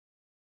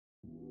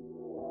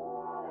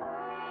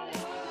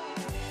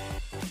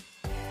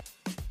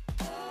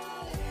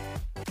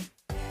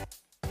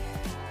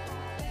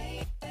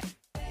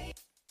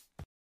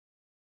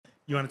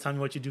You want to tell me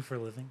what you do for a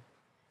living?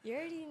 You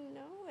already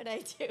know what I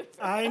do.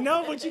 I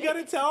know, but you got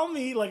to tell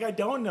me. Like, I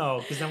don't know,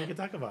 because then we can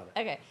talk about it.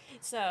 Okay,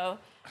 so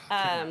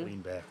Lean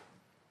back.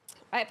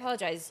 I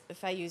apologize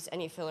if I use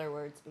any filler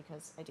words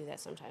because I do that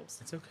sometimes.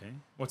 It's okay.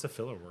 What's a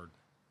filler word?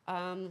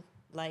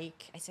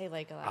 Like, I say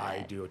like a lot.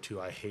 I do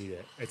too. I hate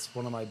it. It's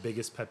one of my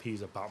biggest pet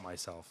peeves about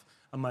myself.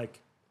 I'm like,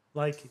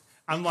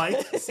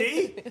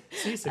 see?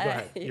 So go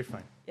ahead. You're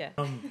fine. Yeah.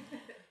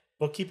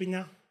 Bookkeeping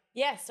now?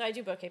 Yeah, so I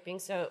do bookkeeping.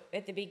 So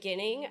at the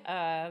beginning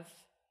of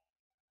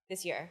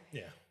this year,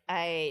 Yeah.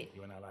 You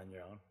went out on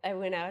your own? I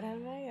went out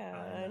on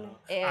my own.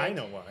 I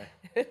know why.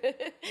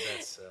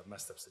 That's a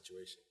messed up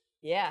situation.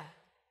 Yeah.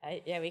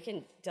 We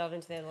can delve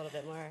into that a little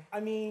bit more. I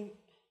mean,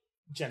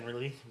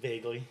 generally,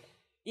 vaguely.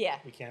 Yeah.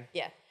 We can.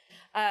 Yeah.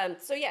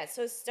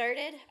 So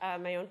started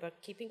my own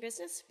bookkeeping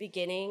business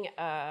beginning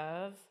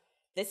of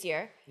this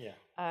year. Yeah.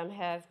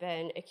 Have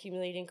been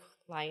accumulating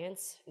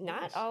clients.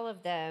 Not all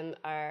of them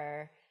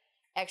are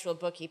actual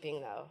bookkeeping,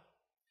 though.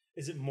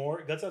 Is it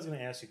more? That's what I was going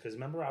to ask you, because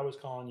remember I was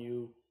calling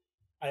you.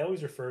 I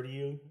always refer to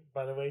you,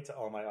 by the way, to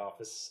all my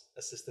office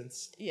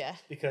assistants. Yeah.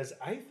 Because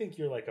I think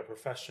you're like a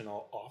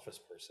professional office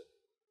person.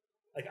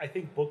 Like, I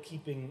think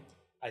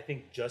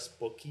just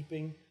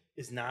bookkeeping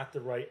is not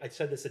the right. I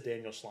said this to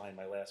Daniel Schlein,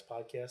 my last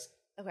podcast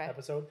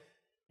episode,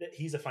 that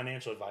he's a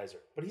financial advisor.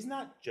 But he's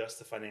not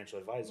just a financial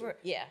advisor.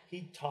 Yeah.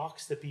 He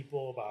talks to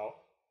people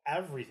about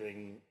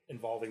everything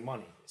involving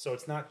money. So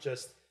it's not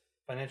just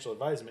financial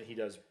advisement. He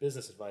does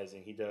business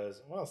advising. He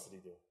does, what else did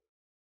he do?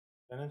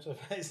 Financial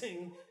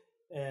advising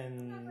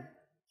and,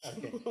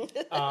 okay.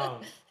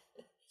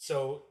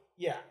 So,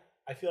 yeah,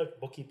 I feel like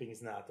bookkeeping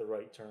is not the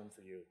right term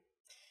for you.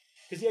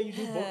 Because, yeah, you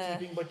do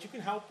bookkeeping, but you can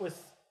help with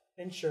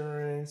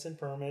insurance and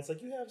permits.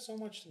 Like, you have so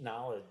much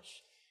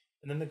knowledge.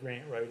 And then the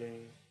grant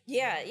writing.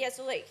 Yeah.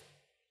 So, like,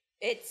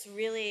 it's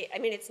really, I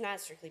mean, it's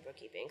not strictly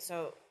bookkeeping.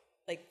 So,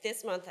 like,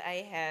 this month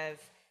I have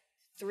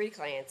 3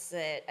 clients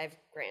that I've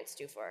grants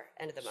due for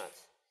end of the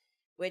month,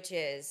 which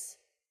is,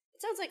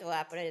 it sounds like a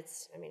lot, but it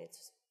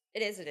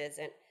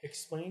isn't.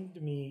 Explain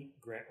to me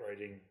grant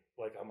writing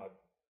like I'm a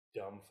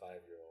dumb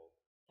 5-year-old.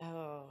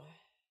 Oh.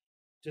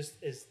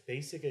 Just as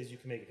basic as you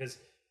can make it. Because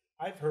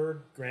I've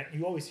heard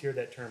you always hear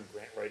that term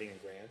grant writing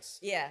and grants.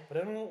 Yeah. But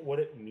I don't know what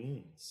it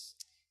means.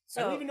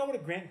 So, I don't even know what a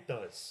grant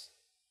does.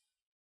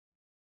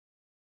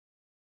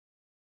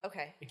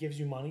 Okay. It gives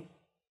you money?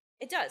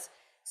 It does.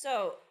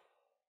 So,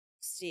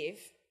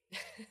 Steve.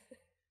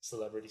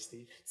 Celebrity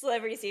Steve?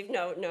 Celebrity Steve.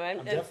 No.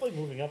 I'm definitely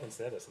moving up in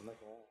status. I'm not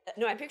going to lie.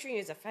 No, I'm picturing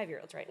you as a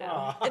 5-year-old right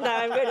now. And now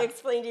I'm going to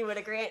explain to you what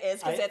a grant is,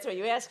 because that's what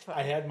you asked for.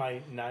 I had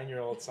my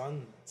 9-year-old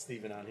son,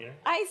 Steven, on here.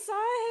 I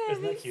saw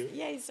him. Isn't that cute?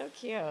 Yeah, he's so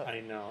cute. I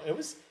know.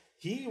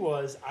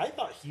 I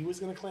thought he was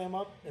going to clam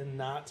up and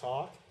not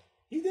talk.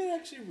 He did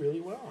actually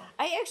really well.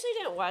 I actually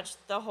didn't watch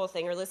the whole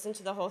thing or listen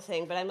to the whole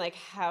thing, but I'm like,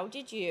 how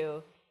did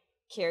you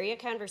carry a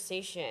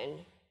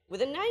conversation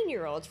with a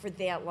 9-year-old for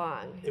that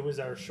long? It was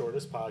our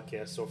shortest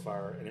podcast so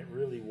far, and it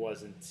really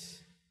wasn't.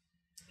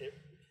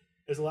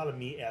 There's a lot of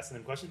me asking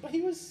him questions, but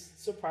he was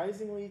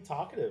surprisingly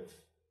talkative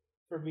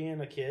for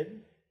being a kid.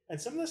 And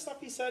some of the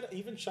stuff he said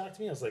even shocked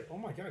me. I was like, oh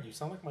my God, you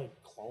sound like my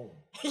clone.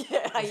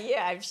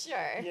 Yeah, I'm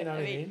sure. You know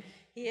what I mean?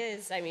 He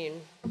is. I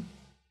mean,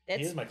 he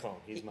is my clone.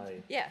 He's my...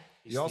 Yeah.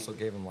 You also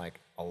gave him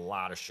like a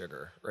lot of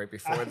sugar right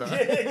before the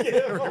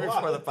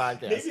before the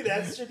podcast. Maybe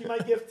that should be my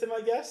gift to my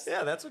guests.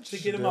 Yeah, that's what you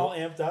should do. To get them all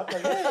amped up.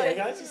 Like, hey, I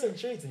got you some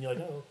treats. And you're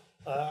like, oh,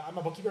 I'm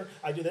a bookkeeper.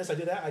 I do this, I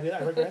do that,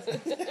 I write grants.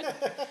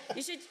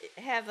 You should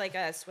have like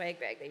a swag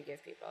bag that you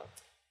give people.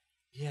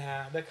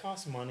 Yeah, that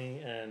costs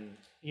money, and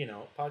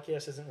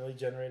podcast isn't really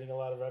generating a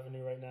lot of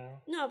revenue right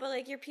now. No, but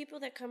like your people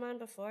that come on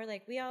before,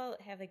 like we all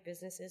have like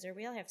businesses or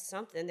we all have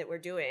something that we're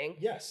doing.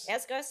 Yes.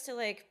 Ask us to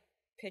like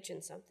pitch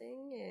in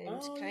something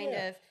and kind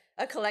of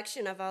a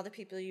collection of all the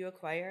people you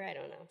acquire. I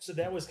don't know. So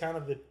that was kind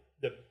of the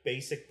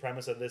basic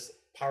premise of this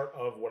part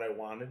of what I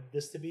wanted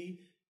this to be.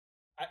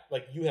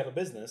 Like, you have a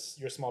business,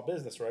 you're a small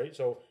business, right?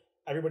 So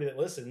everybody that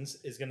listens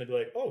is going to be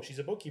like, oh, she's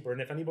a bookkeeper. And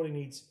if anybody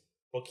needs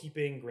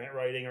bookkeeping, grant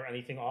writing, or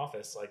anything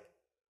office, like,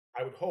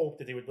 I would hope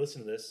that they would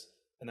listen to this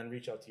and then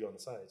reach out to you on the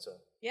side. So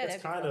yeah,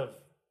 that's kind of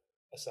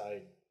a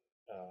side,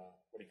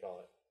 what do you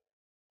call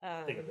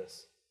it? Think of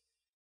this.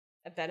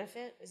 A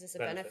benefit? Is this a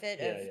benefit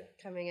of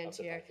coming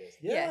into your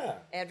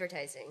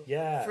advertising?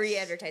 Yeah, free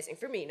advertising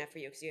for me, not for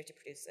you, because you have to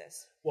produce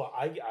this. Well,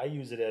 I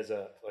use it as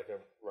a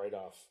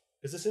write-off,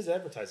 because this is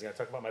advertising. I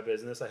talk about my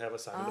business. I have a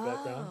sign in the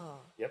background.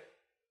 Yep.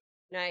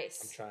 Nice.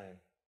 I'm trying.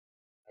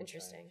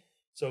 Interesting.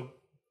 So,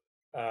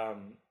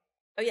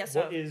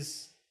 what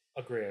is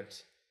a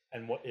grant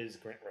and what is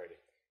grant writing?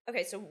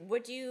 Okay, so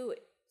what do you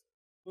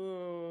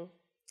need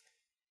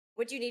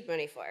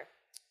money for?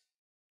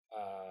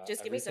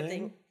 Just give everything. me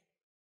something.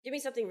 Give me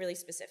something really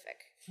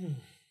specific.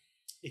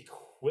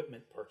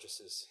 Equipment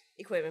purchases.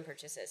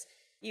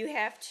 You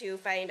have to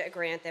find a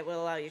grant that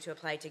will allow you to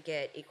apply to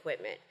get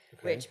equipment,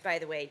 which, by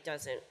the way,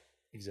 doesn't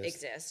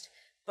exist.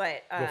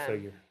 But go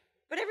figure.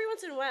 But every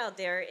once in a while,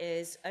 there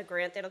is a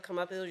grant that'll come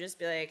up. It'll just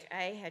be like,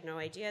 I had no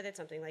idea that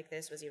something like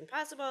this was even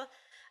possible.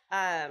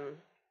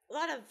 a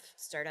lot of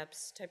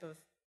startups type of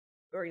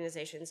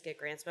organizations get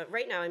grants, but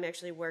right now I'm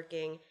actually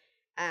working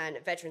on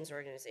veterans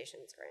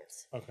organizations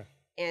grants. Okay.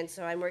 And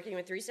so I'm working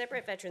with 3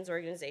 separate veterans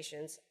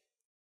organizations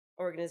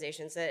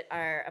that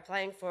are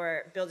applying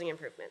for building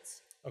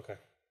improvements. Okay.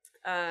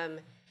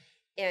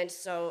 And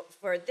so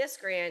for this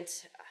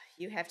grant,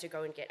 you have to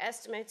go and get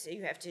estimates.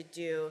 You have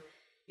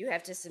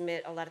to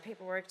submit a lot of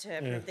paperwork to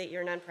prove that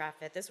you're a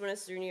nonprofit. This one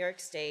is through New York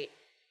State.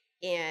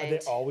 And Are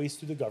they always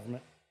through the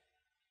government?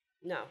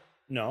 No.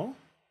 No?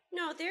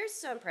 No, there's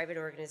some private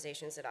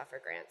organizations that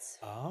offer grants.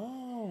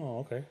 Oh,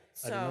 okay.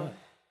 So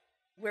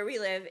where we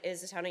live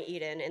is the town of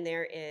Eden, and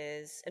there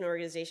is an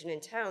organization in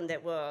town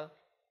that will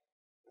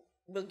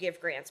give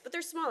grants, but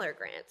they're smaller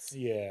grants.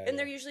 Yeah. And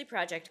they're usually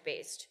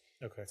project-based.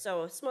 Okay.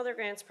 So smaller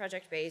grants,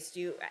 project-based.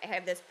 I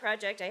have this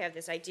project, I have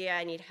this idea,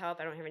 I need help,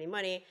 I don't have any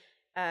money.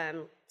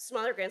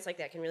 Smaller grants like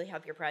that can really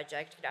help your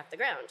project get off the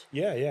ground.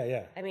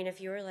 Yeah. I mean, if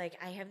you were like,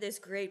 I have this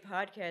great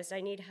podcast,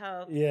 I need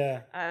help.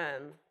 Yeah.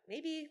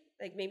 Maybe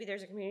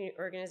there's a community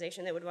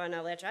organization that would want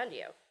to latch onto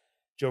you.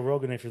 Joe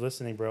Rogan, if you're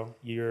listening, bro,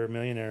 you're a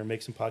millionaire.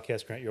 Make some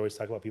podcast grant. You always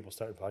talk about people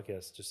starting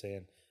podcasts. Just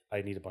saying,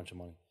 I need a bunch of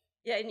money.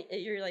 Yeah, and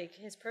you're like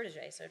his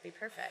protege, so it'd be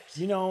perfect.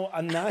 You know,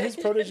 I'm not his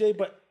protege,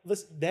 but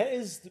listen, that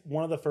is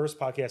one of the first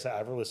podcasts I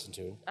ever listened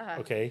to.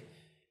 Okay,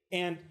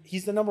 and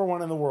he's the number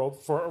one in the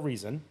world for a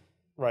reason,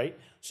 right?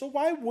 So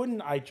why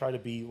wouldn't I try to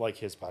be like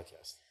his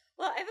podcast?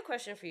 Well, I have a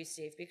question for you,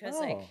 Steve, because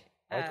I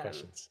like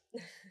questions.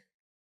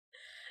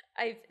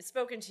 I've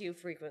spoken to you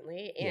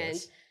frequently, and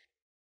Yes.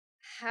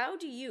 how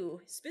do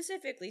you,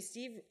 specifically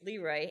Steve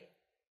Leroy,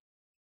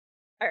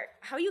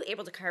 how are you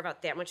able to carve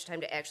out that much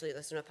time to actually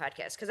listen to a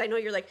podcast? Because I know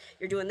you're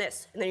doing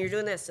this, and then you're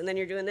doing this, and then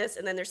you're doing this,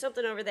 and then there's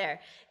something over there.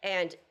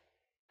 And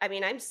I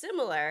mean, I'm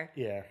similar.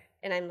 Yeah.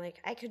 And I'm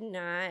like, I could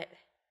not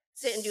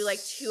sit and do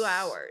like 2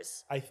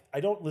 hours. I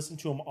don't listen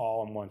to them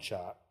all in one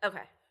shot.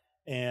 Okay.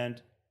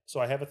 And so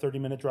I have a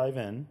 30-minute drive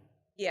in.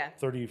 Yeah.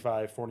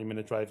 35,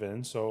 40-minute drive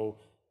in. So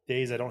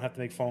days I don't have to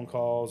make phone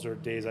calls or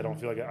days I don't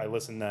feel like I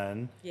listen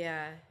then.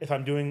 Yeah. If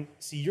I'm doing,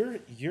 see,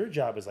 your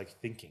job is like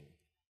thinking.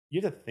 You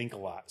have to think a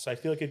lot. So I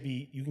feel like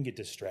you can get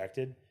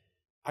distracted.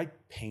 I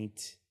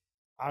paint,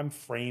 I'm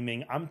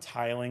framing, I'm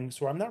tiling.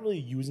 So I'm not really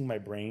using my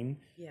brain.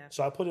 Yeah.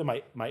 So I put in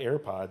my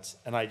AirPods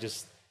and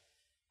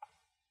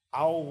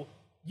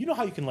you know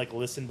how you can like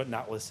listen but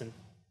not listen?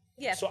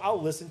 Yeah. So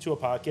I'll listen to a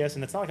podcast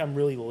and it's not like I'm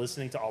really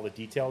listening to all the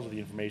details or the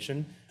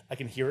information. I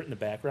can hear it in the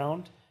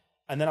background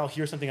and then I'll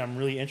hear something I'm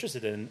really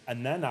interested in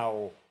and then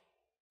I'll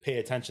pay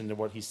attention to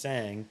what he's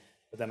saying,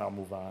 but then I'll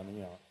move on,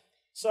 you know.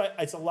 So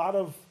it's a lot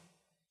of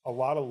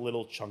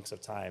little chunks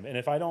of time. And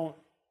if I don't,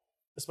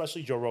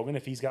 especially Joe Rogan,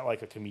 if he's got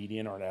like a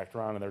comedian or an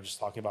actor on and they're just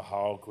talking about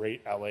how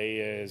great LA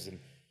is and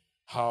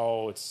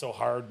how it's so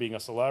hard being a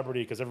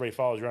celebrity because everybody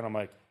follows you around, I'm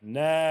like,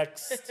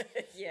 next.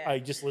 Yeah. I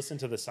just listen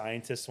to the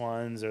scientist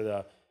ones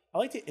or I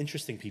like the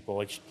interesting people.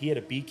 Like he had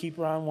a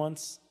beekeeper on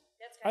once.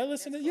 I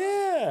listened to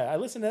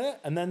that.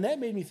 And then that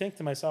made me think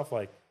to myself,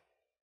 like,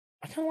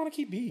 I kind of want to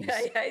keep bees.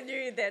 I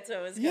knew that's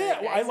what was going Yeah,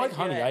 on. well, I like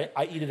honey.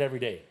 I eat it every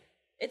day.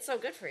 It's so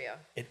good for you.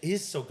 It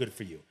is so good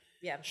for you.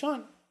 Yeah.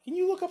 Sean, can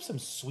you look up some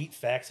sweet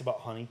facts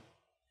about honey?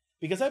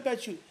 Because I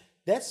bet you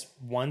that's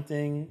one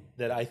thing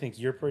that I think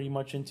you're pretty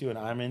much into and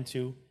I'm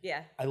into.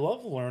 Yeah. I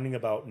love learning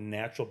about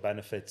natural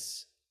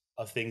benefits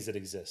of things that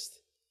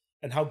exist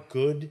and how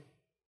good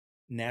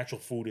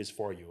natural food is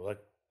for you. Like,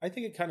 I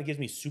think it kind of gives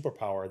me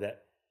superpower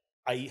that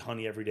I eat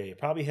honey every day. It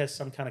probably has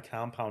some kind of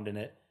compound in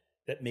it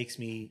that makes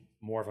me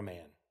more of a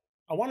man.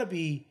 I want to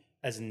be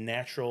as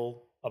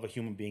natural of a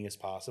human being as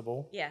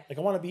possible. Yeah. Like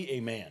I want to be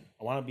a man.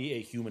 I want to be a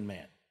human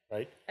man,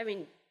 right? I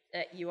mean,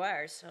 you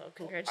are, so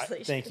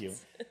congratulations. Thank you.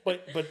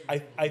 But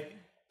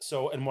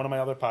so in one of my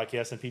other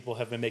podcasts, and people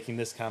have been making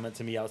this comment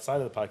to me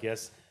outside of the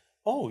podcast,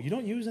 oh, you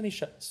don't use any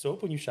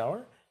soap when you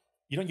shower?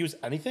 You don't use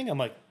anything? I'm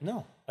like,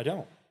 no, I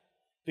don't.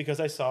 Because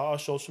I saw a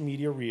social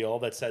media reel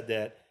that said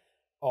that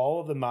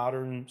all of the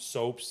modern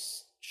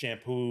soaps,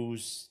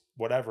 shampoos,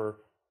 whatever,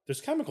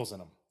 there's chemicals in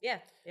them. Yeah,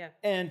 yeah.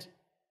 And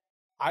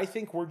I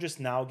think we're just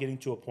now getting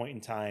to a point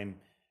in time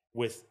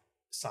with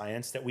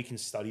science that we can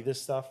study this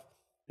stuff,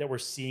 that we're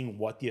seeing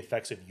what the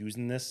effects of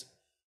using this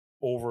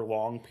over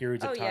long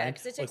periods of time. Yeah,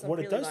 because it takes like what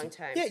a really it does. long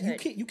time. Yeah,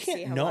 you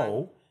can't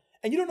know.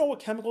 And you don't know what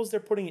chemicals they're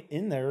putting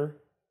in there.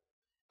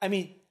 I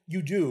mean,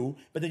 you do,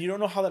 but then you don't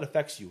know how that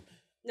affects you.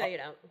 No, you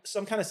don't.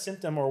 Some kind of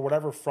symptom or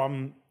whatever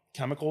from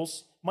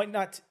chemicals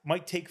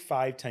might take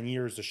 5-10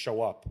 years to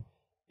show up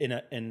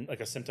in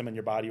like a symptom in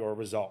your body or a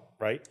result,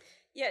 right?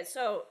 Yeah,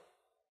 so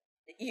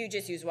you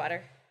just use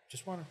water?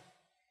 Just water.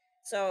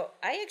 So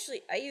I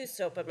use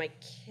soap, but my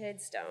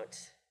kids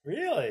don't.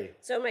 Really?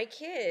 So my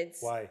kids...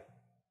 Why?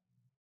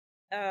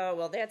 Oh,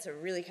 well, that's a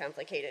really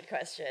complicated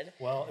question.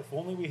 Well, if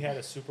only we had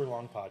a super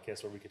long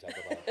podcast where we could talk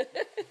about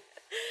it.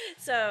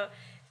 So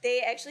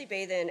they actually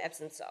bathe in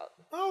Epsom salt.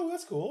 Oh,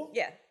 that's cool.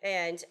 Yeah,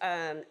 and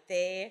So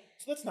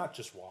that's not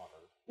just water.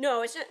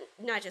 No, it's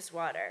not just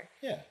water.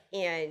 Yeah.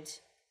 And,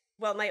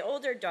 well, my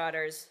older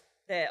daughters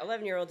The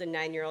 11-year-old and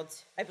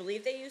 9-year-olds, I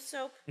believe they use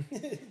soap,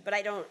 but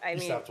I don't. I You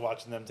mean, stopped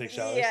watching them take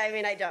showers? yeah, I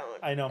mean, I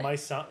don't. I know my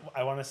son.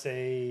 I want to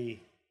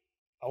say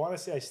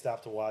I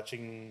stopped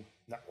watching.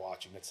 Not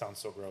watching. That sounds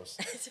so gross.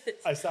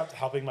 I stopped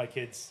helping my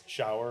kids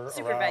shower.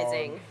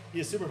 Supervising.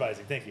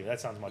 Supervising. Thank you.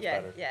 That sounds much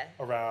better. Yeah.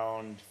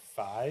 Around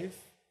 5,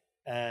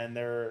 and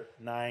they're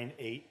 9,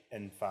 8,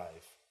 and 5.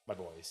 My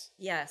boys.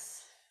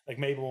 Yes. Like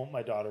Mabel,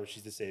 my daughter,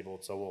 she's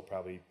disabled, so we'll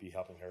probably be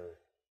helping her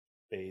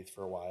bathe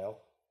for a while.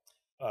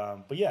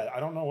 But yeah, I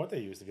don't know what they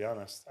use, to be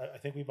honest. I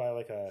think we buy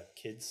like a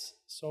kids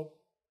soap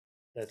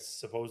that's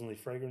supposedly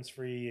fragrance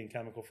free and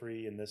chemical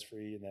free and this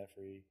free and that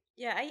free.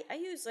 Yeah, I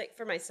use like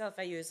for myself,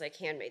 I use like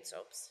handmade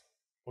soaps.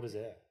 What is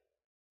that?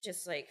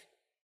 Just like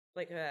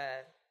a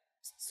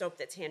soap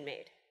that's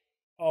handmade.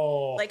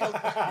 Oh, Like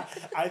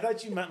I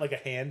thought you meant like a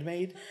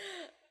handmade.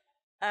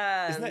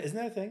 Isn't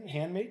that a thing?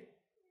 Handmade?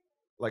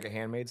 Like a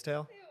Handmaid's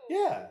Tale?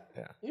 Yeah.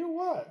 Yeah. You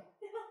what?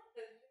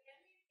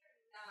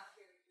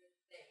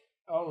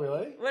 Oh,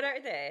 really? What are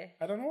they?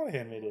 I don't know what a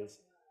handmade is.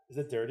 Is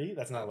it dirty?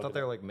 That's not. I thought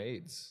they were like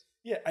maids.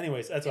 Yeah.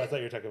 Anyways, that's what I thought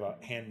you were talking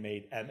about.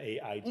 Handmade,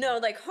 MAID. No,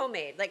 like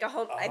homemade, like a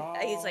home.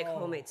 I use like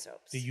homemade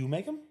soaps. Do you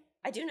make them?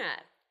 I do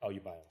not. Oh,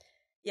 you buy them.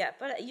 Yeah,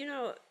 but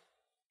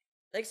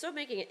like soap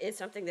making is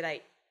something that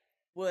I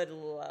would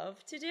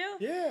love to do.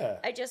 Yeah.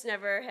 I just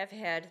never have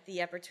had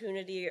the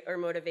opportunity or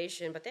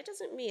motivation, but that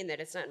doesn't mean that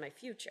it's not in my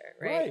future,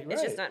 right?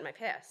 It's just not in my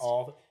past.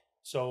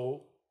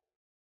 So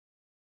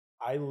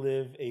I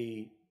live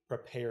a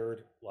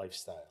prepared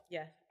lifestyle.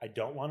 Yeah. I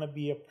don't want to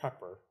be a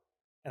prepper.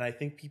 And I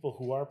think people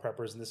who are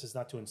preppers, and this is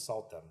not to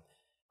insult them,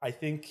 I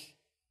think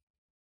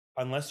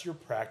unless you're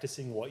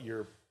practicing what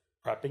you're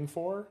prepping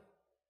for,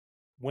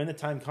 when the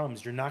time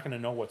comes, you're not going to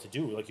know what to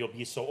do. Like you'll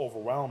be so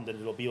overwhelmed and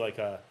it'll be like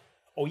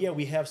oh yeah,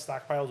 we have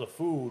stockpiles of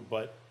food,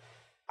 but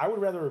I would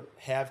rather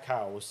have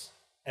cows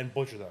and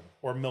butcher them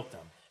or milk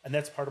them. And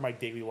that's part of my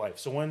daily life.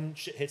 So when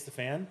shit hits the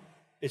fan,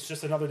 it's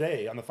just another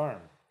day on the farm.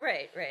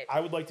 Right. I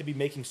would like to be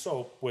making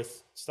soap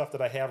with stuff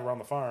that I have around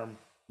the farm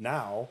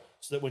now,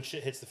 so that when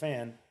shit hits the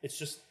fan, it's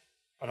just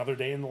another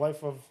day in the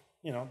life of,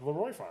 the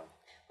Leroy farm.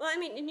 Well, I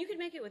mean, and you could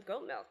make it with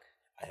goat milk.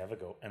 I have a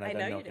goat, and I I've know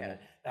been you milking do. it.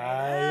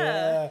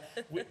 Yeah.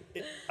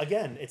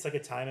 Again, it's like a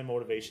time and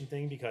motivation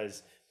thing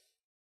because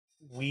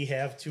we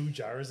have 2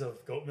 jars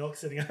of goat milk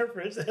sitting in our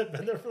fridge that have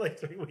been there for like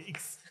 3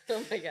 weeks.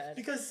 Oh my God.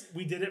 Because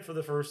we did it for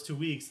the first 2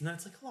 weeks, and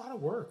that's like a lot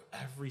of work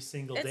every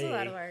single day. It's a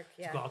lot of work,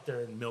 yeah. To go out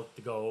there and milk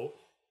the goat,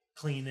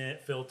 clean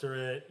it, filter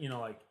it,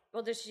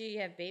 Well, does she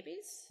have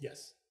babies?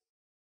 Yes.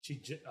 She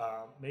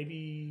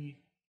maybe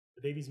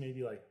the baby's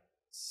maybe like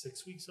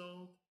 6 weeks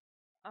old,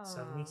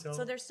 7 weeks old.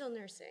 So they're still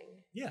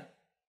nursing. Yeah.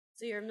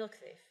 So you're a milk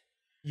thief.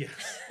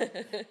 Yes.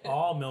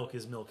 All milk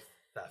is milk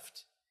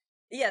theft.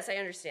 Yes, I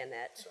understand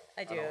that. So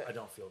I do. I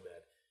don't feel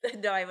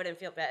bad. No, I wouldn't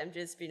feel bad. I'm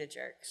just being a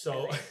jerk.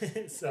 So,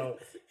 so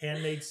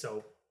handmade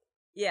soap.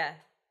 Yeah.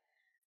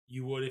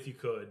 You would if you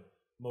could.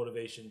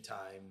 Motivation,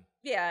 time.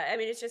 Yeah, I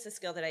mean, it's just a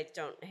skill that I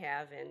don't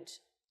have, and.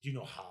 Do you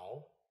know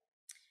how?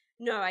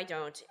 No, I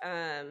don't.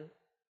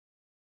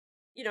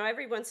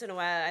 Every once in a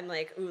while, I'm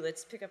like, ooh,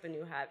 let's pick up a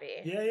new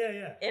hobby.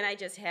 Yeah. And I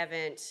just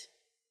haven't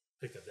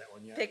picked up that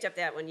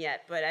one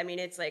yet. But I mean,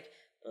 it's like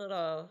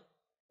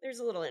there's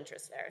a little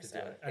interest there.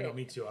 So I know,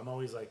 me too. I'm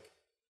always like,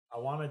 I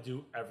want to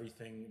do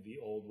everything the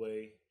old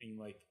way and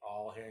like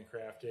all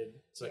handcrafted.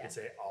 So I can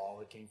say all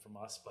that came from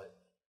us, but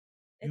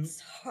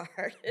it's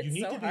hard. It's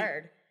so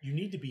hard. You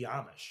need to be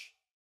Amish.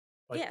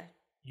 Like, yeah.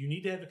 You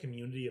need to have a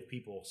community of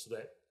people so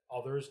that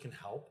others can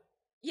help.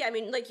 Yeah, I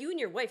mean, like you and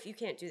your wife, you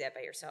can't do that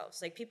by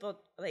yourselves. Like people,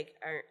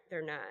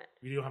 they're not.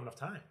 We don't have enough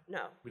time.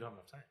 No, we don't have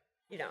enough time.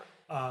 You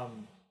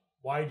don't.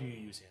 Why do you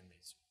use handmade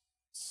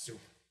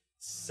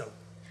soap?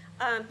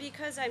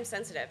 Because I'm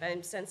sensitive.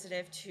 I'm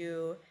sensitive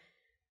to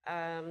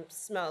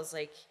smells,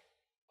 like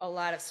a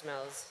lot of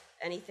smells.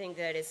 Anything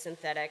that is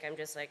synthetic, I'm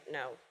just like,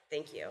 no,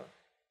 thank you.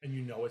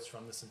 And it's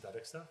from the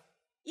synthetic stuff?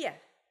 Yeah.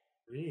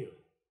 Really?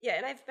 Yeah,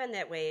 and I've been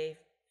that way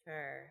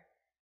for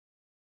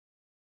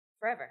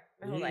forever.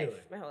 My whole life.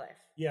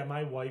 Yeah,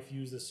 my wife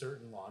used a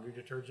certain laundry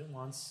detergent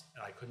once,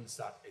 and I couldn't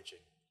stop itching.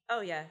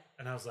 Oh, yeah.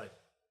 And I was like,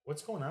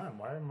 what's going on?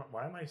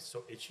 Why am I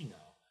so itchy now?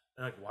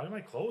 And like, why do my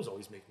clothes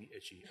always make me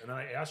itchy? And then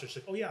I asked her, she's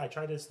like, oh yeah, I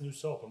tried this new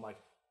soap. I'm like,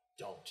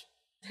 don't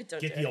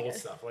get the old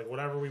stuff. Like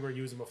whatever we were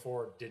using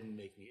before didn't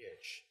make me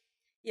itch.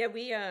 Yeah,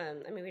 we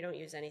don't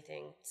use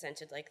anything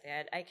scented like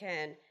that.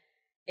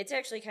 It's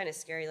actually kind of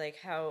scary, like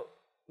how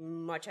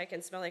much I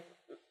can smell. Like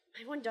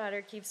my one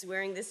daughter keeps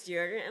wearing this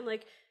deodorant. I'm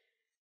like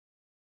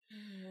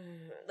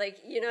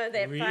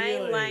that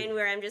fine line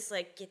where I'm just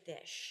like, get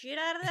that shit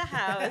out of the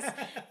house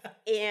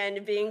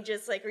and being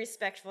just like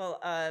respectful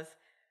of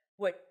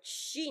what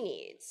she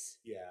needs.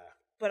 Yeah.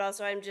 But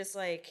also I'm just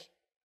like,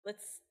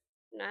 let's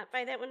not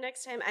buy that one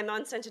next time. I'm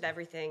on scented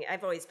everything.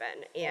 I've always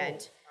been.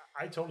 And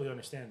I totally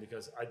understand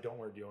because I don't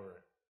wear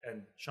deodorant.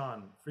 And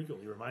Sean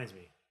frequently reminds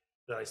me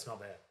that I smell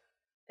bad.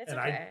 That's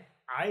okay.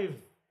 I've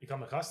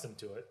become accustomed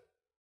to it.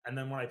 And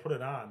then when I put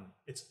it on,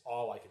 it's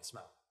all I can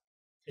smell.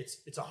 It's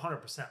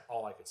 100%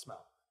 all I can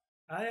smell.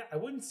 I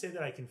wouldn't say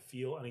that I can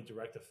feel any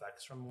direct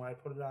effects from when I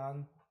put it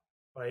on,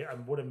 but I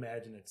would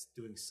imagine it's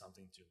doing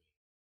something to me.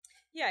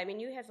 Yeah, I mean,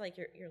 you have like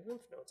your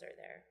lymph nodes are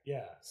there.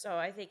 Yeah. So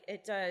I think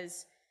it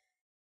does.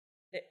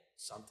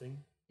 Something.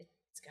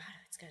 It's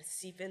got to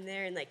seep in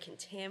there and like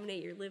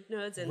contaminate your lymph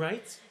nodes. And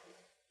right.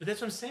 But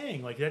that's what I'm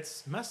saying. Like,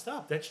 that's messed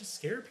up. That should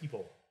scare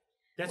people.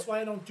 That's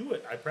why I don't do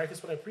it. I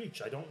practice what I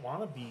preach. I don't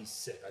want to be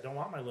sick. I don't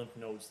want my lymph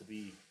nodes to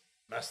be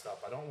messed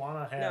up. I don't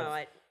want to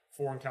have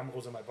foreign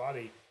chemicals in my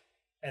body.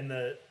 And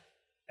the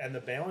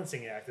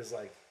balancing act is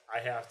like, I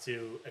have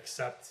to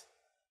accept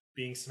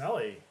being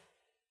smelly.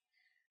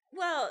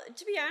 Well,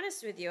 to be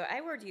honest with you,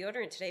 I wore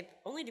deodorant today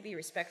only to be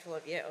respectful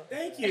of you.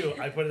 Thank you.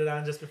 I put it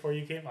on just before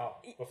you came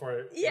out.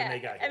 When they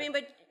got here. I mean,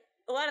 but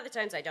a lot of the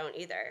times I don't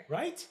either.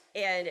 Right?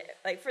 And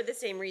like for the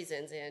same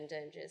reasons, and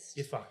I'm just...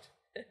 Get fucked.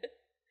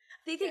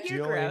 They think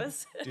you're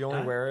gross. Do you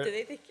only wear it? Do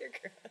they think you're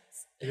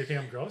gross? Do they think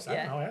I'm gross? I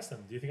don't know. Ask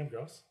them. Do you think I'm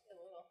gross?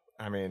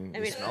 I mean,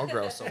 you smell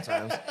gross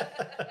sometimes.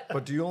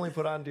 But do you only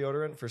put on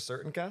deodorant for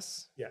certain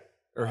guests? Yeah.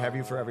 Or have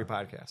you for every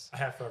podcast? I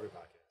have for every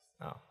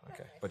podcast. Oh,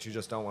 okay. But you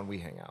just don't when we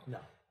hang out? No.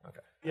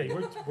 Okay. Yeah,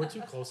 we're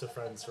too close of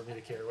friends for me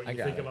to care what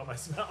you think about my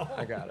smell.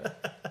 I got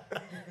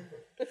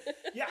it.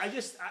 Yeah,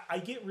 I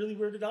get really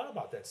weirded out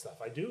about that stuff.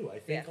 I do. I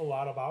think a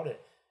lot about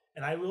it.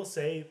 And I will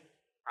say,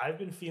 I've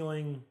been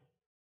feeling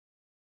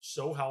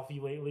so healthy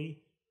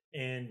lately,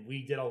 and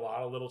we did a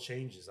lot of little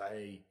changes.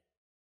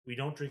 We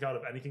don't drink out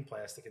of anything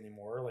plastic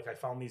anymore. Like, I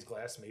found these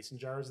glass mason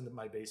jars in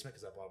my basement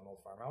because I bought an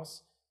old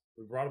farmhouse.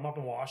 We brought them up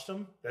and washed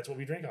them. That's what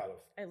we drink out of.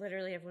 I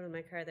literally have one in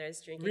my car that I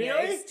was drinking really?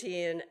 iced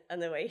tea on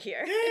the way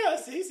here. Yeah,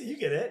 see, you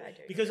get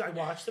it. Because I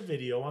watched a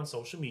video on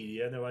social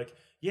media, and they're like,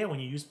 yeah, when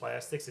you use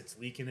plastics, it's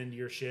leaking into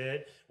your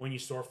shit. When you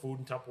store food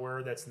in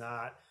Tupperware, that's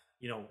not,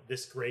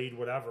 this grade,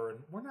 whatever. And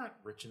we're not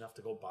rich enough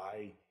to go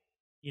buy,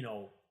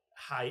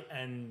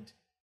 high-end,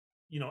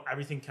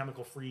 everything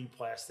chemical-free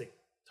plastic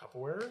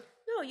Tupperware.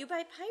 No, you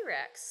buy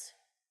Pyrex.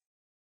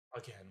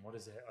 Again, what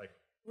is that? Like,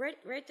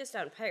 write this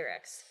down,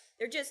 Pyrex.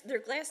 They're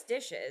glass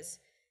dishes.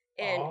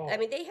 And I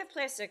mean, they have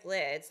plastic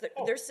lids.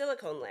 They're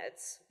silicone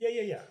lids.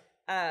 Yeah.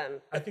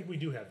 I think we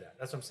do have that.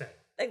 That's what I'm saying.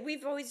 Like,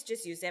 we've always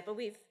just used that, but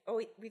we've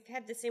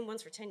had the same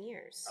ones for 10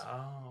 years.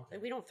 Oh, okay.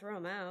 Like, we don't throw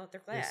them out.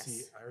 They're glass. Yeah,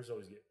 see, ours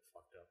always get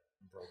fucked up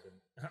and broken.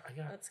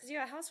 That's because you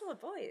got a house full of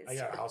boys. I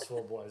got a house full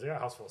of boys. I got a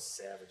house full of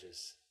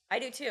savages. I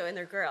do too, and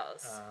they're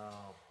girls.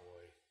 Oh,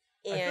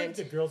 boy. And I think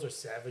the girls are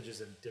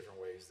savages in different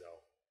ways, though.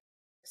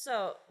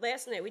 So,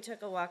 last night we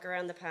took a walk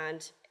around the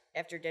pond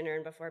after dinner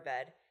and before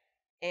bed.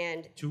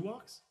 And 2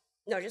 walks?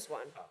 No, just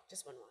one. Oh.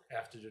 Just one walk.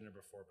 After dinner,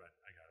 before bed.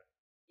 I got it.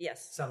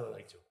 Yes. Sounded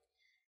like 2.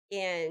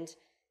 And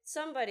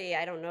somebody,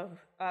 I don't know,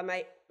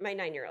 my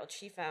 9-year-old,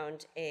 she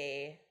found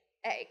a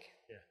egg.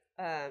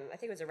 Yeah. I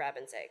think it was a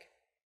robin's egg.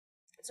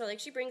 So, like,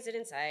 she brings it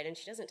inside, and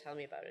she doesn't tell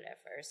me about it at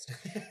first.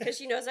 Because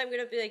she knows I'm going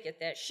to be like, get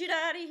that shit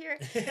out of here.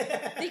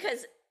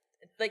 Because,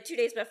 like, 2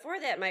 days before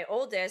that, my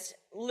oldest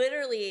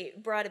literally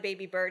brought a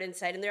baby bird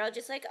inside, and they're all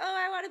just like, oh,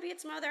 I want to be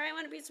its mother. I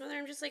want to be its mother.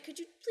 I'm just like, could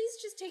you please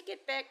just take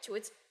it back to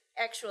its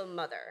actual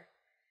mother?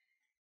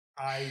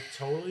 I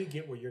totally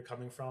get where you're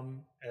coming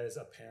from as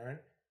a parent,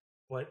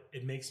 but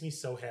it makes me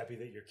so happy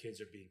that your kids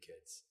are being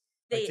kids.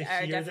 They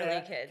are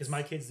definitely kids. Because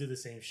my kids do the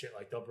same shit.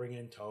 Like, they'll bring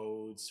in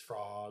toads,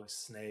 frogs,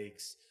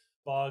 snakes,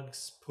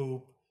 bugs,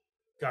 poop,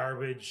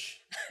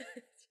 garbage.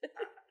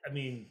 I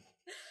mean,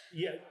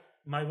 yeah,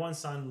 my one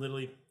son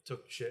literally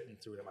took shit and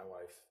threw it at my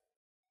wife.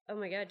 Oh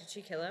my God, did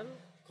she kill him?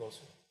 Close.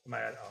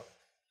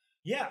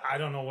 Yeah, I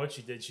don't know what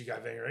she did. She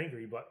got very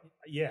angry, but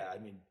yeah, I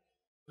mean,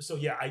 so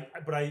yeah,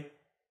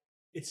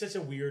 it's such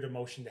a weird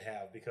emotion to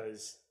have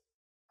because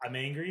I'm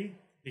angry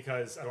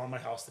because I don't want my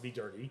house to be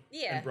dirty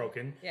and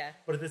broken. Yeah.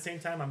 But at the same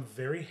time, I'm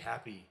very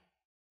happy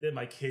that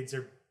my kids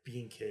are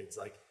being kids.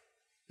 Like,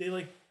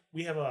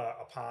 we have a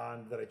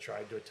pond that I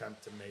tried to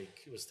attempt to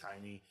make. It was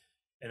tiny,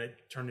 and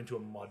it turned into a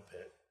mud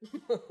pit.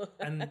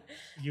 And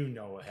you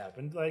know what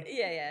happened. Like,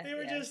 they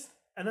were just,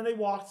 and then they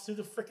walked through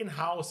the freaking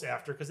house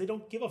after because they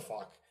don't give a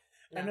fuck.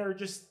 No. And they're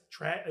just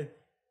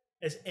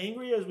as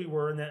angry as we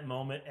were in that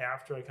moment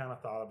after I kind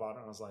of thought about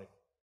it, I was like,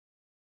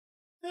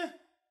 they're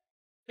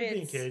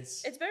being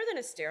kids. It's better than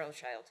a sterile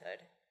childhood.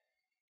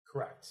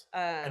 Correct.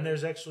 And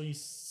there's actually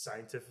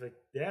scientific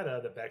data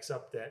that backs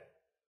up that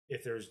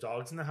if there's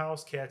dogs in the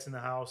house, cats in the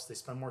house, they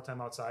spend more time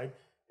outside,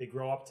 they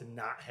grow up to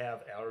not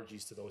have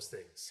allergies to those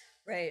things.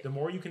 Right. The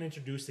more you can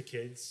introduce the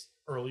kids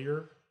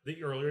earlier,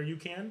 the earlier you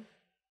can,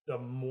 the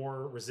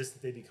more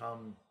resistant they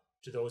become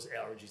to those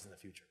allergies in the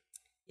future.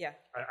 Yeah.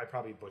 I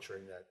probably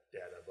butchering that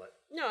data, but...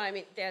 No, I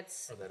mean, that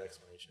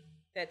explanation.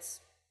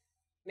 That's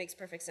makes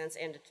perfect sense,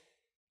 and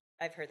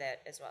I've heard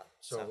that as well.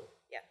 So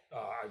yeah.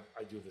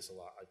 I do this a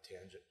lot, a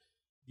tangent.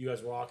 You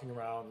guys walking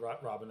around,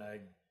 rob an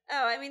egg.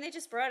 Oh, I mean, they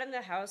just brought it in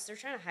the house. They're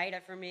trying to hide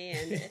it from me.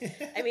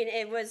 And I mean,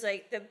 it was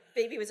like the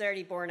baby was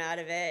already born out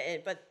of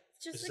it, but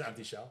just an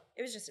empty shell?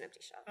 It was just an empty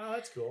shell. Oh,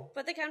 that's cool.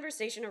 But the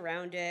conversation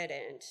around it,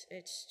 and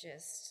it's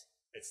just...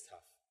 It's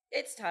tough.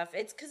 It's tough.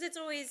 It's because it's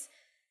always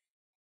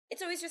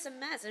just a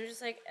mess. I'm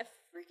just like, a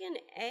freaking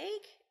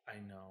egg? I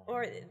know.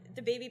 Or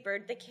the baby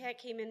bird, the cat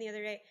came in the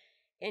other day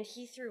and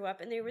he threw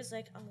up and there was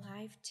like a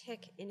live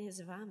tick in his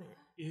vomit.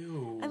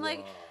 Ew. I'm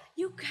like,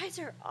 you guys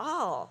are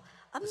all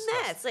a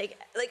Disgusting. mess.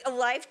 Like a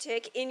live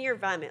tick in your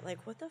vomit.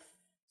 Like, what the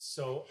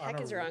So heck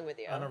is wrong with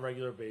you? On a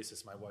regular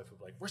basis, my wife would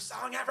be like, "We're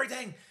selling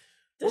everything.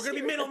 We're gonna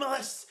be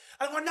minimalists.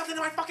 I don't want nothing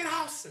in my fucking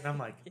house." And I'm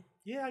like,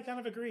 "Yeah, I kind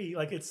of agree.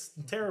 Like, it's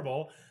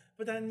terrible."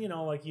 But then,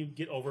 like you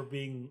get over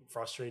being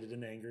frustrated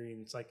and angry,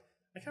 and it's like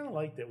I kind of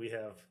like that we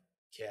have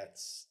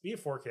cats. We have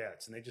 4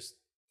 cats, and they just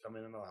come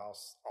in and out of the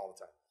house all the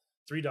time.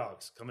 3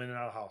 dogs come in and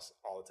out of the house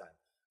all the time.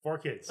 4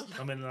 kids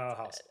come in and out of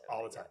the house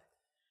all the time.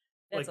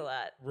 That's a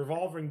lot.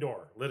 Revolving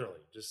door, literally.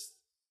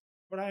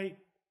 But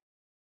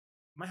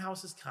my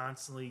house is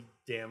constantly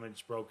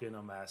damaged, broken,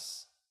 a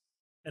mess.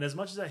 And as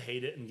much as I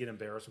hate it and get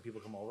embarrassed when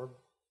people come over,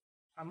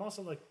 I'm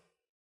also like,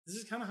 this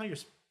is kind of how you're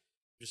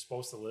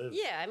supposed to live.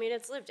 Yeah, I mean,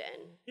 it's lived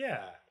in.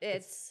 Yeah.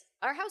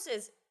 Our house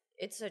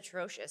it's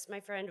atrocious. My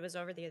friend was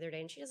over the other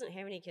day and she doesn't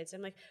have any kids.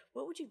 I'm like,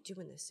 what would you do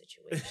in this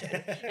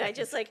situation? And I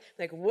just like,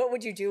 what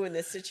would you do in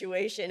this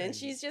situation? And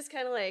she's just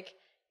kind of like,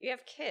 you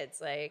have kids.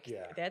 Like,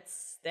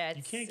 that's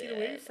you can't get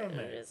away from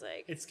it. It's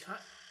like,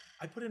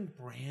 I put in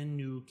brand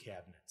new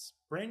cabinets,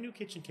 brand new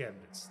kitchen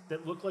cabinets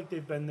that look like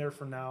they've been there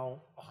for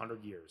now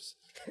 100 years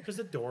because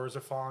the doors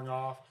are falling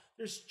off.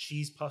 There's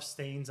cheese puff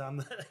stains on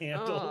the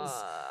handles.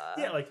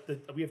 Yeah, like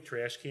we have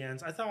trash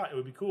cans. I thought it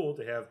would be cool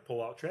to have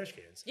pull-out trash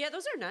cans. yeah,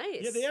 those are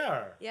nice. Yeah, they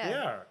are. Yeah. They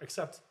are.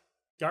 Except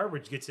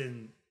garbage gets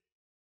in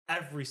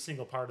every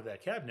single part of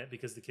that cabinet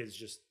because the kids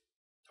just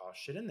toss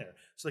shit in there.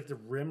 So like the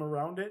rim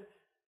around it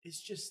is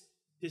just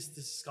this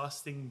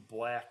disgusting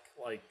black,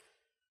 like,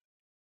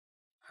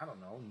 I don't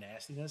know,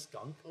 nastiness,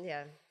 gunk.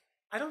 Yeah.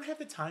 I don't have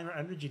the time or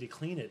energy to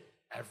clean it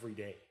every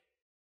day.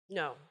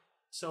 No.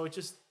 So it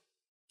just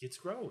gets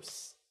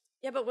gross.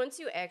 Yeah, but once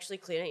you actually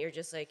clean it, you're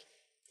just like,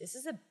 this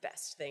is the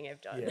best thing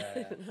I've done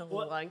in a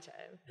long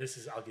time.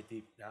 I'll get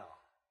deep now.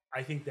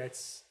 I think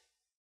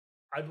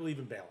I believe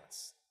in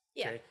balance.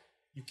 Yeah. Okay?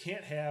 You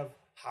can't have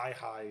high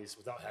highs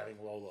without having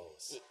low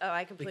lows. Oh,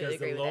 I completely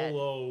agree with Because the that.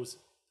 low lows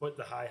put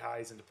the high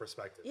highs into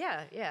perspective.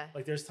 Yeah, yeah.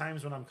 Like there's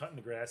times when I'm cutting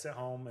the grass at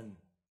home and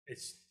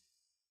it's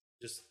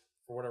just,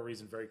 for whatever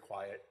reason, very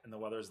quiet and the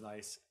weather's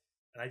nice.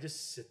 And I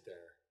just sit there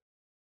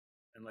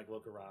and like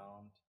look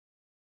around.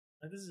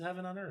 Like this is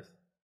heaven on earth.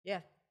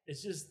 Yeah.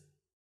 It's just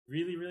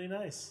really, really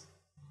nice.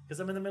 Because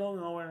I'm in the middle of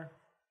nowhere,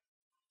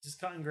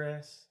 just cutting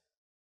grass.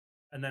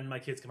 And then my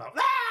kids come out,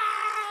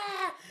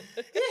 "Ah!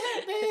 You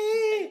hit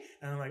me!"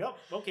 And I'm like, "Oh,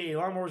 okay,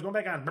 lawnmower's going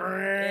back on."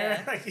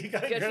 Yeah. Like, you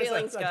got Good grass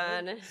feelings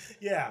outside. gone.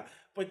 Yeah,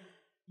 but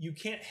you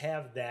can't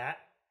have that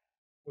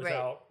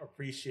without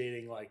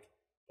appreciating like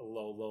the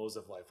low lows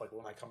of life. Like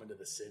when I come into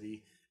the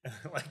city and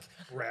like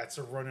rats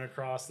are running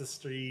across the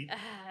street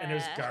and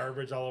there's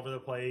garbage all over the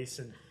place.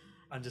 And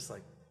I'm just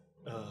like,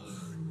 ugh.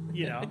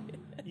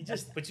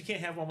 But you can't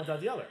have one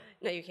without the other.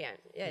 No, you can't.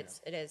 Yeah,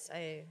 it is.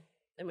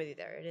 I'm with you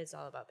there. It is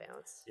all about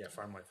balance. Yeah,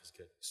 farm life is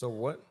good. So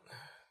what?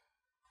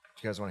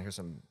 Do you guys want to hear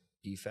some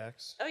bee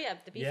facts? Oh yeah,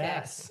 the bee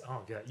Yes. facts.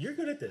 Oh god, you're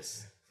good at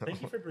this.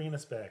 Thank you for bringing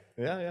us back.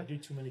 Yeah. I do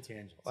too many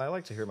tangents. Well, I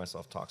like to hear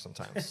myself talk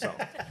sometimes. So,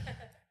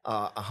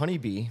 a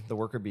honeybee, the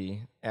worker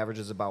bee,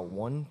 averages about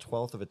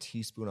 1/12 of a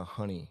teaspoon of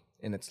honey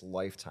in its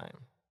lifetime.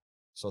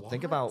 So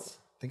think about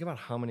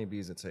how many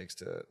bees it takes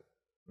to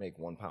make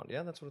 1 pound.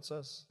 Yeah, that's what it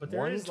says. But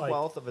there is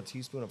 1/12 of a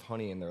teaspoon of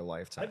honey in their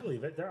lifetime. I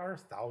believe it. There are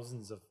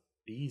thousands of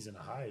bees in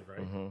a hive, right?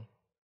 Mm-hmm.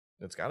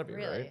 It's got to be,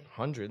 Really? right?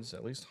 Hundreds,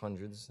 at least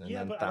hundreds, and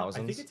then But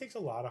thousands. I think it takes a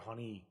lot of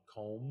honey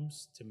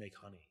combs to make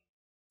honey.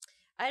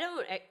 I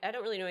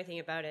don't really know anything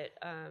about it.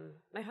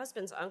 My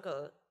husband's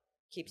uncle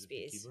keeps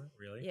bees. Beekeeper?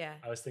 Really? Yeah.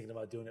 I was thinking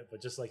about doing it,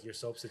 but just like your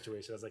soap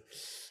situation, I was like,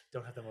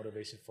 don't have the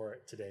motivation for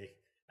it today.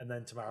 And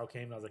then tomorrow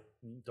came, and I was like,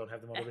 don't have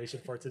the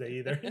motivation for it today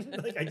either.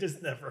 Like I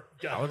just never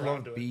got I would around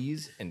love to it.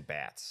 bees and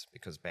bats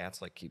because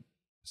bats like keep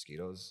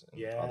mosquitoes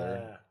and Yeah.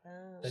 other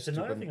Oh. That's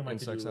another stupid thing on my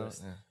to-do insects out.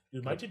 list. Yeah.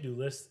 Dude, my to-do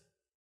list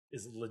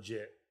is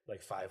legit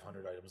like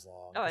 500 items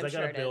long. Oh, I'm 'Cause I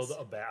sure gotta it build is.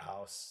 a bat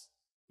house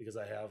because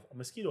I have a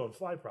mosquito and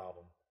fly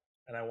problem.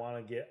 And I want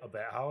to get a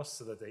bat house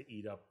so that they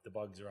eat up the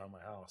bugs around my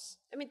house.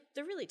 I mean,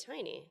 they're really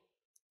tiny.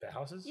 Bat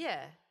houses?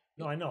 Yeah.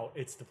 No, I know.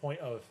 It's the point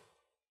of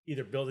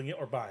either building it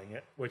or buying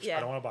it, which Yeah. I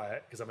don't want to buy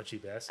it because I'm a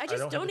cheap ass. I don't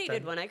just have the donated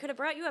time- one. I could have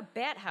brought you a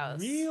bat house.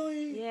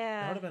 Really?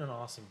 Yeah. That would have been an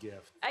awesome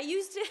gift. I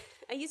used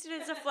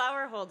it as a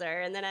flower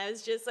holder, and then I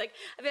was just like,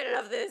 I've had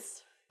enough of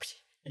this.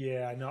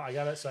 Yeah, no, I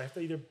got it. So I have to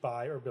either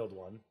buy or build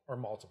one or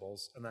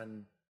multiples, and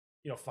then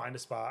find a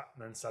spot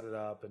and then set it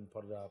up and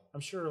put it up.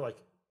 I'm sure, like,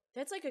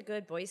 That's like a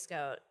good Boy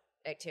Scout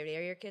activity.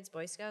 Are your kids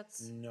Boy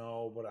Scouts?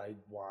 no, but I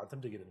want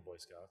them to get into Boy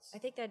Scouts. I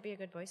think that'd be a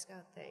good Boy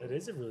Scout thing. It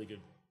is a really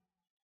good.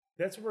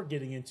 That's what we're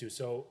getting into.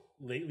 So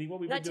lately, what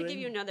we've Not been to doing. give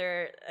you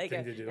another,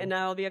 thing to do. and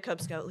now I'll be a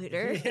Cub Scout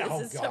leader. Yeah, oh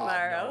This is God,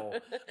 tomorrow.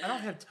 no. I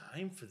don't have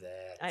time for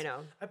that. I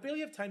know. I barely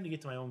have time to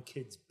get to my own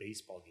kids'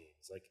 baseball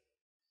games. Like,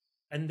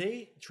 and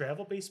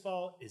travel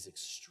baseball is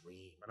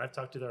extreme. And I've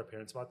talked to their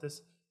parents about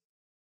this.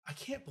 I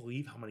can't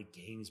believe how many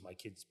games my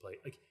kids play.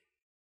 Like,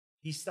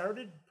 he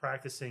started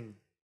practicing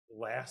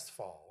last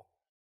fall,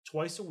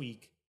 twice a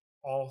week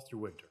all through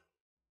winter.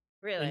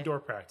 Really? Indoor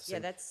practicing. Yeah,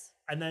 that's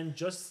And then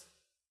just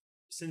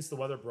since the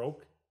weather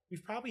broke,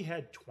 we've probably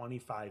had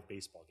 25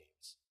 baseball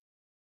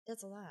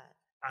games. a lot.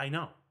 I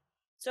know.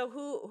 So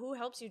who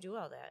helps you do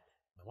all that?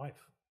 My wife,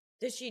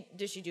 Does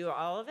she do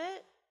all of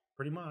it?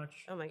 pretty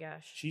much. Oh my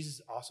gosh.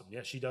 She's awesome.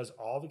 Yeah, she does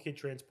all the kid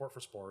transport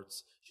for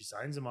sports. She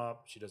signs them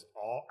up. She does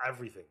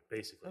everything,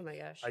 basically. Oh my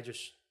gosh. I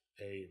just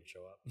pay and show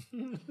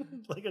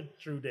up like a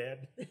true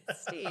dad.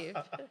 Steve.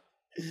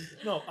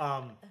 No,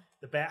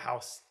 the bat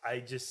house,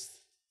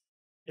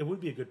 it would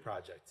be a good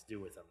project to do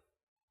with them.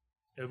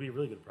 It would be a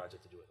really good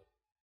project to do with them.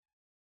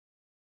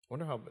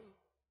 Wonder how big.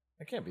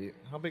 It can't be.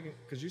 How big?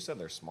 Because you said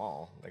they're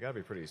small. They gotta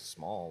be pretty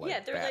small, like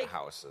Yeah, they're bat like-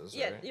 houses.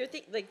 Yeah, right? you're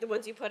like the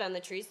ones you put on the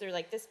trees, they're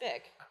like this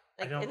big.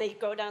 Like, don't- and they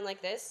go down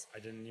like this. I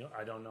don't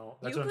know.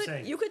 That's what I'm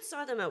saying. You could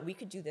saw them out. We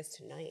could do this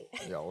tonight.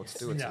 Yeah, let's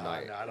do it no,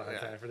 tonight. no, I don't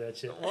have time for that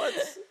shit. What?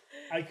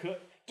 I could.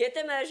 Get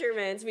the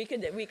measurements. We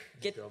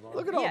get build one.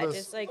 Look at all yeah, this.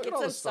 just like look at get all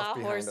some this stuff saw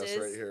behind us horses,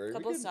 right here.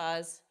 couple We could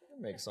saws.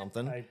 make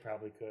something. I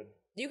probably could.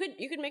 You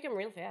could make them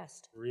real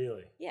fast.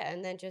 Really. Yeah,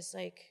 and then just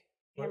like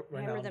Right now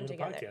hammer I'm them doing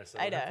a together. podcast, so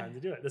I don't have time to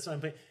do it. That's why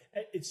I'm paying.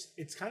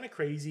 It's kind of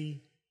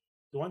crazy.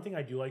 The one thing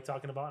I do like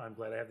talking about, and I'm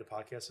glad I have the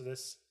podcast for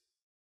this.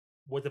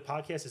 What the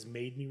podcast has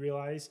made me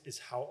realize is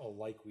how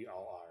alike we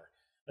all are.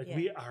 Like Yeah.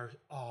 we are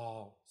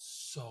all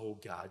so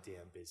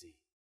goddamn busy.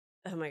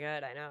 Oh my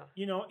god, I know.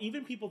 You know,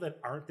 even people that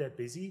aren't that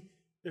busy,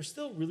 they're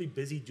still really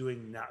busy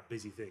doing not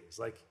busy things.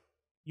 Like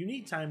you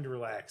need time to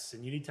relax,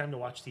 and you need time to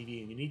watch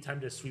TV, and you need time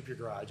to sweep your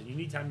garage, and you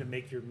need time to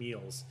make your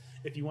meals.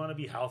 If you want to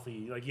be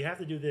healthy, like you have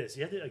to do this.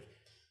 You have to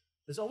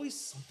there's always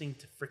something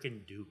to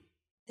freaking do.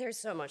 There's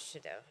so much to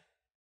do.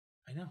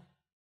 I know.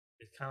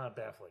 It's kind of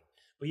baffling.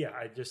 But yeah,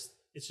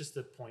 it's just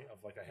the point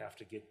of like I have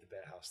to get the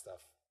bat house stuff,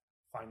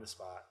 find the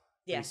spot,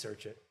 Yeah.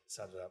 research it,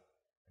 set it up.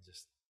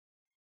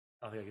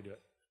 I don't think I can do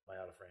it. My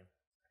out of frame.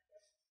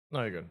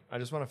 No, you're good. I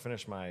just want to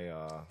finish my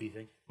B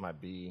thing. my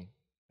B.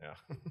 Yeah.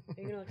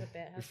 Are you gonna look up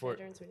bat house Before-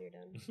 patterns when you're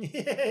done?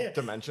 Yeah.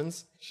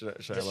 Dimensions. Should I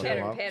Just look them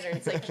pattern up?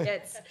 patterns like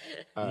kids.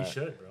 You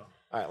should, bro.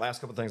 All right, last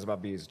couple things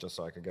about bees, just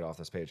so I could get off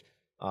this page.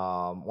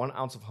 1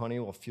 ounce of honey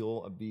will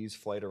fuel a bee's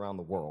flight around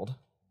the world,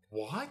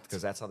 What?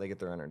 because that's how they get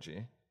their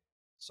energy.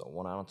 So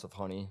 1 ounce of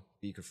honey,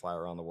 bee could fly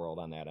around the world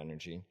on that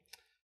energy.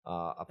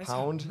 That's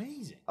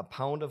amazing. A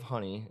pound of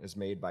honey is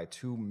made by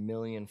 2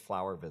 million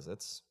flower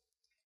visits.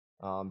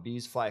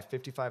 Bees fly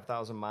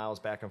 55,000 miles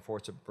back and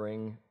forth to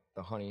bring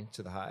the honey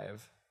to the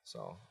hive.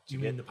 So You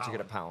mean the to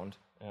get a pound?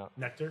 pound.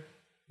 Yeah.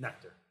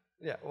 Nectar.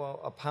 Yeah.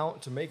 Well,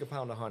 to make a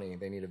pound of honey,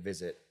 they need to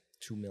visit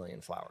 2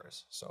 million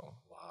flowers. So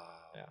Wow.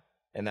 yeah.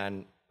 And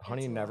then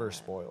honey a never lot.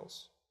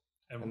 spoils.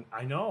 And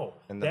I know.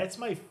 and That's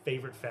my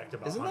favorite fact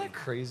about Isn't honey. that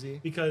crazy?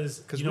 Because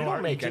Because you know we don't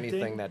our make Egypt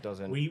anything thing? that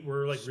doesn't.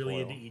 We're like really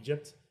into spoil.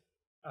 Egypt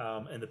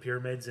and the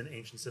pyramids and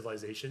ancient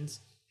civilizations.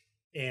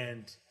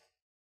 And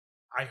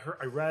I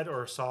read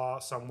or saw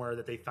somewhere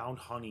that they found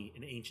honey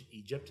in ancient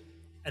Egypt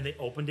and they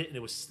opened it and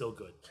it was still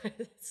good.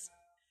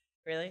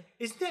 Really?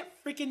 Isn't that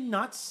freaking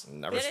nuts?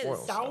 Never It is.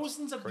 spoils.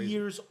 Thousands of crazy.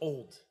 years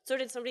old. So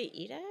did somebody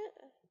eat it?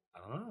 I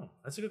don't know.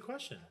 That's a good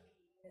question.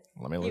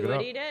 Let me look You it would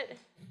up. eat it?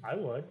 I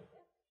would.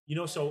 You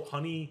know, so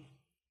honey,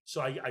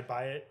 so I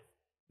buy it.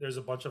 There's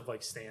a bunch of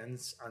like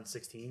stands on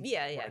 16.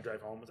 Yeah, when yeah. I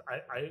drive home.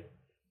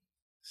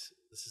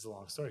 This is a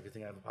long story. Good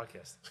thing I have a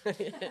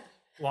podcast.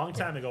 Long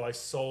time ago, I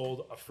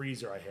sold a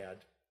freezer I had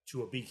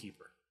to a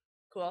beekeeper,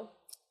 Cool.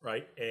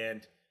 right?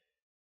 And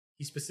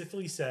he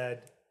specifically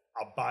said,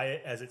 I'll buy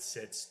it as it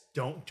sits.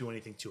 Don't do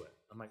anything to it.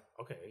 I'm like,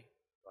 okay.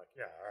 Like,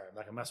 yeah, all right. I'm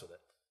not going to mess with it.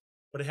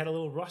 But it had a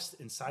little rust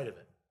inside of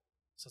it.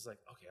 So I was like,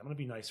 okay, I'm going to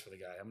be nice for the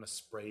guy. I'm going to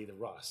spray the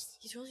rust.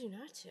 He told you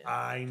not to.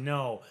 I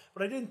know.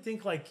 But I didn't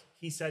think like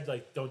he said,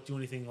 like, don't do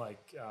anything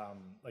like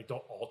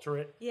don't alter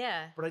it.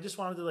 Yeah. But I just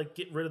wanted to like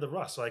get rid of the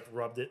rust. So I like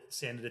rubbed it,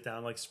 sanded it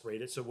down, like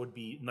sprayed it so it would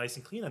be nice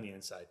and clean on the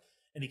inside.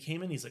 And he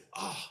came in, he's like,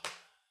 oh,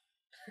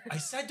 I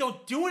said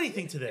don't do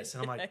anything to this.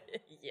 And I'm like,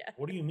 Yeah.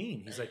 what do you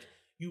mean? He's like,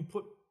 you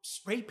put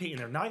spray paint in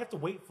there. Now I have to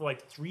wait for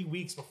like 3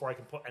 weeks before I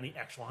can put any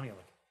actual honey. I'm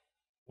like,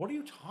 what are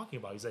you talking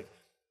about? He's like,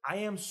 I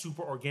am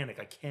super organic.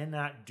 I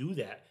cannot do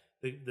that.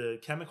 The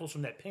chemicals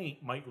from that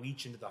paint might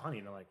leach into the honey.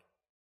 And I'm like,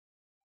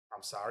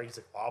 I'm sorry. He's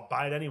like, well, I'll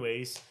buy it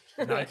anyways.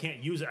 And now I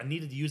can't use it. I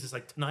needed to use this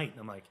like tonight.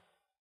 And I'm like,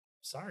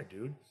 sorry,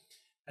 dude.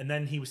 And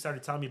then he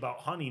started telling me about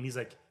honey. And he's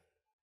like,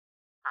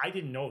 I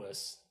didn't know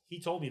this. He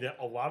told me that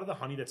a lot of the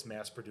honey that's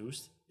mass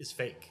produced is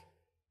fake.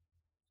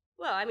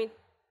 Well, I mean,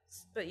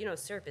 but you know,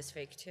 syrup is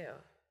fake too.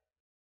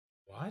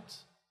 What?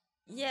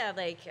 Yeah,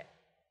 like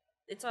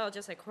it's all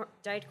just like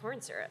dyed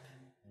corn syrup.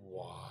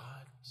 What?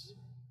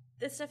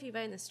 The stuff you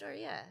buy in the store,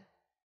 yeah.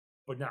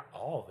 But not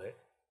all of it.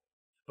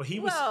 But he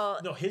was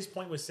his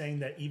point was saying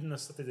that even the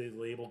stuff that they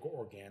label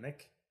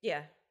organic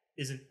Yeah.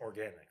 isn't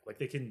organic. Like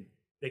they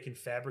can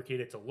fabricate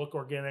it to look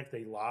organic.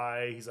 They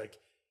lie. He's like,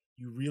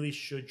 you really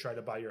should try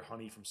to buy your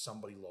honey from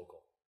somebody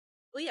local.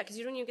 Well, yeah, because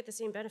you don't even get the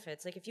same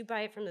benefits. Like if you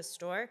buy it from the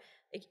store,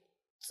 like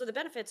so the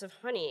benefits of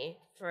honey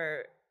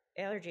for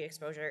allergy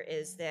exposure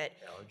is that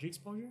Allergy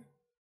exposure?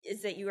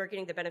 you are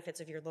getting the benefits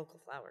of your local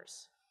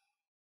flowers.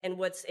 and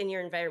what's in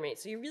your environment.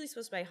 So you're really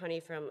supposed to buy honey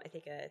from, I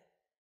think, I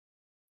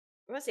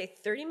want to say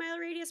 30-mile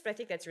radius, but I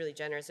think that's really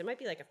generous. It might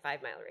be like a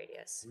 5-mile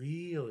radius.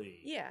 Really?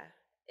 Yeah.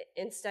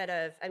 Instead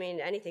of, I mean,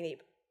 anything that you,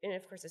 and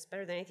of course it's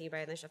better than anything you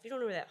buy on the shelf. You don't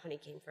know where that honey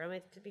came from.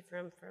 It could be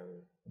from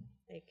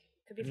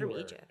Anywhere,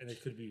 Egypt. and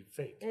it could be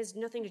fake. It has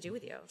nothing to do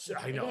with you.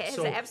 I know. It has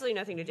So, absolutely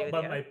nothing to do with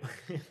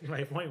you.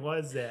 My point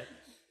was that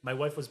my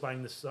wife was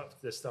buying this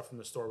stuff from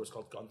the store. It was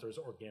called Gunther's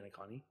Organic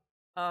Honey.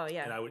 Oh,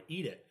 yeah. And I would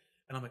eat it.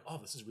 And I'm like, oh,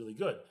 this is really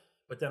good.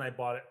 But then I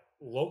bought it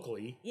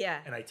locally. Yeah.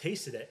 And I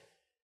tasted it.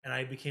 And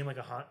I became like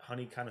a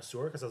honey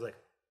connoisseur because I was like,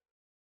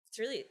 it's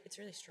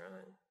really strong.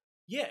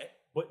 yeah,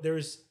 but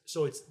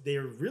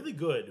they're really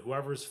good,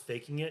 whoever's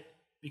faking it,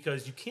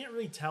 because you can't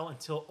really tell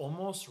until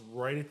almost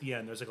right at the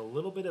end. There's like a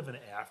little bit of an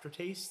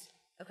aftertaste.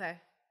 Okay.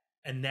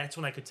 And that's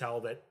when I could tell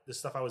that the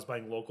stuff I was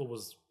buying local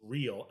was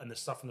real, and the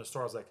stuff from the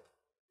store I was like,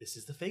 this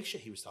is the fake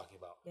shit he was talking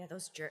about. Yeah,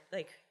 those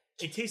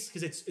it tastes,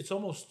 because it's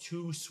almost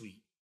too sweet.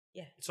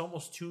 Yeah. It's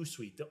almost too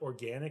sweet. The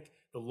organic,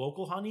 the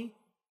local honey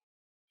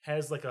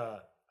has like I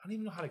don't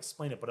even know how to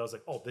explain it, but I was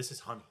like, oh, this is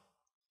honey.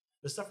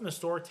 The stuff from the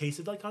store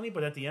tasted like honey,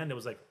 but at the end it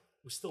was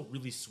still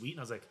really sweet, and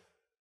I was like,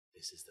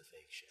 this is the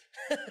fake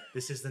shit.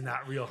 This is the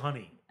not real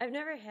honey. I've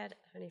never had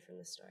honey from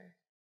the store.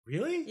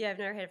 Really? Yeah, I've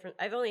never had it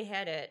I've only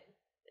had it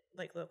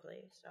like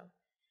locally, so.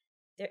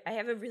 I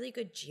have a really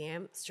good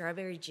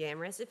strawberry jam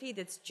recipe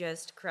that's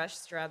just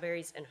crushed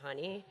strawberries and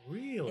honey.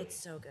 Really? It's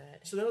so good.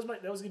 So that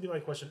was gonna be my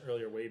question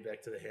earlier, way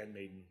back to the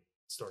handmaiden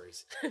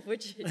stories.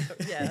 Which,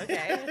 yeah,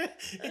 okay.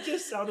 It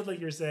just sounded like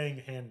you're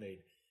saying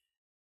handmade.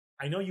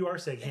 I know you are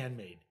saying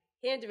handmade.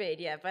 Handmade,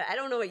 yeah, but I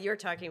don't know what you're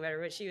talking about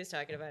or what she was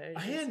talking about. A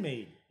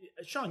handmade.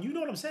 Sean, you know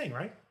what I'm saying,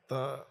 right?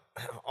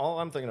 All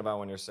I'm thinking about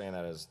when you're saying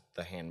that is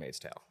The Handmaid's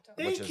Tale.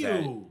 Thank which is you.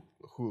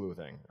 that Hulu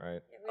thing,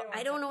 right?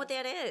 I don't know what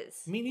that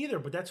is. Me neither,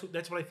 but that's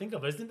what I think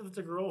of. Isn't it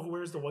the girl who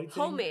wears the white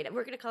thing? Homemade.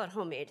 We're going to call it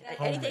homemade.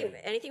 Homemade.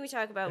 Anything we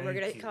talk about, we're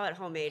going to call it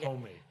homemade.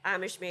 Homemade.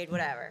 Amish made,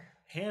 whatever.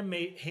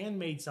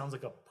 Handmade sounds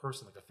like a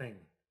person, like a thing.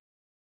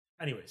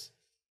 Anyways,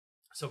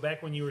 so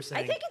back when you were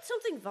saying... I think it's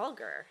something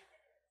vulgar.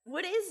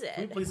 What is it?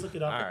 Can we please look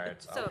it up? All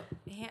right. So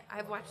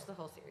I've watched the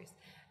whole series.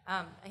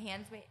 A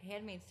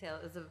Handmaid's Tale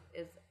is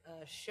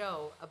a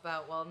show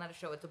about, well, not a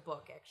show, it's a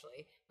book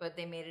actually, but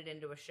they made it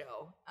into a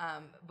show.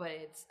 But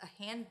it's a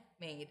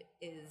handmaid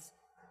is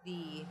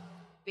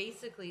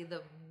basically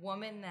the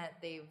woman that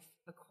they've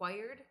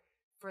acquired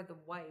for the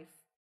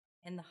wife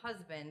and the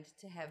husband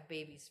to have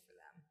babies for them.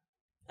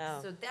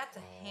 Oh. So that's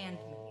a handmaid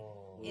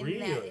in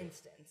really? that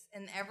instance.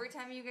 And every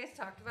time you guys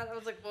talked about it, I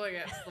was like, boy,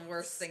 yeah, it's the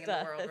worst thing in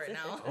the world right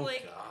now. Oh,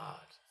 like, God.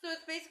 So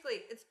it's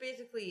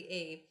basically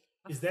a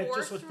is that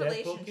just forced what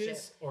that book relationship.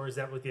 is? Or is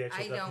that what the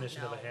actual I don't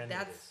definition know. of a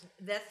handmaid is?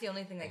 That's the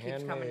only thing that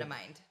keeps coming to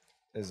mind.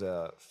 Is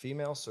a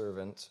female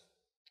servant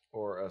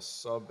or a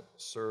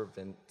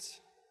subservient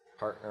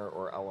partner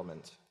or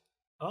element.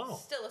 Oh.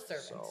 Still a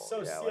servant.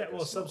 So yeah, yeah, like a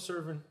well, sub-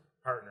 subservient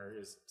partner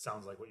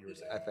sounds like what you were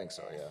saying. I think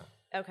so,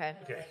 yeah. Okay.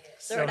 Okay.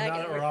 So So we're now not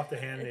that gonna- we're off the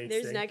handmaid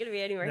There's thing. not going to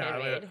be any more No,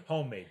 handmade.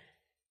 homemade.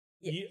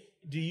 Yeah.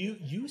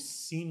 You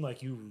seem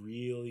like you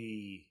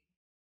really...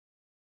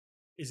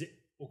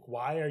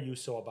 Why are you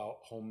so about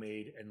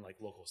homemade and like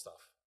local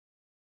stuff?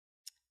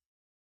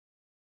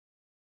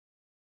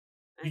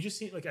 You just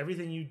seem like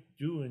everything you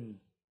do and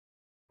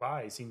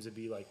buy seems to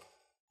be like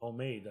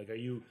homemade. Like,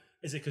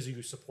 is it because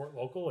you support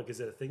local? Like, is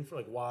it a thing for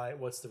like why?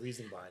 What's the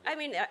reason behind it? I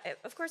mean,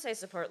 of course I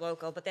support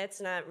local, but that's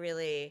not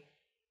really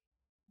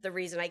the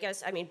reason. I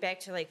guess, I mean,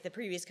 back to like the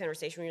previous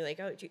conversation where you're like,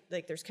 oh,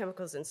 like there's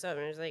chemicals in soap.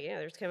 And I was like, yeah,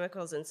 there's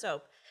chemicals in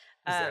soap.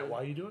 Is that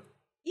why you do it?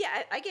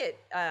 Yeah, I get,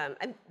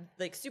 I'm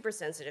like super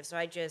sensitive. So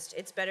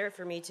it's better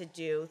for me to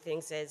do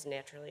things as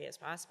naturally as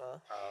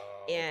possible.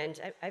 And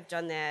I've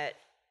done that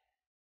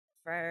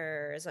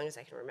for as long as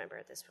I can remember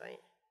at this point.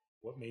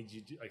 What made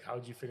you do, like, how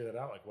did you figure that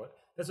out? Like, what,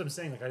 that's what I'm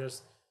saying. Like,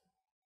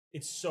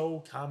 it's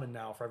so common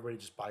now for everybody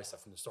to just buy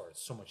stuff from the store.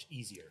 It's so much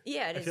easier.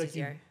 Yeah, it I is feel like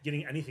easier.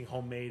 Getting anything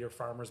homemade or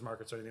farmers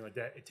markets or anything like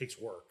that, it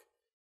takes work.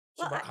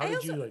 So Well, how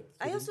did you like?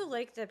 I also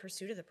like the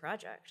pursuit of the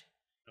project.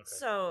 Okay.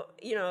 So,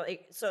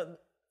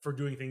 For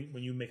doing things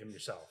when you make them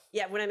yourself.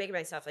 yeah, when I make it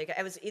myself, like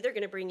I was either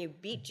going to bring you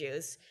beet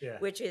juice, Yeah.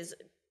 which is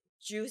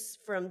juice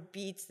from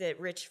beets that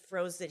Rich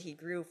froze that he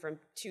grew from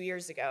 2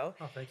 years ago.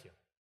 Oh, thank you.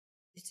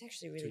 It's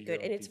actually really 2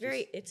 good, and year-old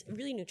beet it's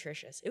really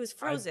nutritious. It was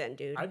frozen,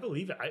 dude. I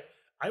believe it.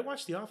 I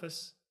watched The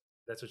Office.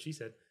 That's what she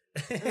said.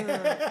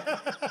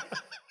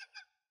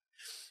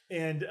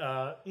 And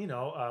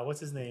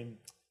what's his name?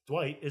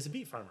 Dwight is a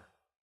beet farmer.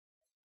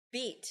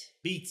 Beet.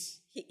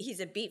 Beets.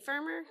 He's a beet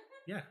farmer.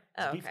 Yeah,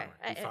 he's a beet okay.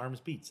 farmer. He farms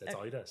beets. That's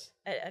all he does.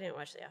 I didn't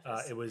watch The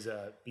Office. It was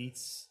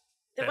beets.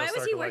 Then why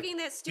was he Battlestar working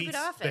that stupid Beets,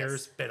 office?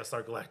 Bears,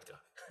 Battlestar Galactica.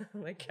 Oh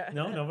my god.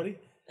 No, nobody?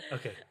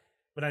 Okay.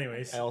 But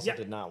anyways. I also yeah.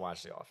 did not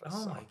watch The Office.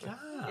 Oh so. my God.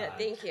 Yeah,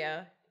 thank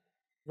you.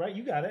 Right,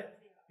 you got it.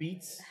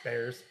 Beets,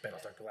 Bears,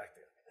 Battlestar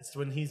Galactica. That's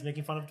when he's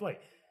making fun of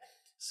Dwight.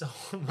 So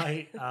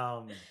I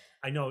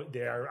know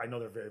they're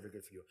very, very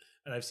good for you.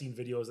 And I've seen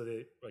videos that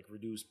they like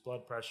reduce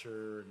blood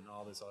pressure and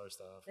all this other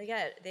stuff.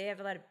 They have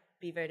a lot of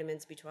B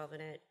vitamins, B12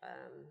 in it.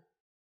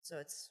 So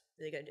it's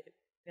really good.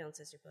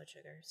 balances your blood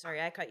sugar.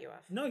 Sorry, I cut you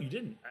off. No, you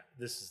didn't.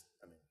 This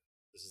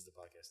is the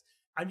podcast.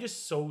 I'm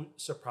just so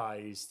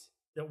surprised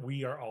that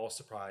we are all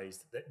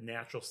surprised that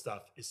natural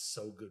stuff is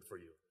so good for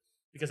you.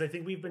 Because I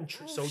think we've been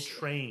so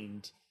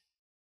trained.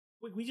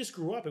 We just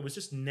grew up. It was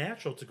just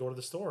natural to go to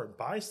the store and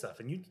buy stuff.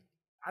 And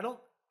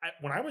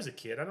when I was a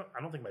kid, I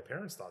don't think my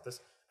parents thought this.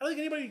 I don't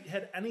think anybody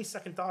had any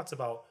second thoughts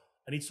about,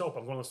 I need soap.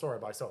 I'm going to the store. I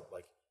buy soap.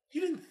 Like,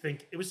 you didn't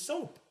think it was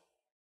soap.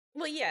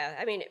 Well, yeah.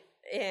 I mean,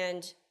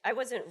 and I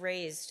wasn't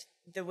raised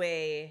the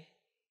way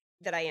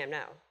that I am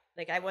now.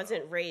 Like, I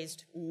wasn't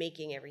raised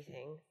making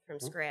everything from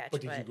scratch.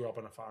 But did you grow up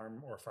on a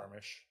farm or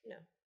farmish? No.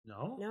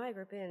 No? No, I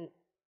grew up in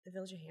the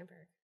village of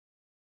Hamburg.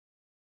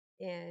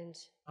 And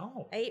I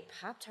ate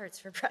Pop-Tarts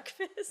for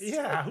breakfast.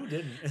 Yeah, who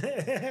didn't?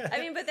 I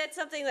mean, but that's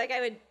something like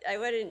I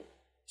wouldn't.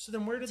 So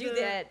then where did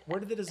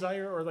the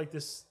desire or like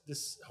this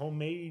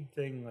homemade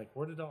thing, like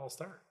where did it all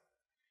start?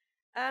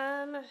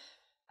 I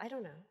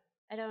don't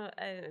know.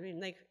 I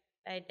mean, like,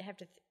 I'd have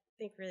to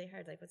think really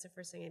hard. Like, what's the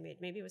first thing I made?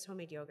 Maybe it was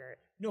homemade yogurt.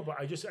 No, but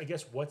I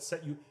guess what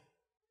set you,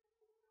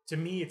 to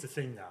me, it's a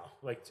thing now.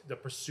 Like the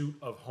pursuit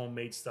of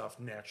homemade stuff,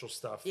 natural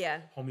stuff,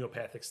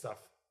 homeopathic stuff.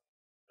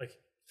 Like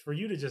for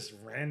you to just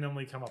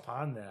randomly come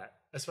upon that,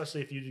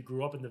 especially if you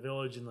grew up in the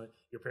village and like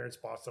your parents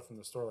bought stuff from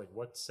the store, like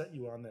what set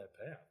you on that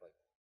path? Like,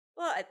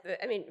 well,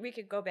 I mean, we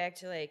could go back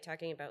to like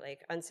talking about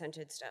like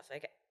unscented stuff,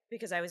 like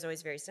because I was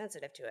always very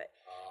sensitive to it.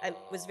 I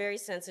was very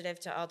sensitive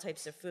to all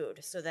types of food.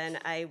 So then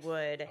I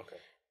would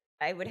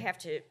have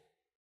to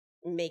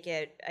make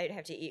it. I'd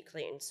have to eat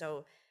clean.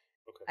 So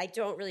I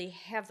don't really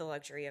have the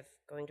luxury of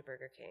going to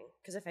Burger King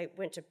because if I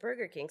went to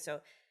Burger King,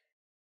 so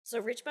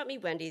Rich bought me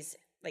Wendy's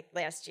like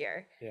last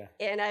year,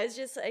 and I was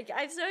just like,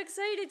 I'm so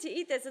excited to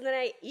eat this, and then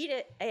I ate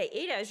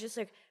it. I was just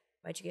like,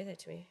 why'd you give that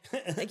to me?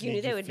 Like you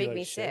knew that would make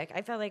me sick.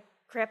 I felt like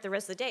crap the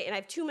rest of the day, and I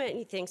have too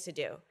many things to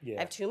do. I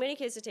have too many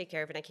kids to take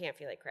care of, and I can't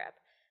feel like crap.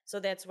 So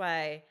that's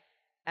why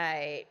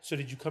So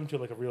did you come to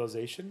like a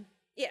realization?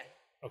 Yeah.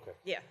 Okay.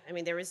 Yeah. I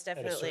mean, there was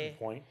definitely at a certain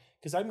point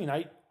because I mean,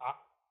 I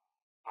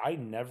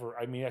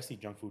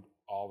eat junk food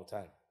all the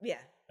time. Yeah.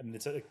 I mean,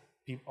 it's like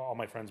all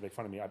my friends make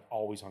fun of me. I'm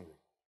always hungry,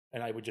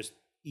 and I would just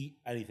eat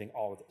anything,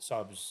 all of it.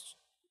 Subs,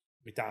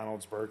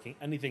 McDonald's, Burger King,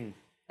 anything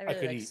I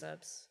could like eat.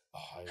 subs. Oh,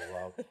 I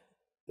love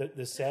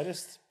the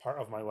saddest part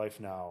of my life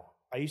now.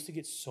 I used to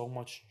get so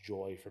much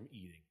joy from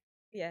eating.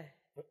 Yeah.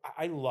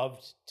 I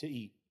loved to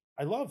eat.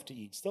 I love to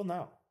eat still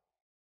now,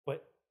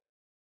 but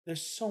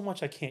there's so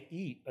much I can't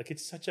eat. Like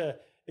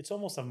it's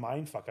almost a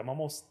mind fuck. I'm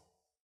almost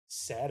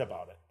sad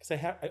about it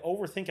because I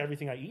overthink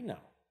everything I eat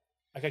now.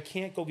 Like I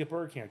can't go get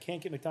Burger King. I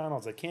can't get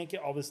McDonald's. I can't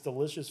get all this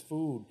delicious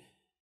food,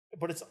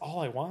 but it's all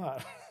I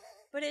want.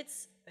 But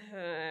it's,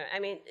 I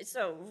mean,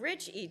 so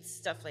Rich eats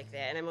stuff like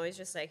that, and I'm always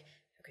just like,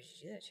 how could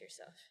you do that to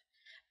yourself?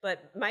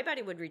 But my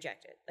body would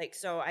reject it. Like,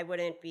 so I would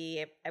not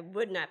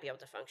be able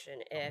to function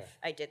if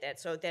I did that.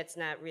 So that's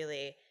not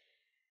really,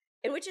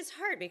 and which is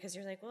hard because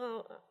you're like,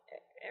 well,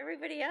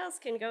 everybody else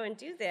can go and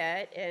do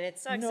that, and it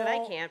sucks that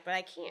I can't, but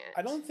I can't.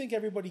 I don't think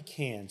everybody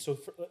can. So,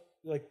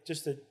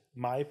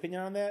 my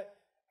opinion on that,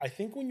 I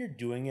think when you're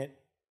doing it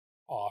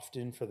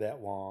often for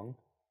that long,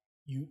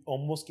 you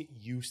almost get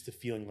used to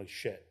feeling like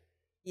shit.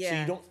 Yeah. So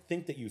you don't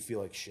think that you feel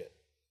like shit.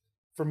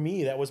 For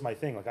me, that was my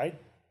thing. Like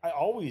I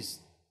always,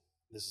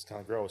 this is kind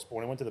of gross, but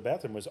when I went to the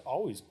bathroom, it was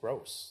always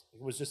gross.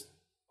 It was just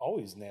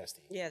always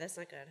nasty. Yeah, that's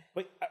not good.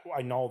 But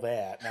I know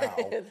that now.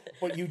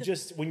 But you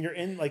just, when you're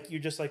in, like,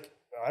 you're just like,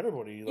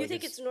 everybody. Like, you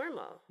think it's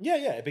normal.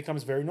 Yeah, it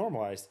becomes very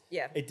normalized.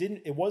 Yeah.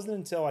 It wasn't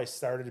until I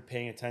started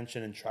paying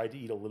attention and tried to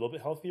eat a little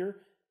bit healthier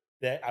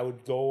that I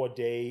would go a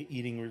day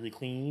eating really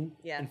clean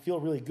and feel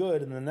really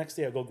good. And the next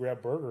day I'd go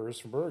grab burgers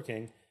from Burger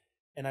King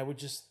and I would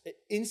just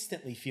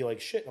instantly feel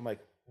like shit. I'm like,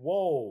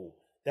 whoa.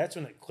 That's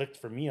when it clicked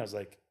for me. I was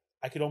like,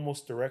 I could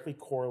almost directly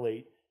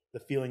correlate the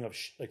feeling of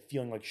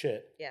feeling like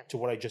shit to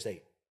what I just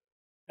ate.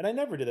 And I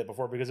never did that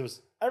before because it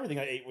was everything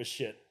I ate was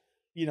shit.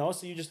 You know,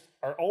 so you just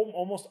are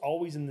almost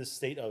always in this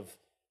state of,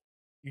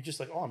 you're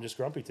just like, oh, I'm just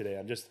grumpy today.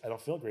 I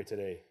don't feel great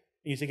today.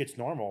 And you think it's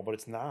normal, but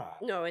it's not.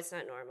 No, it's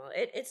not normal.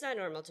 It's not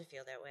normal to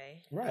feel that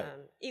way. Right.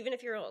 Even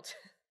if you're old.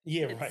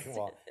 Yeah, right.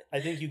 Well, I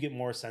think you get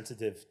more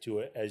sensitive to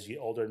it as you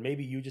get older. And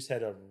maybe you just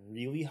had a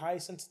really high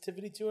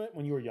sensitivity to it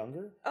when you were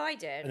younger. Oh, I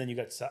did. And then you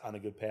got set on a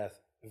good path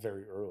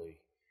very early.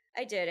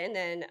 I did. And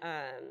then,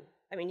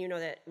 I mean, you know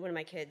that one of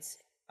my kids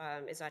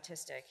is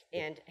autistic.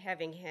 And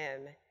having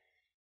him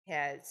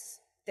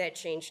that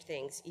changed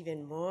things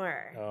even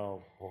more.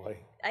 Oh, boy.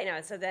 I know.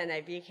 So then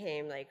I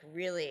became like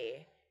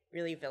really,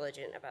 really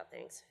vigilant about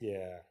things.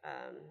 Yeah.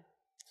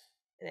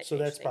 And so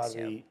that's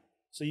probably... Too.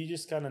 So you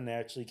just kind of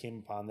naturally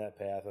came upon that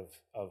path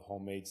of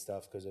homemade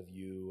stuff because of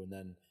you and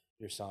then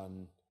your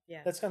son.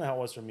 Yeah. That's kind of how it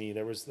was for me.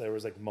 There was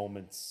like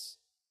moments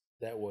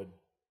that would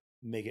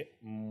make it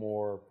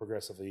more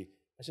progressively,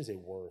 I shouldn't say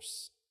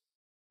worse,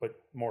 but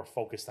more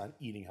focused on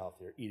eating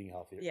healthier.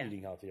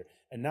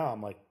 And now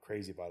I'm like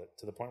crazy about it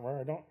to the point where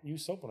I don't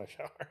use soap when I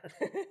shower.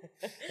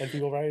 And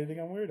people probably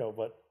think I'm weirdo,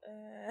 but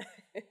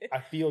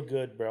I feel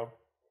good, bro.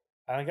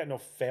 I don't got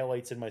no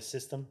phthalates in my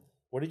system.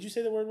 What did you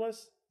say the word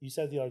was? You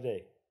said it the other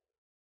day.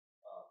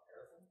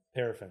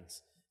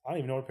 Paraffins. I don't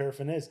even know what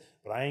paraffin is,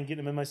 but I ain't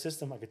getting them in my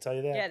system. I could tell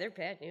you that. Yeah, they're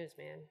bad news,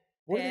 man.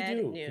 What bad do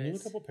they do? News. Can you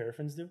look up what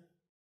paraffins do?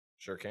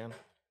 Sure can.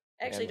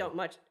 I actually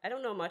And- I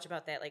don't know much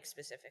about that like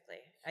specifically.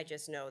 I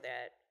just know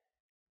that.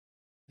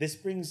 This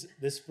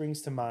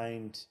brings to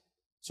mind.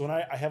 So when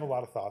I have a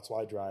lot of thoughts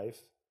while I drive,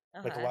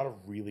 like a lot of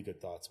really good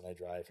thoughts when I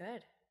drive.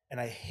 Good. And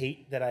I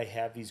hate that I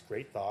have these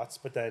great thoughts,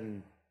 but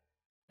then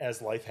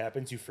as life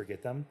happens, you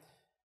forget them.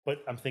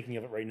 But I'm thinking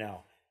of it right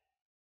now.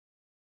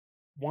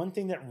 One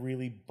thing that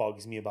really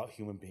bugs me about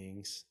human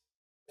beings,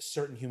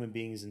 certain human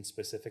beings in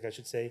specific, I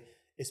should say,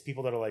 is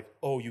people that are like,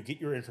 oh, you get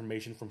your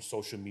information from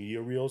social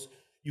media reels.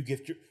 You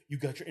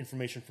got your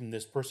information from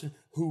this person.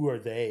 Who are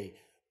they?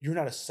 You're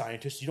not a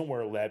scientist. You don't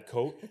wear a lab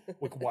coat.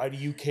 Like, why do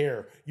you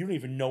care? You don't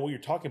even know what you're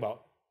talking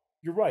about.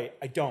 You're right.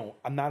 I don't.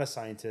 I'm not a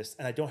scientist,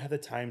 and I don't have the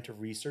time to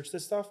research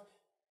this stuff.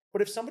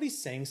 But if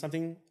somebody's saying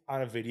something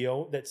on a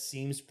video that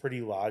seems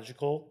pretty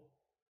logical,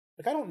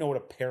 like I don't know what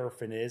a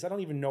paraffin is. I don't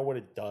even know what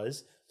it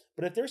does.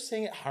 But if they're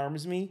saying it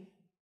harms me,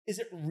 is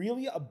it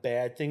really a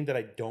bad thing that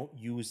I don't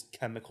use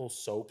chemical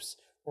soaps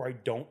or I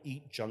don't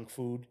eat junk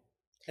food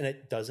and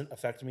it doesn't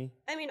affect me?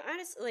 I mean,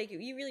 honestly, like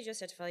you really just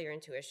have to follow your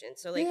intuition.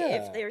 So, like,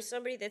 Yeah. if there's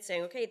somebody that's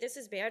saying, "Okay, this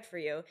is bad for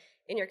you,"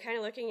 and you're kind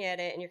of looking at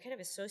it and you're kind of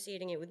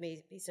associating it with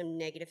maybe some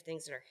negative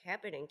things that are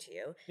happening to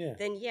you, Yeah.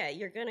 then yeah,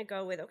 you're gonna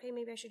go with, "Okay,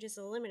 maybe I should just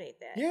eliminate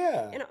that."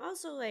 Yeah. And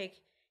also,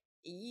 like,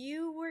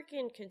 you work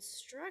in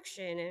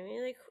construction. I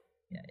mean, like,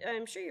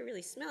 I'm sure you're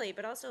really smelly,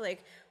 but also,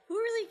 like, who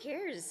really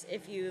cares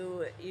if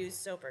you use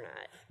soap or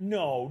not?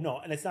 No,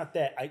 and it's not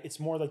that. It's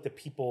more like the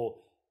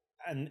people,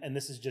 and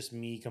this is just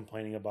me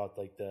complaining about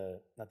like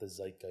not the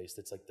zeitgeist.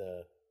 It's like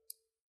the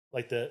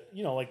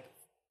like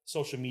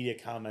social media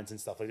comments and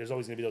stuff. Like there's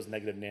always gonna be those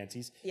negative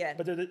Nancy's. Yeah.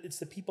 But it's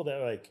the people that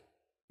are like,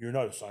 you're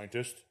not a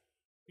scientist.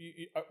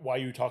 Why are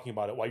you talking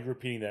about it? Why are you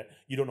repeating that?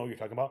 You don't know what you're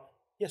talking about.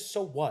 Yes,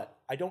 so what?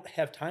 I don't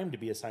have time to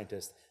be a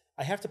scientist.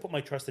 I have to put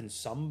my trust in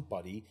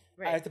somebody.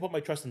 Right. I have to put my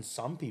trust in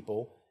some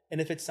people. And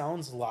if it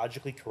sounds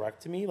logically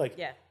correct to me, like,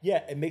 Yeah.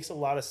 it makes a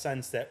lot of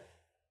sense that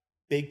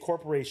big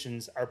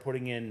corporations are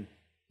putting in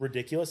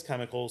ridiculous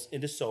chemicals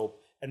into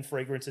soap and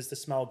fragrances to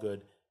smell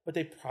good, but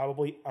they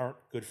probably aren't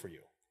good for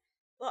you.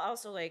 Well,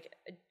 also, like,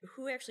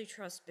 who actually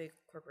trusts big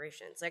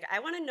corporations? Like, I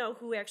want to know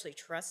who actually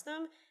trusts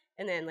them,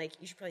 and then, like,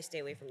 you should probably stay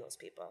away from those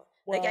people.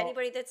 Like, Well-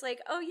 anybody that's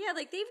like, oh, yeah,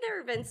 like, they've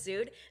never been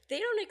sued. They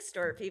don't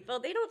extort people.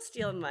 They don't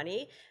steal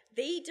money.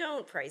 They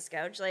don't price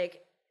gouge.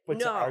 Like, But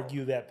no. to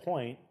argue that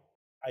point,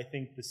 I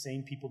think the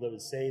same people that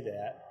would say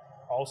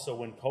that also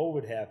when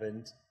COVID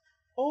happened,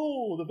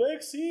 oh, the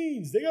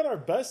vaccines, they got our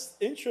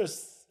best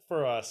interests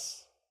for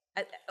us.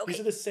 Okay. These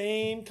are the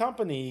same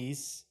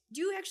companies. Do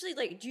you actually,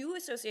 like, do you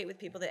associate with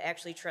people that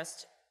actually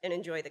trust and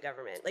enjoy the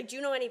government? Like, do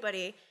you know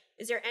anybody?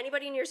 Is there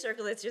anybody in your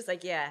circle that's just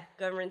like, yeah,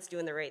 government's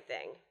doing the right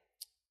thing?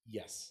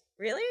 Yes.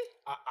 Really?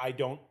 I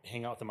don't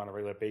hang out with them on a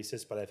regular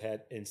basis, but I've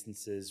had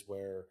instances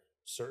where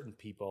certain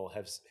people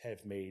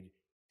have made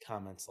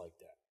comments like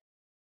that.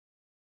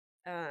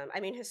 I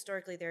mean,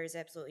 historically, there is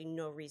absolutely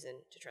no reason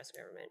to trust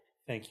government.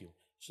 Thank you.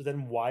 So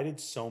then why did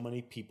so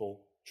many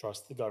people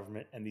trust the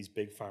government and these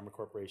big pharma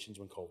corporations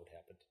when COVID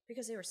happened?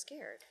 Because they were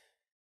scared.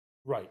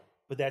 Right.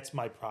 But that's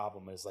my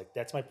problem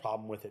that's my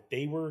problem with it.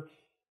 They were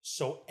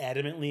so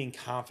adamantly and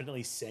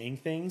confidently saying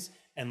things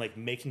and like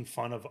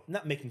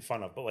not making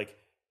fun of, but like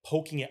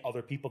poking at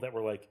other people that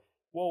were like,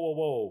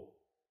 whoa.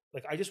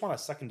 Like, I just want a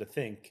second to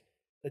think.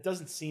 That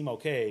doesn't seem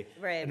okay.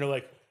 Right. And they're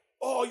like,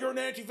 oh, you're an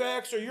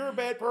anti-vaxxer, you're a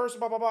bad person,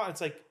 blah, blah, blah.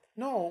 It's like,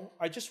 no,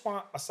 I just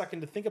want a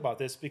second to think about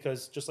this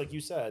because just like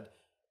you said,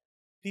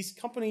 these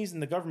companies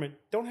and the government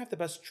don't have the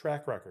best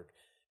track record.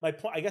 My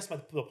point, I guess the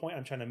point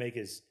I'm trying to make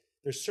is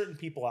there's certain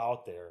people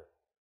out there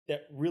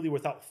that really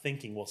without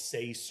thinking will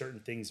say certain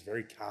things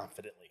very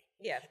confidently.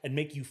 Yeah. And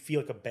make you feel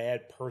like a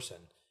bad person.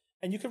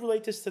 And you can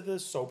relate this to the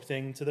soap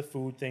thing, to the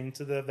food thing,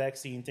 to the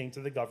vaccine thing,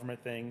 to the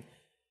government thing,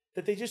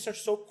 that they just are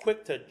so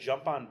quick to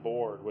jump on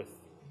board with.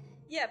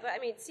 Yeah, but I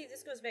mean, see,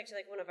 this goes back to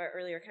like one of our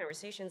earlier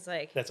conversations.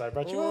 Like, That's why I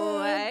brought you on.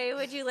 why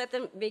would you let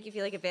them make you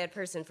feel like a bad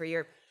person for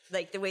your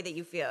the way that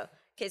you feel?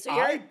 Okay, so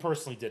I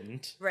personally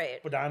didn't.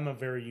 Right. But I'm a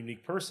very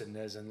unique person,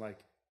 as in like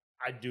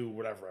I do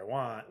whatever I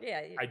want.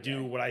 Yeah. I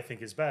do what I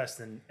think is best,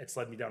 and it's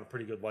led me down a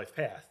pretty good life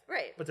path.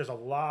 Right. But there's a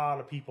lot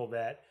of people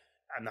that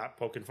I'm not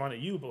poking fun at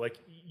you, but like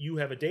you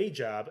have a day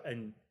job,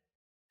 and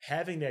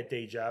having that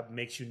day job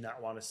makes you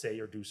not want to say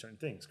or do certain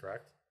things,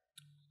 correct?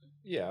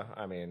 Yeah,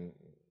 I mean,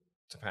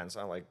 depends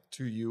on like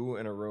to you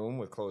in a room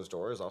with closed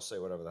doors. I'll say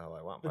whatever the hell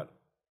I want, but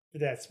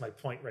That's my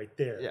point right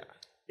there. yeah,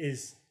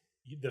 Is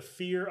the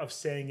fear of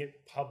saying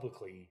it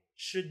publicly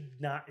should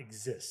not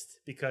exist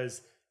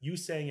because you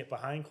saying it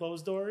behind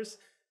closed doors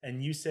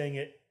and you saying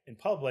it in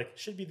public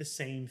should be the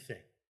same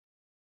thing.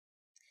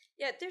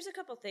 Yeah, there's a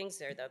couple things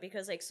there though,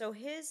 because like, so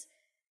his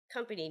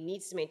company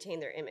needs to maintain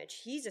their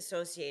image. He's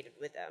associated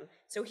with them,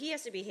 so he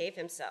has to behave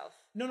himself.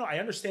 No, I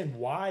understand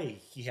why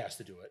he has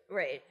to do it.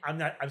 Right.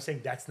 I'm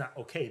saying that's not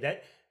okay.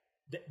 That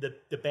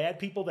the bad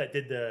people that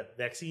did the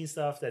vaccine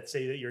stuff that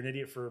say that you're an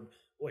idiot for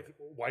like,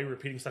 why are you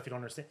repeating stuff you don't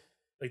understand?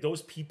 Like,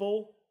 those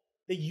people,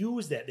 they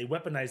use that. They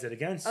weaponize that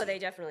against you. Oh, they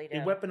definitely do.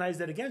 They weaponize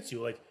that against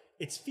you. Like,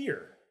 it's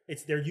fear.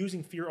 They're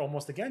using fear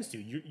almost against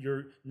you.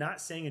 You're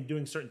not saying and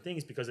doing certain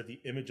things because of the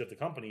image of the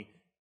company.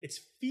 It's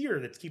fear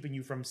that's keeping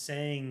you from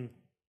saying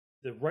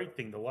the right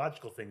thing, the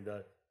logical thing.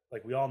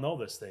 Like, we all know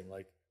this thing.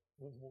 Like,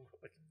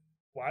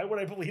 why would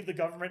I believe the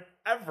government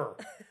ever?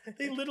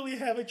 They literally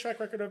have a track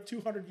record of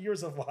 200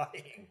 years of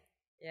lying.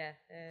 Yeah.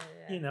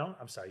 You know,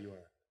 I'm sorry, you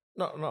were.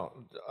 No,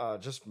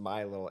 just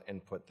my little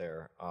input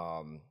there.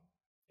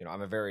 You know,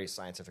 I'm a very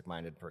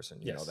scientific-minded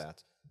person. You know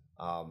that.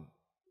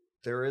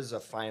 There is a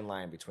fine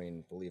line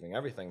between believing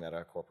everything that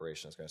a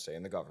corporation is going to say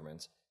in the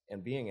government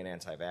and being an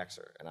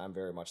anti-vaxxer. And I'm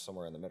very much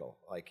somewhere in the middle.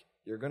 Like,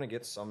 you're going to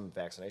get some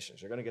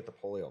vaccinations. You're going to get the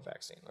polio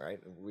vaccine, right?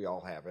 We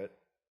all have it.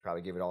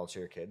 Probably give it all to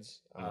your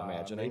kids, I'm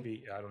imagining.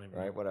 Maybe. I don't even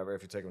know. Right, whatever,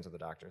 if you take them to the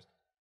doctors.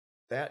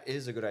 That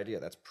is a good idea.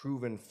 That's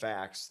proven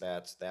facts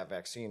that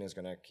vaccine is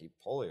going to keep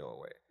polio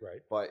away.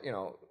 Right. But, you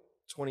know,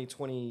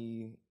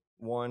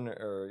 2021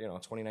 or, you know,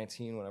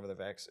 2019, whenever the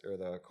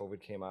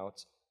COVID came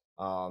out,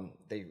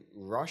 they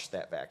rushed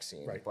that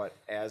vaccine. Right. But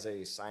as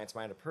a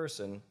science-minded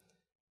person,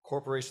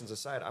 corporations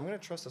aside, I'm going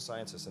to trust the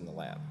scientists in the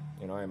lab.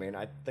 You know what I mean?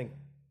 I think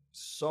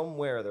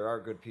somewhere there are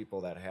good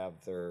people that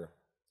have their,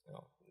 you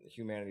know,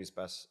 humanity's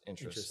best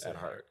interests at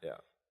heart. Yeah.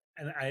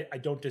 And I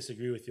don't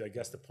disagree with you. I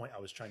guess the point I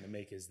was trying to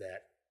make is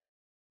that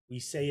we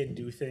say and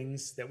do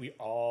things that we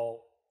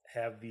all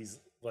have these,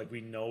 like,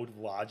 we know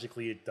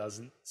logically it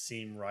doesn't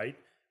seem right,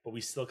 but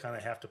we still kind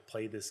of have to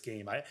play this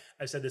game.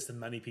 I've said this to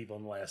many people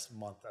in the last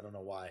month. I don't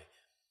know why.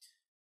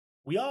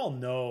 We all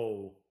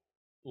know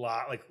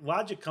like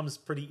logic comes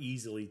pretty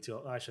easily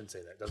to, I shouldn't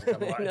say that. It doesn't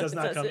come, it does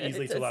not come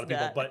easily to a lot of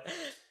people, but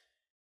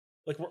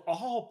like, we're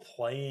all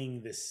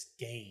playing this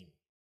game.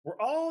 We're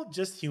all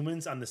just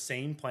humans on the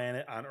same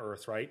planet on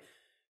Earth, right?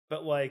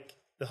 But like,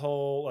 the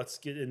whole, let's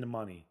get into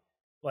money.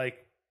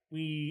 Like,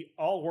 we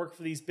all work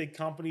for these big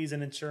companies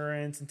and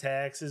insurance and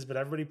taxes, but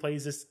everybody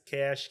plays this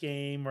cash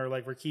game, or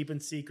like, we're keeping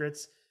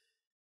secrets.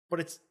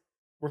 But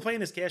we're playing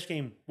this cash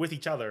game with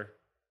each other.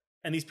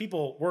 And these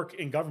people work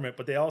in government,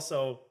 but they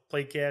also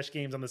play cash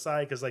games on the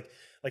side. Cause like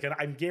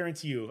I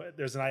guarantee you,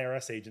 there's an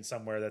IRS agent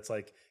somewhere that's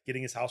like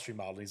getting his house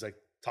remodeled. And he's like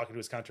talking to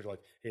his contractor,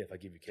 like, hey, if I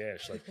give you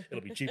cash, like,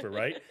 it'll be cheaper,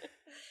 right?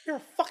 You're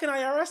a fucking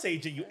IRS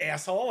agent, you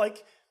asshole.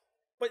 Like,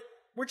 but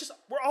we're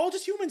all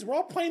just humans. We're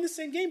all playing the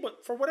same game.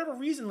 But for whatever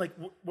reason, like,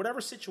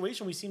 whatever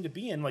situation we seem to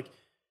be in, like,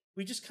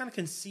 we just kind of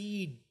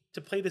concede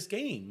to play this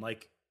game.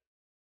 Like,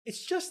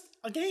 it's just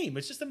a game.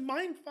 It's just a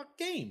mindfuck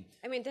game.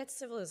 I mean, that's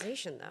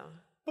civilization, though.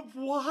 But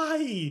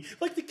why?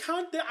 Like, the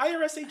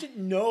IRS agent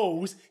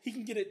knows he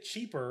can get it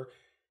cheaper,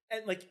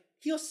 and like,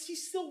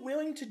 he's still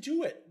willing to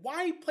do it.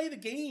 Why play the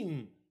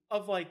game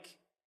of like,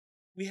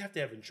 we have to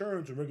have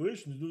insurance and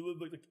regulations?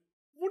 Like,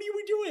 what are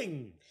we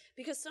doing?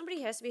 Because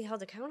somebody has to be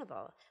held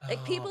accountable.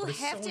 Like, people but it's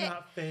have so to.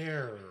 Not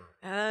fair.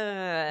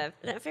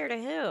 Not fair to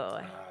who?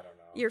 I don't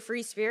know. Your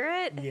free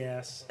spirit?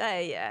 Yes.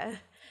 Yeah.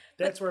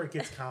 That's where it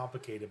gets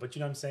complicated. But you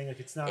know what I'm saying? Like,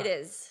 it's not. It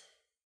is.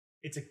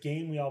 It's a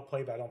game we all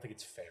play, but I don't think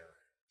it's fair.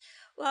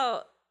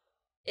 Well,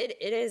 it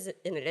is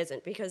and it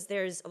isn't, because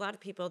there's a lot of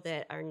people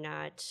that are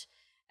not.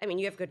 I mean,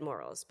 you have good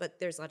morals, but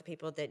there's a lot of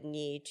people that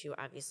need to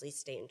obviously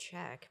stay in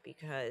check,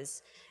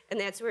 and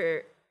that's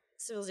where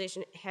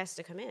civilization has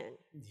to come in.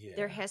 Yeah.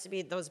 There has to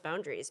be those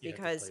boundaries,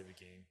 because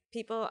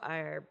people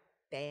are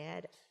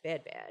bad.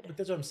 But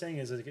that's what I'm saying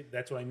is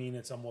that's what I mean.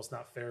 It's almost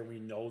not fair. We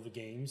know the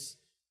games.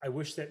 I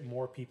wish that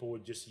more people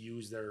would just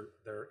use their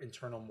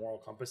internal moral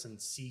compass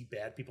and see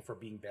bad people for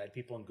being bad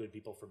people and good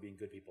people for being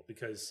good people,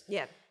 because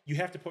you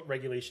have to put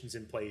regulations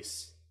in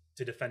place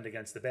to defend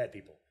against the bad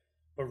people.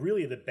 But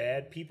really, the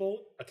bad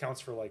people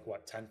accounts for like,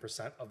 what,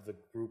 10% of the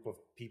group of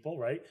people,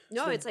 right?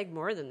 No, so it's like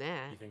more than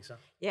that. You think so?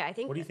 Yeah, I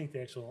think. What do you think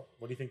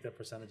the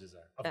percentages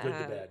are of good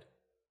to bad?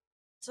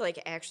 So like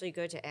actually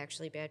good to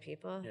actually bad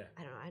people? Yeah.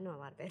 I don't know. I know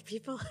a lot of bad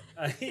people.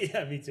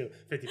 Yeah, me too.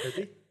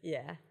 50-50?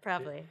 Yeah,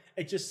 probably.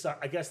 It just sucks.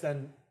 I guess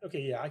then,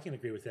 okay, yeah, I can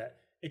agree with that.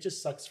 It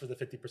just sucks for the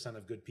 50%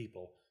 of good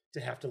people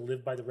to have to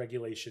live by the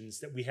regulations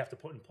that we have to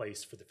put in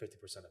place for the 50%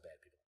 of bad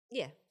people.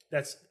 Yeah.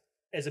 That's,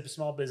 as a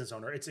small business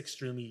owner, it's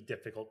extremely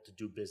difficult to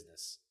do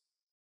business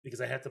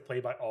because I have to play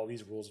by all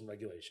these rules and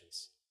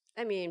regulations.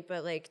 I mean,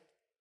 but like,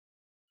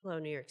 hello,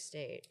 New York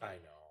State. I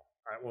know.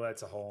 Well,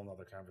 that's a whole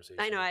nother conversation.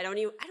 I know. I don't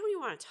even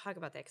want to talk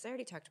about that, because I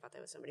already talked about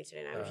that with somebody today,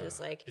 and I was just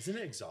like, isn't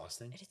it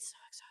exhausting? It is so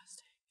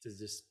exhausting. To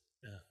just,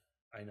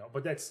 I know.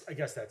 But I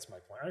guess that's my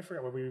point. I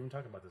forgot what we were even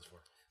talking about this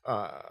for.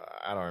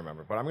 I don't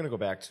remember, but I'm going to go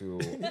back to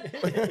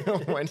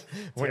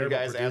when you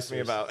guys asked me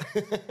about,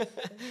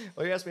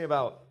 well, you asked me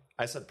about,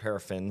 I said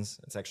paraffins.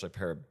 It's actually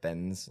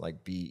parabens,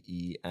 like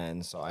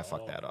BEN. So I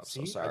fucked that up.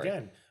 See? So sorry.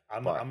 Again,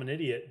 I'm an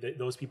idiot.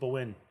 Those people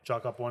win.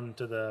 Chalk up one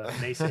to the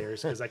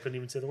naysayers, because I couldn't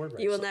even say the word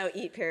right. You will now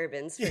eat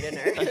parabens for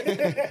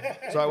dinner.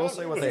 So I will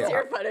say what they are. It's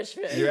your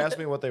punishment. You asked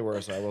me what they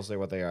were, so I will say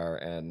what they are.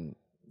 And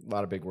a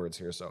lot of big words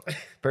here. So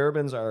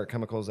parabens are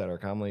chemicals that are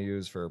commonly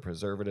used for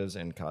preservatives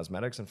in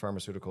cosmetics and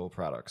pharmaceutical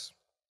products.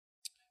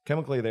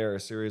 Chemically, they are a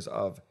series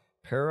of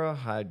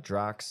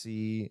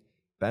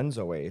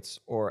parahydroxybenzoates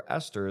or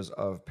esters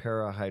of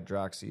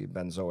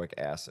parahydroxybenzoic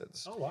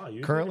acids. Oh wow,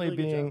 you Currently did a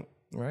really good being job.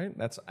 right.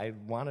 That's I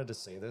wanted to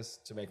say this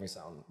to make me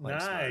sound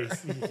like smarter.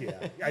 Nice.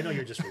 Yeah, I know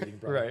you're just reading,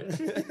 bro. Right.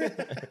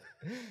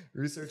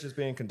 Research is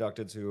being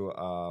conducted to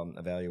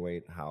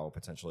evaluate how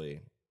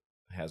potentially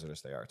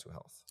hazardous they are to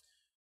health.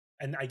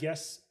 And I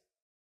guess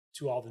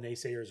to all the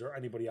naysayers or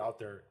anybody out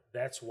there,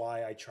 that's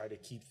why I try to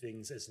keep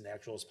things as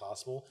natural as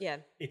possible. Yeah.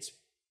 It's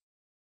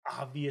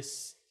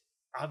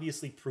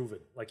obviously proven.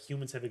 Like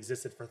humans have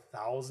existed for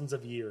thousands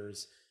of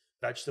years.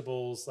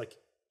 Vegetables, like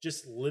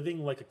just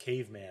living like a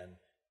caveman,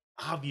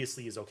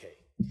 obviously is okay.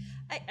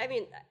 I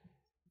mean,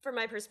 from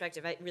my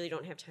perspective, I really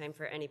don't have time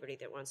for anybody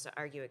that wants to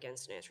argue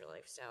against natural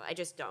lifestyle. I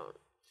just don't.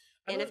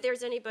 And if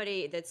there's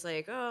anybody that's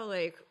like, oh,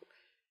 like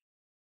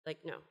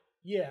no.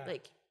 Yeah.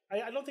 Like,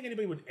 I don't think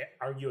anybody would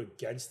argue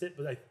against it,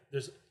 but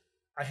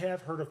I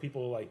have heard of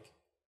people like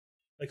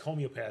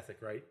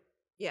homeopathic, right?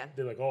 yeah.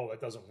 They're like, oh,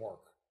 that doesn't work.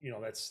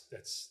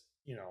 That's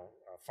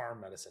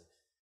farm medicine.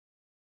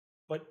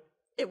 But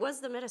It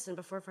was the medicine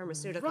before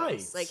pharmaceuticals.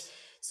 Right. Like,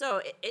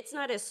 so it's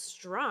not as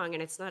strong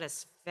and it's not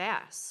as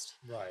fast,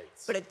 right.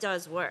 but it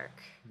does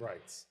work.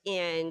 Right.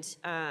 And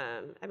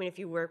I mean, if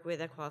you work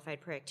with a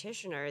qualified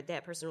practitioner,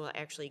 that person will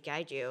actually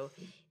guide you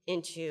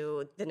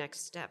into the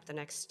next step, the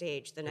next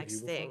stage, the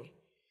next thing.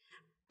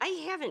 I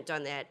haven't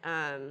done that,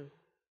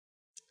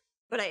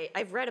 but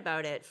I've read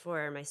about it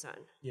for my son.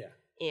 Yeah.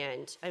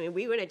 And I mean,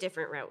 we went a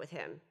different route with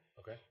him.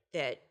 Okay.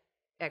 That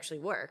actually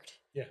worked.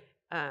 Yeah.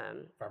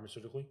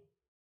 Pharmaceutically?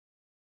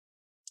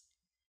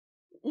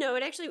 No,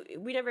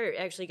 we never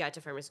actually got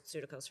to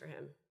pharmaceuticals for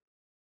him.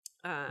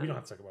 We don't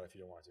have to talk about it if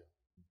you don't want to.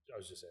 I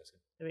was just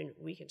asking. I mean,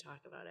 we can talk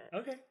about it.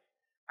 Okay.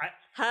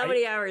 How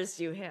many hours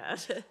do you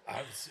have?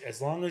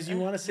 As long as you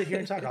want to sit here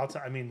and talk,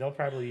 I mean, they'll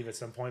probably leave at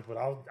some point, but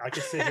I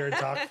could sit here and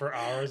talk for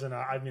hours. And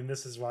I mean,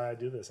 this is why I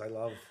do this. I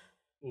love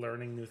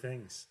learning new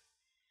things.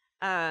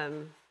 Yeah.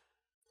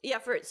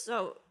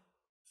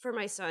 For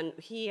my son,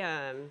 he,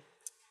 I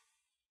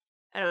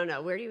don't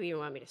know. Where do you even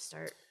want me to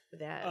start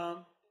with that?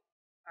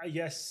 I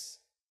guess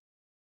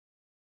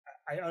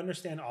I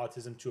understand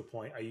autism to a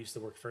point. I used to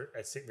work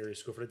at St. Mary's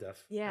School for the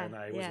Deaf. Yeah, And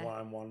I was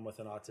one-on-one with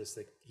an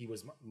autistic. He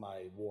was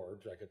my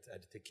ward. I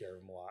had to take care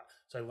of him a lot.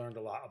 So I learned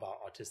a lot about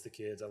autistic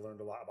kids. I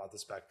learned a lot about the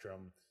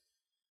spectrum.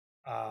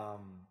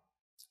 I'm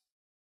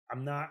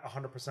not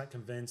 100%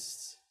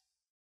 convinced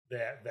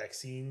that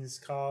vaccines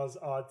cause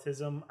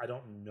autism. I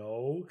don't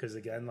know, because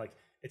again, like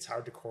it's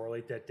hard to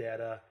correlate that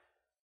data.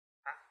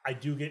 I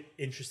do get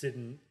interested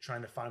in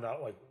trying to find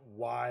out like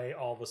why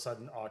all of a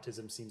sudden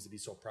autism seems to be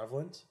so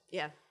prevalent.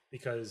 Yeah.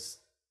 Because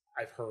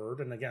I've heard,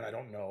 and again, I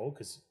don't know,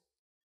 because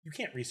you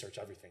can't research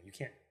everything. You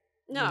can't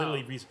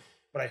literally research.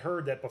 But I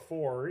heard that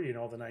before, the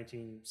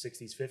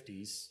 1960s,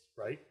 50s,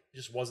 right, it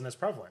just wasn't as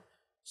prevalent.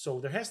 So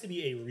there has to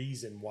be a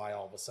reason why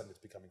all of a sudden it's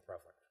becoming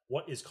prevalent.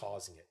 What is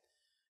causing it?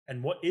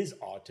 And what is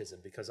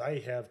autism? Because I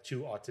have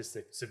two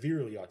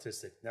severely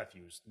autistic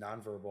nephews,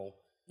 nonverbal.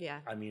 Yeah.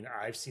 I mean,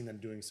 I've seen them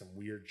doing some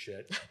weird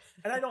shit.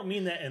 And I don't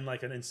mean that in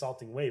like an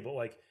insulting way, but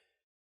like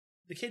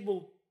the kid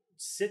will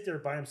sit there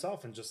by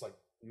himself and just like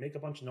make a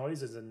bunch of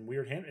noises and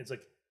weird hand. It's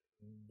like,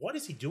 what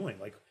is he doing?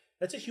 Like,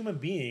 that's a human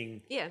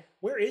being. Yeah.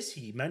 Where is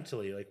he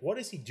mentally? Like, what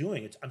is he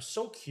doing? I'm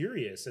so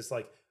curious. It's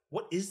like,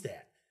 what is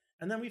that?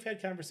 And then we've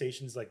had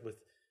conversations like with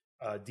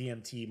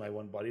DMT, my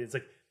one buddy. It's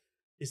like,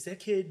 is that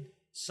kid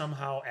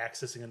somehow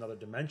accessing another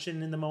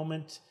dimension in the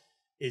moment?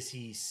 Is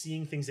he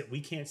seeing things that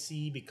we can't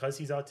see because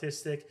he's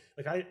autistic?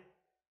 And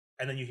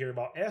then you hear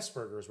about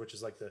Asperger's, which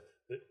is like the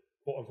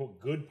quote unquote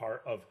good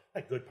part of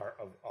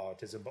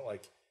autism, but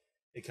like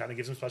it kind of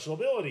gives them special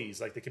abilities.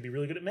 Like they can be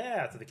really good at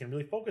math, or they can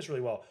really focus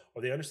really well,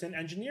 or they understand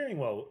engineering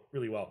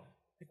really well.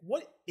 Like,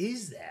 what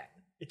is that?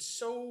 It's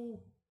so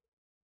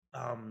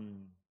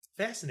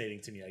fascinating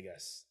to me, I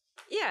guess.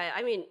 Yeah,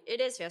 I mean, it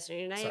is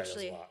fascinating. Sorry, that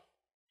was a lot.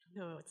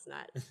 No, it's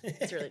not.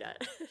 It's really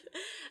not.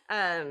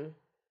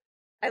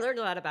 I learned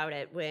a lot about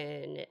it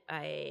when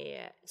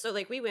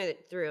we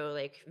went through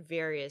like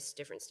various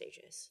different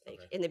stages,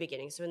 in the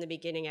beginning. So in the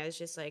beginning, I was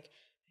just like,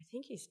 I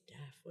think he's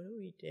deaf. What do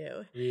we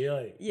do?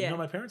 Really? Yeah.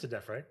 My parents are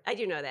deaf, right? I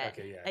do know that.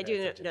 Okay, yeah. I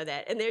do know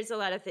that. And there's a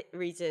lot of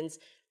reasons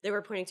they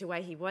were pointing to why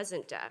he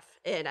wasn't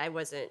deaf, and I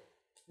wasn't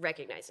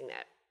recognizing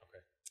that.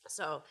 Okay.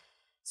 So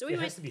it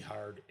has to be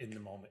hard in the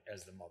moment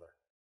as the mother.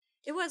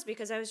 It was,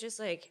 because I was just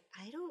like,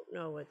 I don't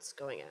know what's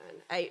going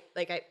on. I'm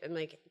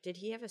like, did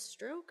he have a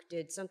stroke?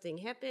 Did something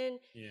happen?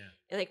 Yeah.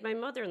 And like my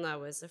mother-in-law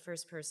was the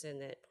first person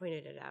that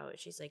pointed it out.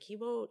 She's like, he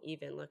won't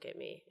even look at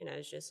me. And I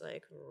was just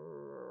like,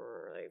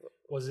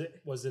 was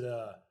it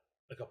a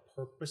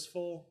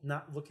purposeful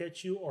not look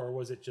at you, or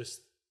was it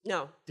just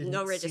no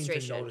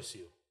registration? Seem to notice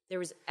you? There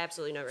was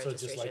absolutely no registration.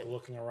 So just like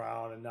looking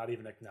around and not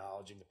even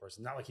acknowledging the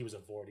person. Not like he was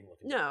avoiding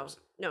looking at the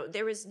person. No,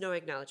 there was no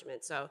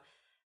acknowledgement. So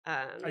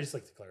I just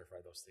like to clarify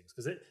those things,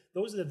 because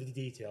those are the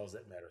details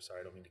that matter. Sorry,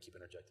 I don't mean to keep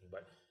interjecting,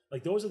 but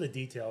like those are the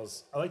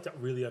details. I like to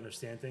really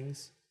understand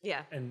things.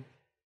 Yeah. And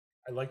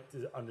I like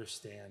to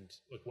understand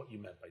like what you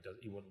meant by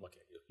he wouldn't look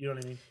at you. You know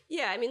what I mean?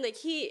 Yeah, I mean like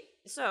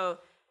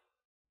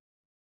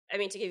I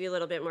mean, to give you a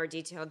little bit more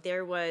detail,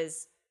 there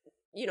was,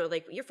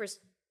 like your first,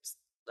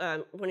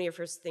 one of your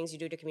first things you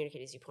do to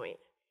communicate is you point.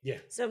 Yeah.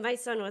 So my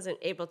son wasn't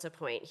able to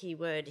point. He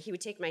would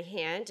take my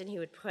hand and he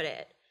would put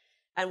it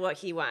on what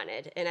he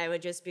wanted, and I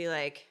would just be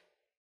like,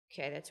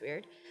 okay, that's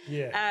weird.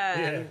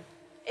 Yeah.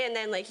 And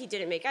then like he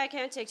didn't make eye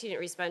contact. He didn't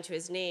respond to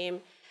his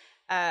name.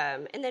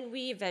 And then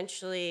we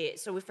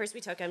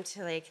took him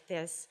to like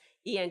this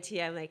ENT.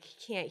 I'm like,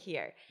 he can't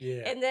hear.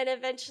 Yeah. And then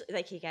eventually,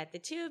 like he got the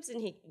tubes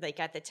and he like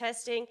got the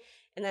testing.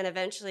 And then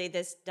eventually,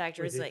 this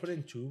doctor was they like, put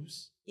in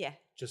tubes? Yeah.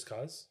 Just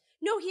cause?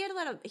 No, he had a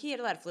lot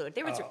of fluid.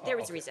 There was Okay,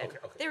 reason. okay.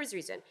 There was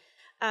reason.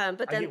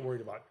 But then I get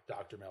worried about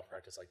doctor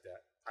malpractice like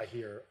that. I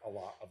hear a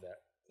lot of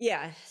that.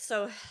 Yeah.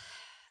 So,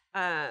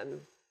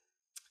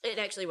 it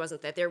actually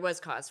wasn't that. There was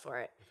cause for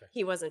it. Okay.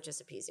 He wasn't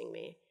just appeasing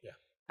me. Yeah.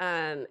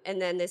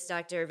 And then this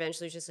doctor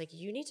eventually was just like,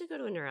 you need to go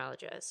to a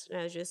neurologist. And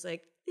I was just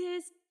like,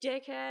 this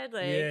dickhead,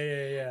 like,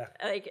 yeah.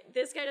 Like,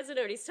 this guy doesn't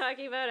know what he's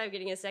talking about. I'm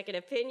getting a second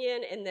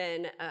opinion. And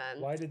then,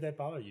 why did that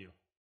bother you?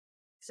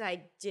 So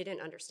I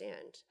didn't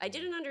understand. I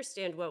didn't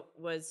understand what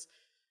was,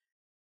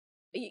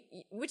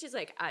 which is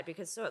like odd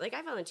because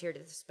I volunteered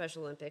at the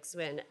Special Olympics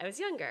when I was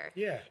younger.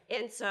 Yeah.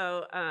 And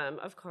so,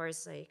 of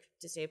course, like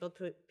disabled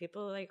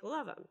people like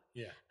love them.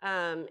 Yeah.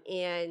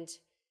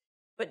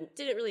 But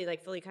didn't really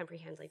like fully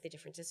comprehend like the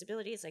different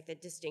disabilities, like the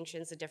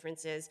distinctions, the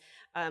differences,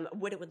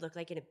 what it would look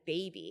like in a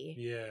baby.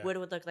 Yeah. What it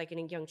would look like in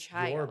a young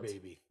child. Your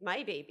baby.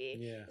 My baby.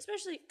 Yeah.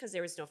 Especially because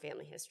there was no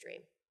family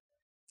history.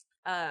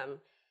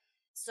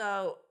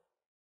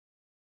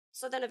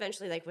 So then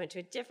eventually like went to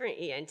a different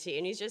ENT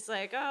and he's just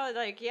like, oh,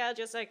 like, yeah,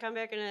 just like come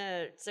back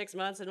in 6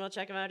 months and we'll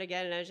check him out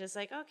again. And I was just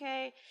like,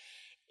 okay.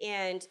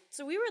 And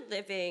so we were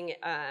living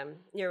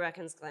near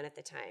Watkins Glen at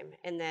the time.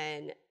 And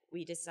then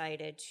we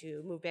decided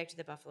to move back to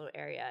the Buffalo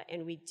area.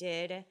 And we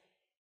did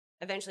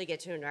eventually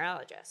get to a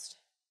neurologist.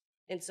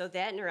 And so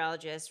that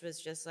neurologist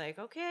was just like,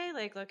 okay,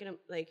 like look at him,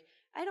 like,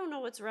 I don't know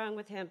what's wrong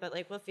with him, but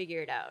like we'll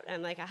figure it out. And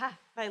I'm like, aha,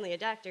 finally a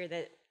doctor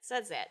that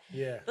says that.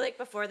 Yeah. But like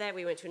before that,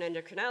 we went to an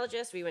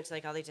endocrinologist. We went to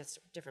like all these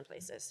different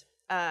places.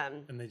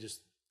 And they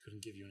just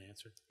couldn't give you an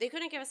answer? They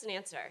couldn't give us an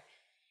answer.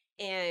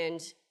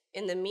 And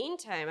in the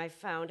meantime, I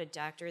found a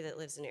doctor that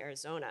lives in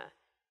Arizona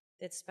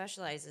that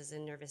specializes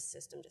in nervous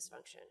system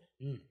dysfunction.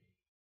 Mm.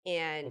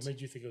 And what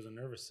made you think it was a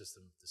nervous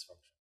system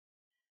dysfunction?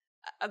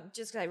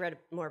 Just because I read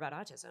more about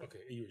autism. Okay,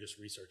 you were just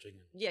researching.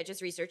 Yeah,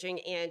 just researching.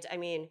 And I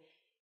mean,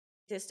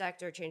 this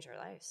doctor changed our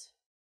lives.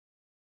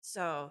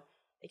 So,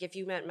 like, if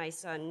you met my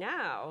son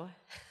now,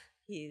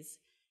 he's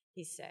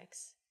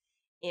 6,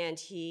 and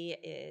he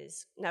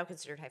is now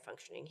considered high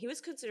functioning. He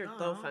was considered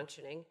low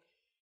functioning.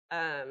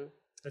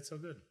 That's so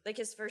good. Like,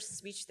 his first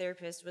speech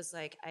therapist was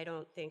like, I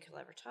don't think he'll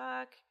ever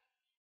talk.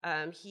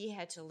 He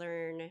had to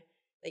learn,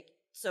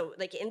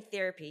 like in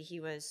therapy, he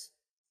was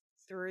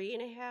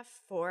 3.5,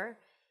 4.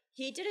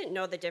 He didn't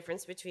know the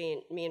difference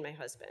between me and my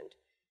husband.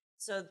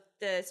 So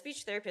the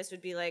speech therapist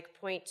would be like,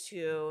 point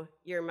to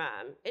your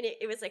mom. And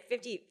it was like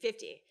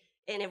 50-50.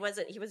 And he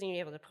wasn't even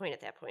able to point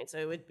at that point. So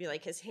it would be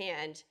like his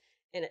hand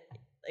and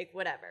like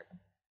whatever.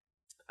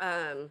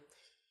 And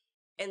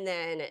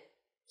then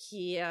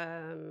he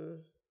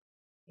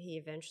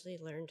eventually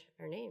learned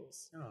our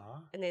names.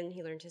 Aww. And then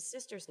he learned his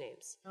sister's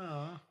names.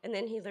 Aww. And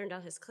then he learned all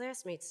his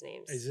classmates'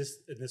 names.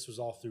 And this was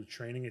all through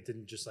training? It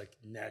didn't just like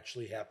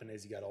naturally happen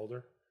as he got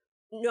older?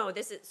 No,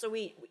 so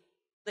we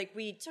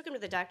took him to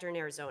the doctor in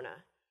Arizona,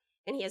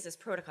 and he has this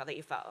protocol that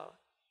you follow,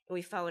 and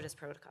we followed his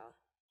protocol.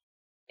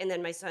 And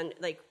then my son,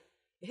 like,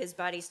 his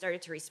body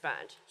started to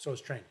respond. So it's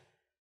training?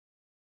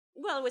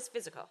 Well, it was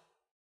physical.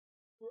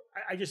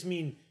 I just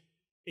mean,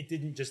 it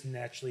didn't just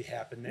naturally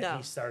happen that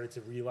he started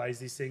to realize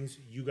these things.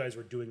 You guys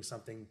were doing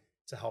something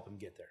to help him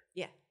get there.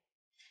 Yeah.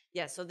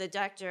 Yeah, so the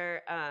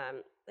doctor,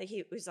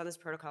 he was on this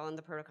protocol, and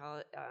the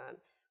protocol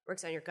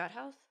works on your gut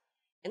health,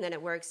 and then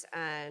it works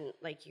on,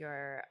 like,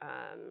 your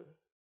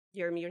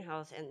immune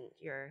health and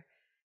your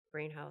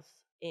brain health.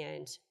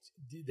 And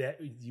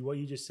what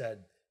you just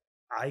said,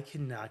 I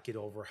cannot get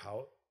over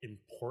how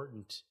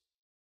important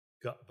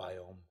gut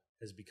biome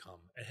has become.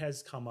 It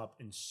has come up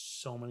in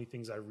so many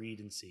things I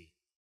read and see.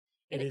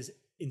 It is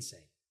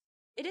insane.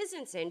 It is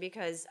insane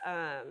because,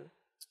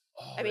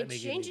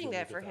 changing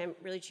that for him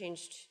really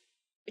changed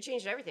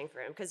everything for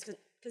him.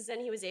 Because then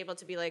he was able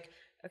to be like,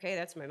 okay,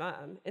 that's my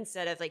mom.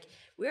 Instead of like,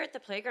 we were at the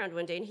playground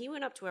one day and he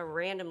went up to a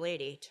random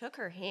lady, took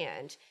her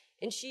hand,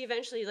 and she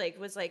eventually like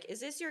was like, is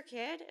this your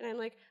kid? And I'm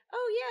like,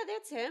 oh yeah,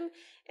 that's him.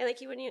 And like,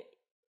 he didn't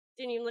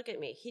even look at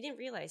me. He didn't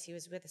realize he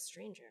was with a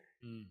stranger.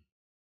 Mm.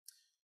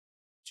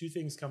 2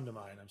 things come to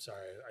mind. I'm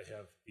sorry, I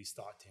have these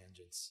thought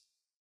tangents.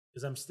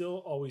 Because I'm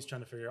still always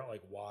trying to figure out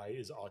like, why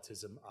is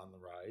autism on the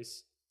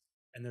rise?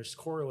 And there's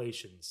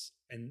correlations.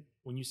 And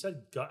when you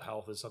said gut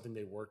health is something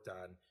they worked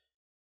on,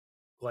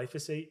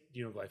 glyphosate, do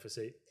you know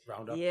glyphosate,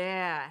 Roundup?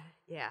 Yeah.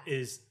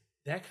 Is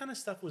that kind of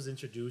stuff was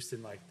introduced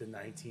in like the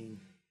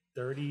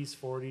 1930s,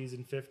 40s,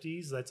 and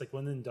 50s. That's like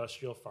when the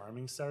industrial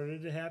farming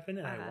started to happen.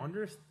 And I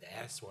wonder if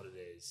that's what it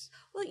is.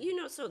 Well,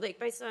 so like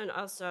my son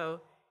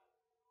also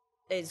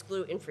is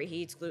gluten-free. He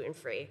eats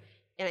gluten-free.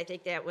 And I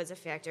think that was a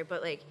factor.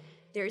 But like,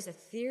 there's a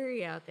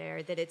theory out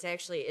there that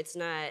it's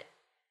not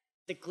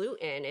the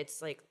gluten,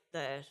 it's like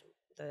the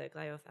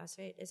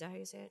glyphosate. Is that how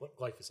you say it? What,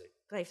 glyphosate.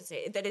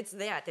 Glyphosate. That it's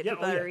that Yeah,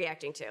 people oh, yeah. are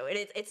reacting to. And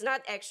it's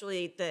not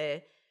actually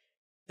the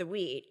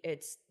wheat,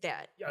 it's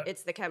that. Yeah.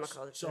 It's the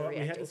chemical that So they're we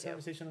had reacting this to.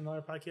 conversation on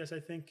another podcast, I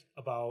think,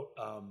 about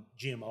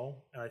GMO,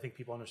 and I think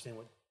people understand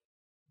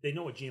they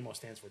know what GMO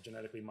stands for,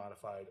 genetically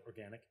modified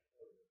organic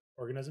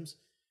organisms.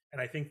 And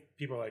I think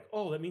people are like,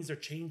 oh, that means they're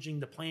changing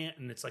the plant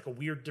and it's like a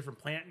weird different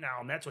plant now,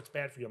 and that's what's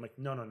bad for you. I'm like,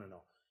 no.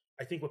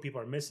 I think what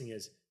people are missing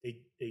is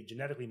they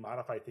genetically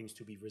modify things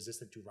to be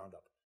resistant to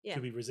Roundup,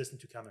 to be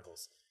resistant to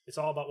chemicals. It's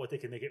all about what they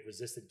can make it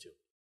resistant to.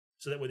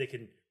 So that way they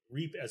can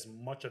reap as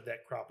much of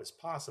that crop as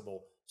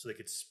possible so they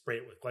could spray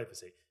it with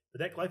glyphosate. But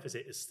that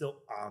glyphosate is still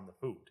on the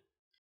food.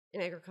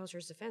 In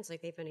agriculture's defense,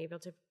 like they've been able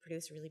to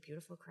produce really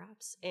beautiful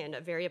crops and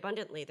very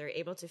abundantly. They're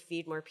able to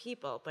feed more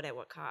people, but at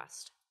what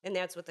cost? And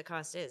that's what the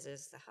cost is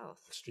the health.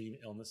 Extreme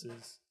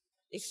illnesses.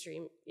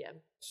 Extreme, yeah.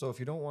 So if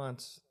you don't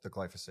want the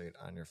glyphosate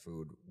on your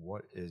food,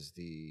 what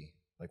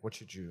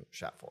should you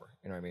shop for?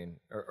 You know what I mean?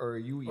 Or are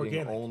you eating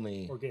Organic.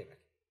 only Organic.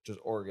 just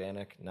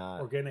organic,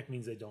 not Organic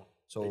means they don't.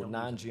 So they don't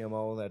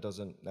non-GMO,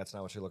 that's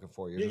not what you're looking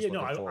for. You're yeah, just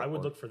no, looking for I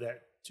would look for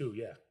that too,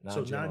 yeah.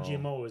 Non-GMO. So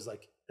non-GMO is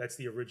like, that's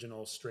the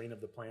original strain of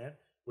the plant,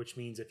 which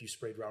means if you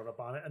sprayed Roundup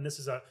on it, and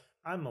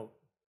I'm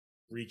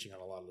reaching on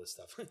a lot of this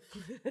stuff.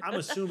 I'm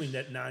assuming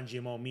that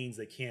non-GMO means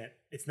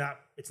it's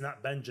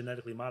not been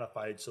genetically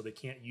modified, so they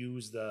can't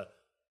use the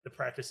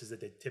practices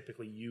that they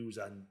typically use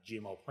on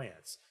GMO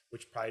plants,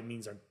 which probably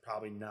means I'm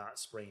probably not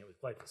spraying it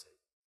with glyphosate.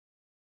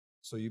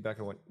 So you,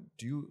 Becca,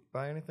 do you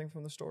buy anything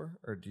from the store,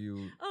 or do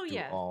you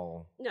do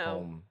all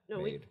homemade? No,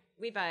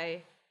 we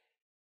buy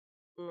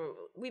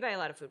a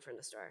lot of food from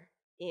the store.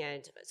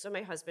 And so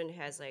my husband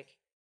has like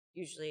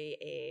usually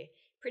a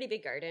pretty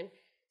big garden.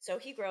 So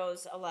he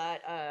grows a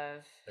lot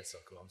of That's so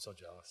cool. I'm so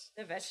jealous.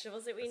 the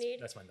vegetables that we need.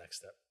 That's my next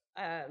step.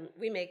 I'm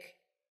going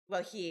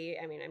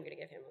to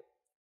give him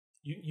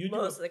You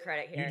most of the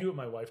credit here. You do what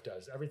my wife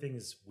does. Everything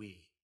is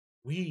we.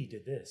 We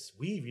did this.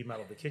 We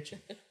remodeled the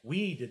kitchen.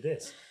 We did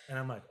this. And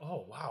I'm like,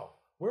 oh, wow.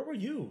 Where were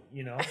you?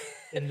 You know,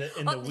 in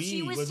the we.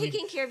 She was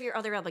taking care of your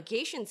other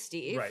obligations,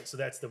 Steve. Right. So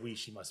that's the we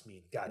she must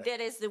mean. Got it.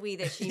 That is the we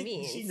that she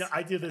means.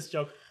 I do this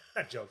joke.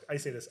 Not joke. I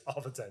say this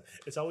all the time.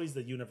 It's always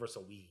the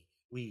universal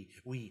we.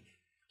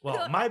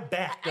 Well, my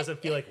back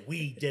doesn't feel like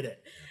we did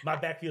it. My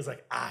back feels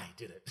like I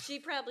did it. She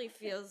probably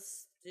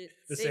feels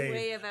The same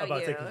way about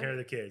you. taking care of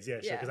the kids.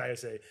 Yeah, sure. Because I always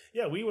say,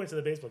 yeah, we went to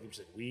the baseball game.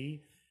 She's like,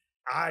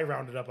 I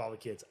rounded up all the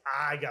kids.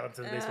 I got them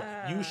to the baseball.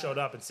 You showed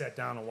up and sat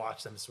down and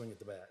watched them swing at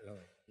the bat. And I'm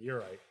like, you're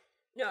right.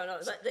 No,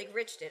 like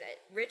Rich did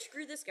it. Rich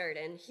grew this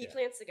garden. He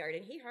plants the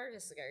garden. He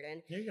harvests the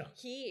garden. There you go.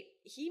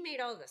 He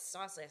made all the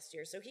sauce last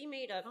year, so he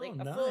made up a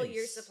nice. full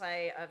year's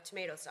supply of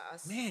tomato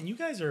sauce. Man, you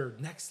guys are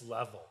next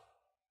level.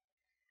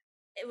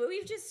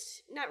 We've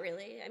just not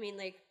really. I mean,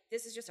 like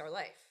this is just our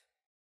life.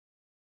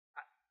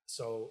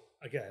 So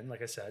again,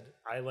 like I said,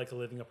 I like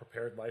living a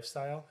prepared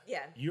lifestyle.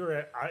 Yeah.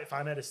 If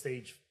I'm at a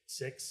stage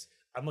 6,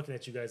 I'm looking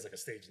at you guys like a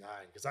stage 9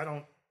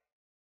 because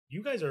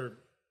you guys are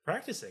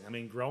practicing. I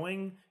mean,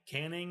 growing,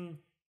 canning,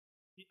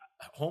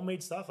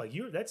 homemade stuff like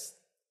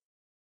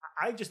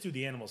I just do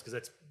the animals because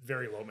that's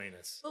very low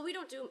maintenance. Well, we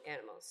don't do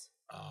animals.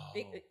 Oh.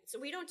 So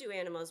we don't do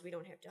animals. We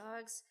don't have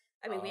dogs.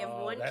 I mean, we have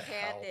one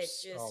cat that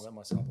just that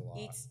must help a lot.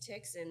 eats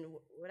ticks and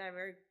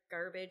whatever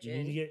garbage.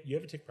 You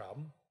have a tick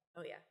problem?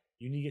 Oh yeah.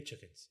 You need to get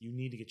chickens.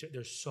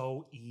 They're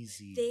so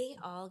easy. They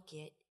all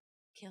get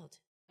killed.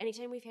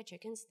 Anytime we've had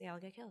chickens, they all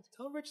get killed.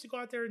 Tell Rich to go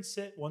out there and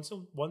sit once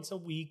a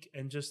week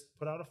and just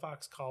put out a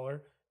fox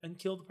collar and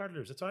kill the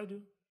predators. That's all I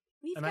do.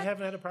 I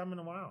haven't had a problem in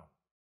a while.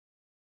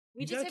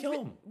 We gotta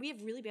kill him. We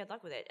have really bad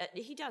luck with it.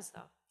 He does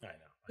though. I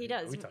know. He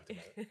does. We talked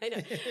about it. I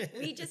know.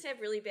 We just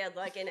have really bad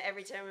luck, and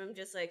every time I'm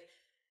just like,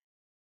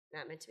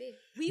 not meant to be.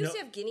 We used to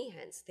have guinea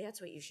hens. That's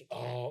what you should get.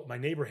 Oh, my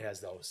neighbor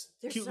has those.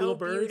 They're cute so little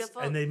birds,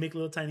 beautiful. and they make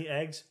little tiny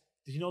eggs.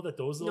 Did you know that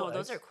those little eggs?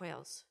 those are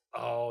quails.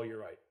 Oh, you're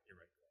right.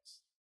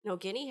 No,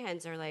 guinea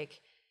hens are like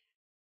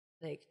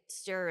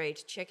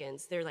steroid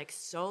chickens. They're like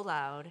so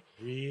loud.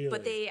 Really?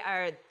 But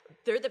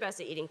they're the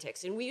best at eating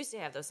ticks. And we used to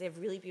have those. They have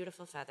really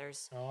beautiful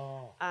feathers.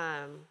 Oh.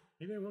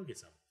 Maybe I will get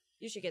some.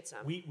 You should get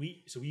some.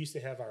 We used to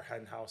have our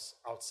hen house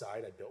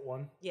outside. I built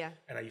one. Yeah.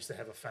 And I used to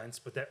have a fence,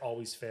 but that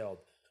always failed.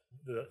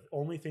 The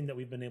only thing that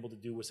we've been able to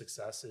do with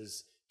success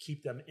is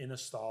keep them in a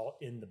stall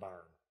in the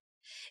barn.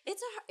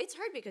 It's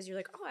hard because you're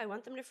like, oh, I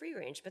want them to free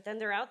range, but then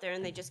they're out there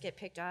and they just get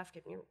picked off.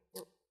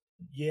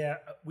 Yeah,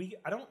 we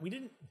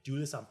didn't do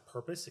this on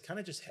purpose. It kind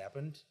of just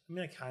happened. I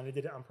mean, I kind of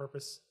did it on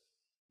purpose.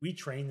 We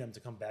train them to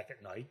come back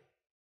at night.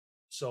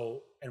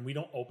 And we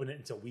don't open it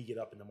until we get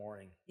up in the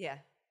morning. Yeah.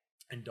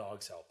 And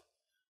dogs help.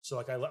 So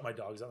like I let my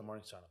dogs out in the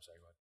morning. Sean, I'm sorry.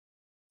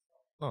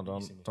 Go ahead. No,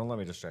 don't let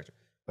me distract you.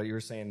 But you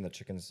were saying the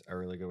chickens are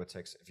really good with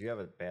ticks. If you have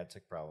a bad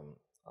tick problem,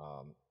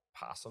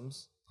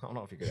 possums, I don't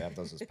know if you could have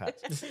those as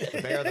pets.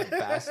 But they are the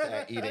best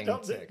at eating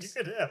ticks.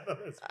 You could have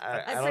those.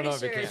 I I'm don't know pretty if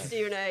sure you can.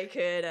 Steve and I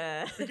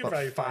could. We could But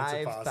probably find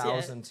some possums.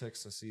 5,000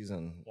 ticks a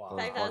season. Wow. those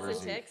 5,000 buggers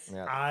eat. ticks?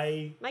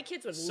 Yeah. My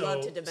kids would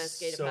love to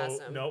domesticate a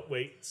possum. No,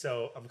 wait.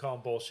 So I'm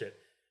calling bullshit.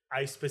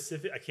 I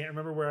can't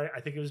remember where.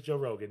 I think it was Joe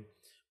Rogan,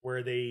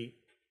 where they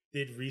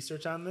did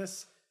research on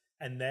this,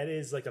 and that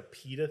is like a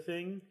PETA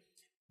thing.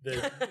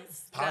 The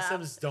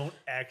possums don't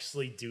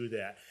actually do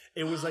that.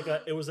 It was like a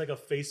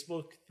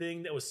Facebook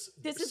thing that was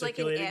This is like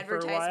an circulating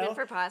advertisement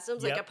for for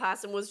possums. Yep. Like a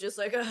possum was just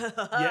like,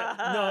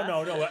 yeah,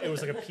 no. It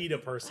was like a PETA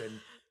person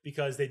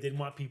because they didn't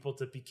want people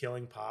to be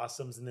killing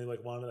possums, and they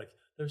like wanted like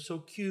they're so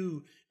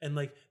cute, and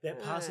like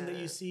that possum that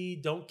you see,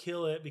 don't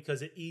kill it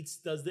because it eats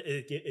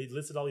it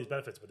listed all these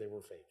benefits, but they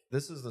were fake.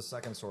 This is the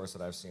second source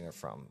that I've seen it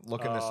from.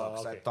 Looking this up,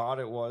 because I thought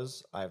it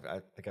was. I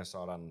think I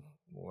saw it on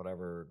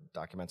whatever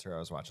documentary I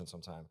was watching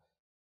sometime.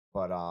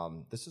 But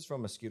this is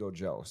from Mosquito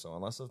Joe. So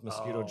unless it's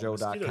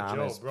mosquitojoe.com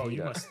is bro,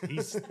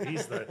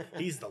 PETA.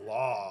 he's the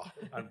law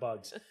on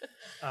bugs.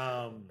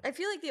 I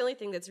feel like the only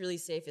thing that's really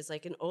safe is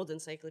like an old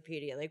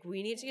encyclopedia. Like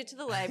we need to get to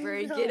the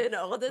library, get an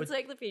old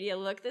encyclopedia,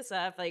 look this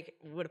up. Like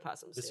what do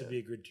possums This do? would be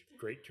a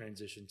great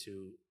transition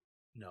to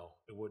no,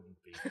 it wouldn't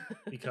be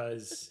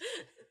because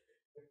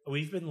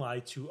we've been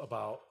lied to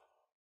about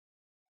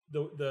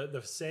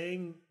the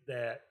saying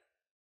that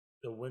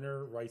the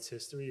winner writes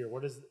history, or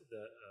what is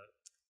the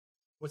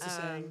what's the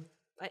saying?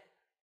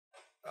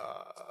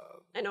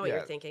 I know what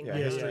you're thinking. Yeah,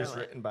 but I don't history know is it.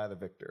 written by the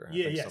victor.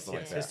 Yes.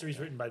 Like that. History is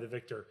written by the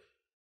victor.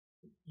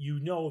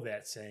 You know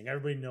that saying.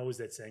 Everybody knows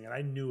that saying, and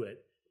I knew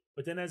it.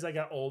 But then as I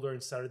got older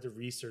and started to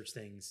research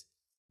things,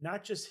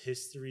 not just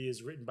history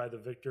is written by the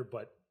victor,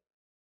 but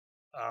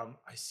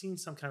I seen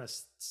some kind of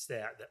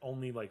stat that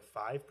only like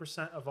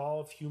 5% of all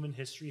of human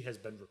history has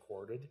been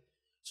recorded.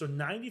 So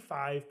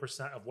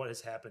 95% of what has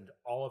happened,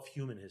 all of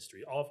human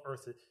history, all of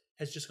Earth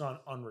has just gone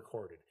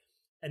unrecorded.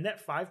 And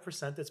that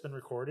 5% that's been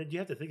recorded, you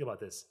have to think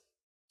about this.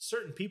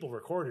 Certain people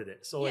recorded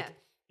it. So like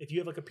if you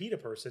have like a PETA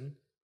person,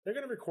 they're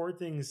going to record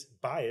things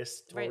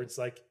biased towards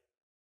like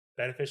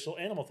beneficial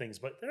animal things,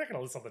 but they're not going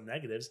to list all the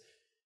negatives.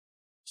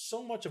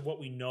 So much of what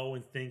we know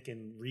and think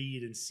and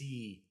read and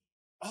see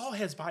all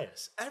has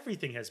bias.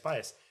 Everything has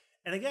bias.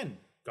 And again,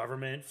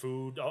 government,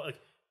 food,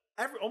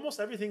 almost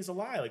everything's a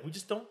lie. Like we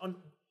just don't.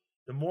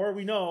 The more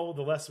we know,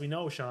 the less we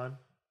know, Sean.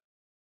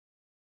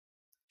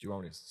 Do you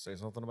want me to say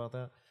something about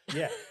that?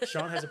 Yeah,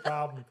 Sean has a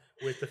problem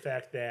with the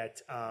fact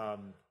that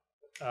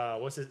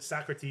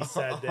Socrates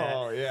said that.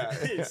 Oh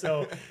yeah.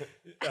 So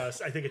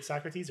I think it's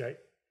Socrates, right?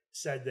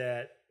 Said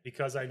that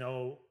because I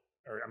know,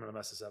 or I'm gonna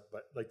mess this up,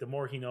 but like the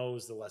more he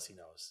knows, the less he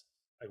knows.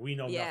 Like we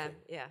know nothing.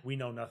 Yeah. We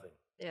know nothing.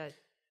 Yeah.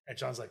 And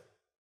Sean's like,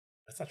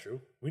 that's not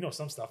true. We know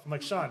some stuff. I'm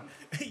like, Sean,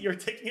 you're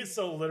taking it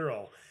so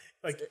literal.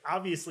 Like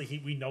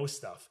obviously we know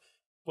stuff,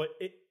 but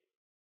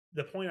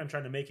the point I'm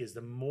trying to make is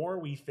the more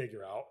we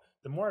figure out,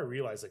 the more I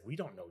realize like we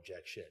don't know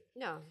jack shit.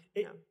 No.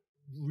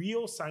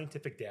 Real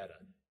scientific data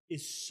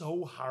is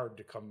so hard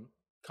to come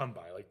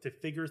by, like to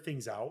figure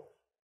things out.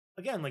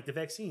 Again, like the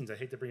vaccines, I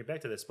hate to bring it back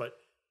to this, but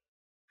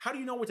how do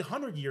you know what the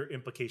 100-year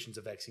implications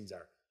of vaccines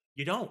are?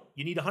 You don't.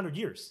 You need 100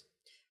 years.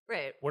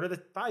 Right. What are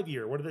the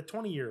 5-year? What are the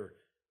 20-year?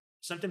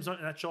 Sometimes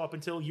not show up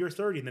until year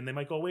 30, and then they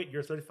might go, wait,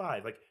 year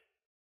 35. Like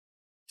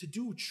to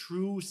do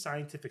true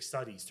scientific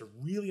studies, to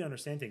really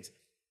understand things,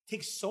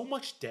 takes so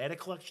much data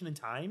collection and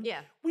time. Yeah.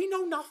 We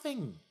know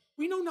nothing.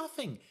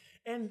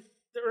 And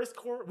the Earth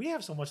core, we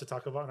have so much to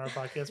talk about in our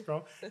podcast,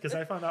 bro, because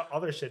I found out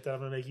other shit that I'm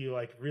going to make you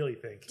like really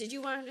think. Did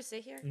you want him to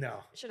stay here? No.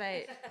 Should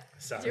I?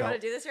 Sorry. Do you want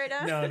to do this right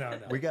now? No.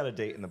 We got a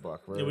date in the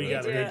book. We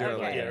got do? to Okay, do it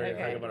later.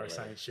 okay. Talk about our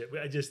science shit. I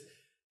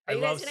Are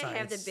love you guys gonna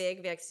have science. the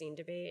big vaccine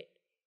debate?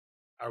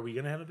 Are we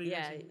going to have a big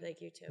Yeah, vaccine? like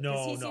you too. 'Cause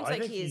No, he seems I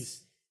like think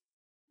he's...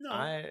 No.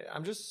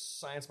 I'm just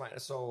science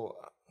minded. So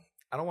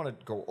I don't want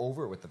to go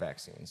over with the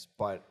vaccines,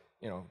 but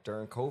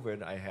during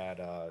COVID, I had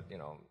a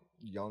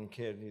young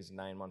kid. He's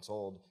 9 months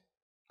old.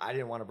 I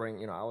didn't want to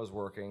bring, I was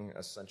working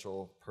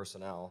essential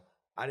personnel.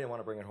 I didn't want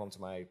to bring it home to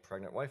my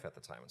pregnant wife at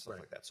the time and stuff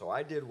like that. So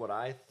I did what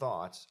I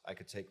thought I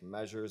could take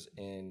measures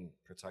in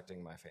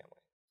protecting my family.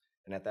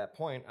 And at that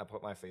point, I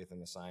put my faith in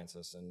the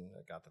scientists and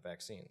got the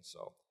vaccine.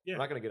 So I'm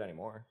not going to get any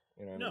more.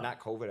 Not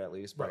COVID at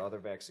least, but other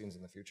vaccines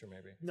in the future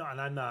maybe. No,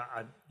 and I'm not.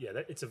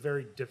 It's a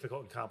very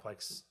difficult and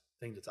complex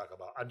thing to talk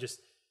about.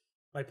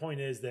 My point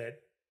is that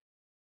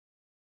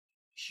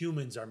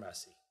humans are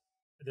messy.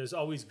 There's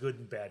always good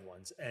and bad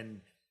ones.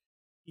 And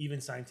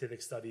even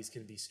scientific studies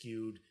can be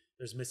skewed.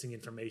 There's missing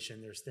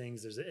information. There's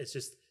things. It's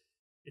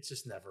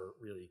just never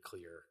really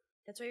clear.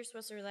 That's why you're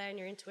supposed to rely on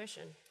your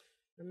intuition.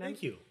 Remember?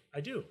 Thank you. I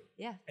do.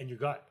 Yeah. And your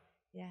gut.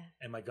 Yeah.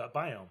 And my gut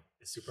biome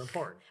is super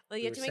important. Well,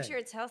 you have to make sure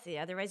it's healthy.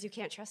 Otherwise, you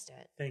can't trust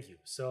it. Thank you.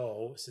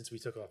 So, since we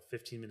took a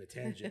 15-minute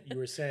tangent, you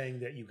were saying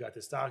that you got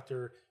this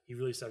doctor. He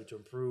really started to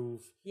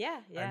improve.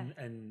 Yeah.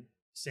 And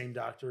same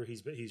doctor.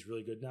 He's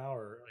really good now,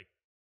 or like.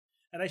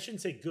 And I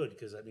shouldn't say good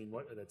because I mean,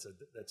 that's a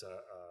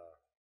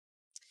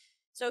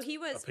So he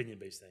was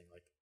opinion-based thing.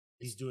 Like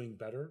He's doing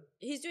better.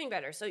 He's doing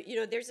better. So,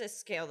 there's a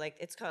scale, like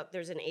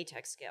there's an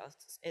ATEX scale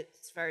as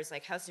far as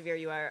like how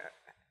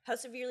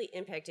severely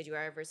impacted you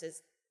are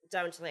versus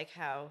down to like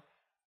how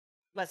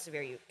less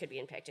severe you could be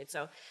impacted.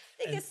 So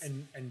I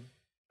think and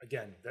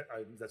again,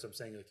 that's what I'm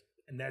saying. Like,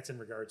 and that's in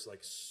regards to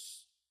like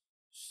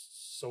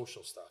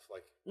social stuff,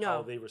 like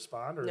how they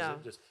respond, or is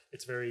it just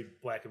it's very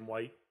black and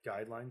white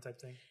guideline type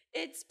thing?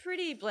 It's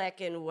pretty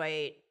black and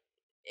white.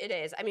 It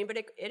is. I mean, but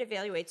it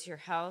evaluates your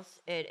health.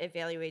 It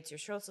evaluates your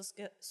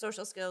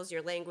social skills,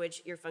 your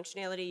language, your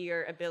functionality,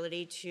 your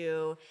ability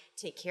to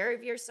take care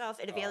of yourself.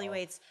 It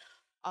evaluates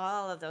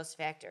all of those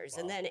factors.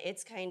 And then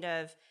it's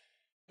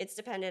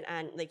dependent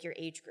on like your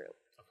age group.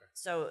 Okay.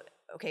 So,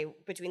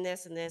 between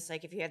this and this,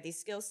 like if you have these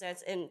skill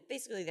sets, and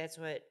basically that's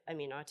what,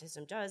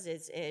 autism does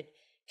is it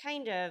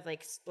kind of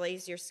like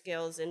displays your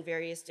skills in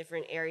various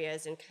different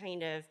areas and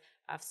kind of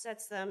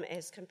offsets them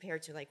as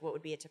compared to like what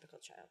would be a typical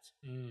child.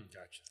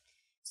 Gotcha.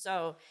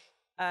 So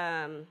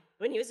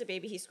when he was a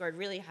baby, he scored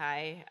really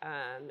high,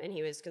 and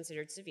he was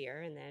considered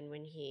severe. And then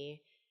when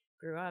he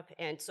grew up,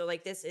 and so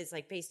like this is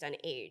like based on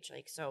age,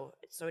 like so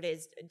it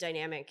is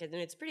dynamic and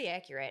it's pretty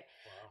accurate.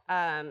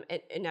 Wow.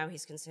 And now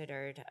he's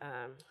considered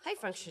high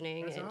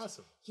functioning. That's and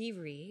awesome. He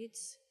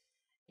reads,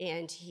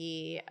 and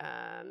he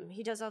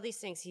does all these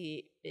things.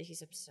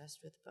 He's obsessed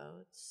with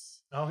boats.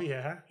 Oh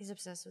yeah. He's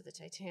obsessed with the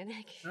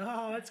Titanic.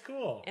 Oh, that's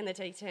cool. And the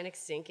Titanic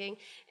sinking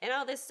and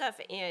all this stuff.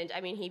 And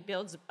I mean, he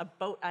builds a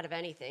boat out of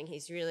anything.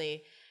 He's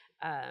really.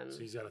 So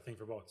he's got a thing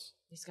for boats.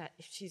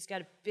 She's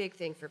got a big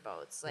thing for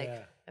boats, like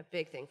a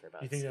big thing for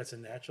boats. Do you think that's a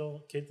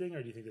natural kid thing,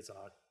 or do you think that's an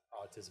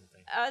autism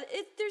thing?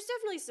 There's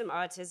definitely some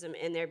autism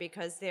in there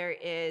because there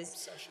is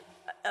Obsession.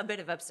 a bit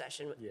of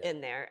obsession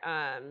in there.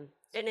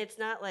 And it's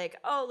not like,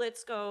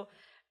 let's go.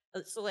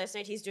 So last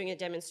night he's doing a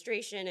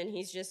demonstration and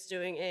he's just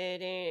doing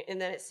it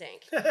and then it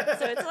sank. So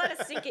it's a lot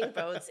of sinking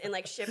boats and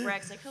like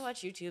shipwrecks. Like he'll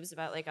watch YouTubes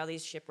about like all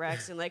these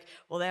shipwrecks and like,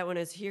 well, that one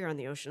is here on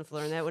the ocean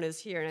floor and that one is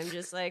here. And I'm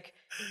just like,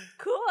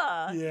 cool.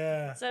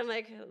 Yeah. So I'm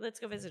like, let's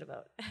go visit a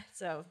boat.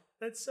 So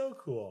that's so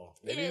cool.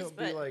 Maybe he'll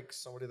be like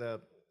somebody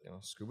that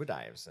scuba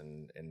dives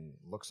and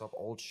looks up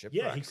old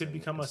shipwrecks. Yeah, he could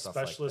become a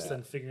specialist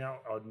in figuring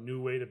out a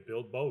new way to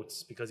build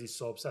boats because he's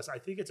so obsessed. I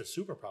think it's a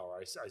superpower.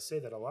 I say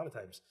that a lot of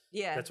times.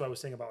 Yeah. That's why I was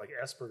saying about like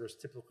Asperger's.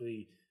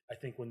 Typically, I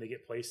think when they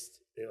get placed,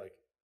 they like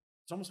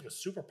it's almost like a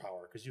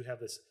superpower because you have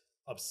this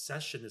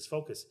obsession, this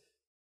focus.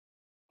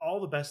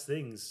 All the best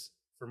things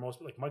for most,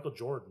 like Michael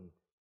Jordan,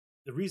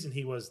 the reason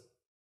he was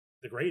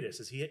the greatest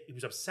is he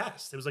was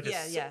obsessed. It was like a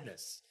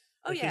sickness.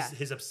 Oh, like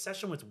his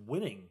obsession with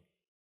winning.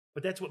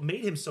 But that's what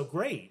made him so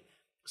great.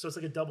 So it's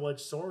like a double-edged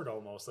sword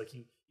almost. Like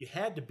you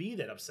had to be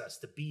that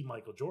obsessed to be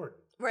Michael Jordan.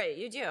 Right,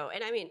 you do.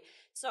 And I mean,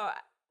 so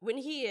when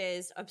he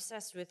is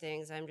obsessed with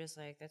things, I'm just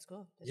like, that's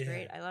cool. That's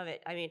great. I love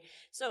it. I mean,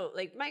 so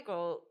like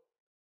Michael,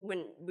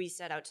 when we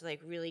set out to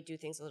like really do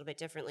things a little bit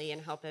differently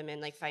and help him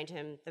and like find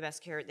him the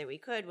best carrot that we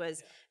could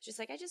was just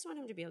like, I just want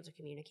him to be able to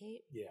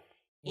communicate. Yeah.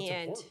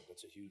 And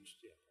that's a huge,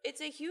 it's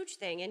a huge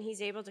thing. And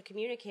he's able to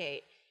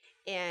communicate.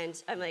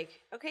 And I'm like,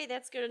 okay,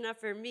 that's good enough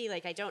for me.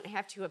 Like, I don't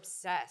have to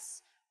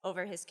obsess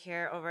over his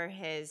care, over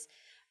his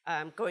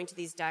going to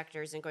these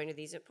doctors and going to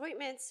these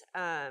appointments.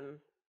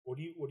 What would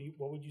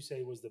you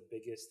say was the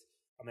biggest?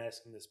 I'm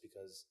asking this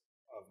because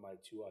of my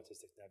two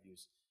autistic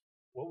nephews.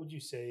 What would you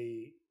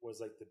say was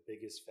like the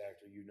biggest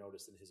factor you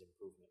noticed in his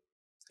improvement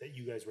that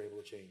you guys were able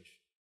to change?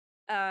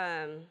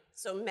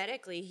 So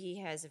medically, he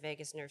has a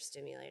vagus nerve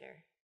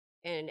stimulator,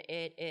 and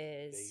it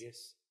is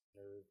vagus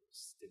nerve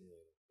stimulator.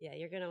 Yeah,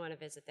 you're going to want to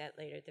visit that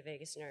later, the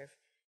vagus nerve.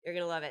 You're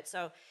going to love it.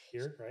 So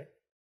here, right?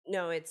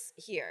 No, it's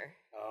here.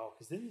 Oh,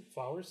 because didn't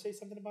Flowers say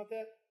something about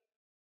that?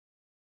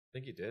 I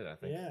think he did. I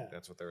think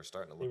that's what they were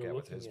starting to look at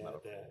with his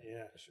medical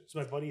issues. So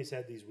my buddy has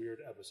had these weird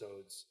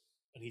episodes,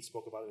 and he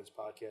spoke about it in his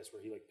podcast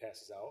where he like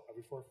passes out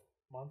every 4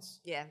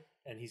 months. Yeah.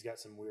 And he's got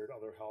some weird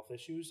other health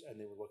issues, and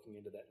they were looking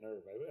into that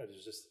nerve. I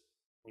was just,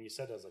 when you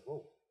said that, I was like,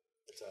 whoa,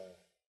 it's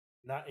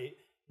not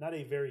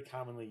a very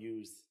commonly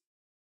used.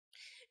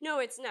 No,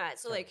 it's not.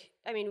 So, like,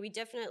 I mean, we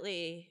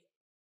definitely,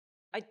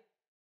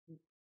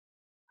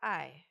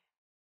 I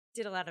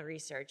did a lot of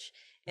research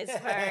as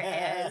far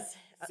as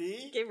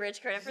give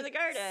Rich credit for the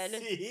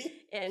garden.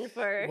 And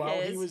for while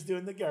he was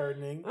doing the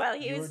gardening, while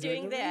he was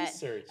doing that,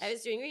 research. I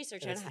was doing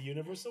research on the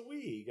universal we.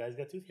 You guys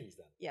got 2 things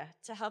done. Yeah,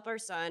 to help our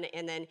son,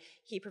 and then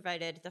he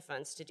provided the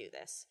funds to do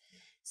this.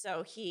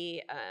 So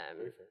he,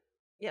 Very fair.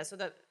 Yeah. So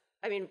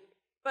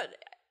but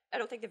I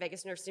don't think the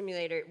vagus nerve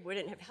stimulator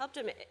wouldn't have helped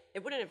him.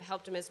 It wouldn't have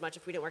helped him as much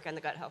if we didn't work on the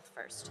gut health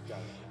first. Got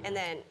it. And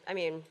then, I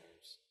mean,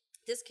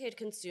 this kid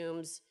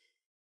consumes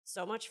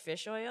so much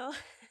fish oil.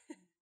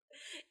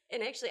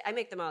 And actually, I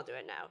make them all do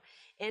it now.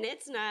 And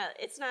it's not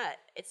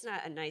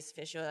a nice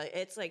fish oil.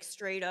 It's like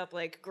straight up,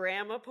 like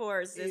grandma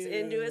pours this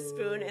into a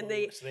spoon, and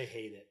so they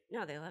hate it.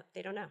 No,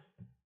 they don't know.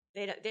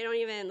 They don't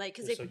even like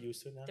because they're so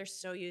used to it now. They're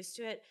so used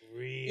to it.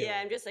 Really? Yeah,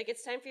 I'm just like,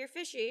 it's time for your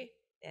fishy.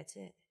 That's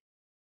it.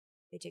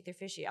 They take their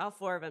fishy. All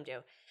 4 of them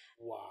do.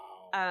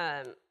 Wow.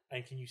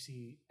 And can you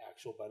see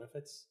actual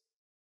benefits?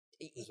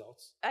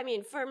 results? I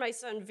mean, for my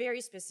son,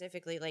 very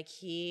specifically, like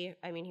he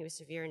was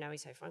severe and now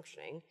he's high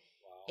functioning.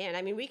 Wow. And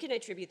I mean, we can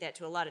attribute that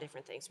to a lot of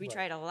different things. We Right.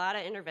 tried a lot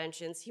of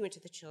interventions. He went to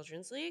the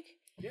Children's League.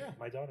 Yeah,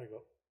 my daughter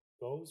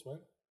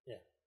went. Yeah.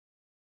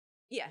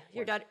 Yeah,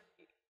 your Once. daughter,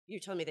 you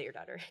told me that your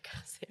daughter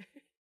goes there.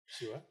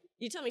 She what?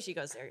 You told me she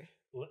goes there.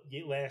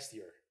 Last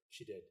year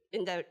she did.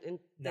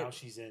 Now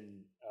she's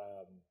in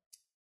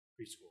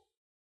preschool.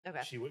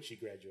 Okay. She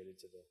graduated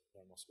to the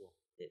normal school.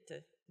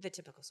 The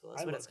typical school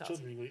is I what love it's called.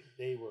 Children's League.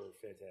 They were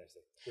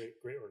fantastic.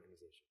 Great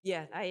organization.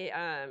 Yeah,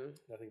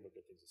 Nothing but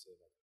good things to say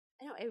about it.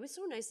 I know, it was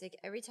so nice. Like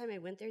every time I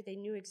went there, they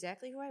knew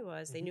exactly who I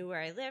was. They Mhm. knew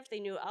where I lived. They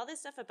knew all this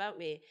stuff about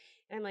me.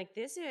 And I'm like,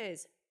 this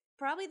is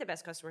probably the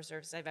best customer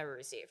service I've ever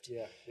received.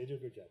 Yeah, they do a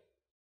good job.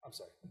 I'm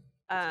sorry.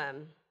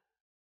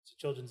 So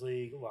Children's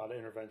League, a lot of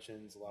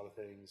interventions, a lot of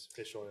things.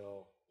 Fish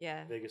oil,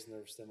 Yeah. Vegas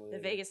nerve stimulator.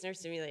 The Vegas nerve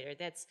stimulator.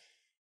 That's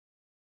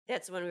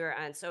when we were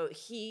on. So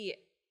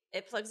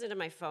it plugs into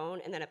my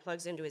phone and then it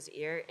plugs into his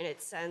ear and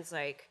it sends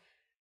like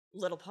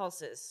little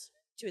pulses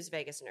to his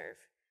vagus nerve.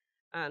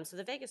 So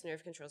the vagus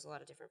nerve controls a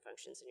lot of different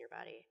functions in your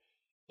body.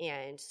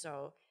 And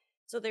so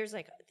there's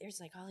like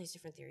all these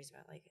different theories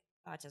about like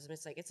autism.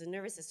 It's like it's a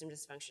nervous system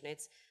dysfunction.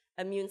 It's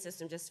immune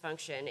system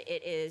dysfunction.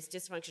 It is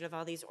dysfunction of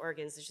all these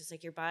organs. It's just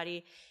like your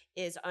body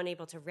is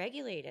unable to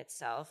regulate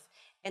itself.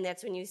 And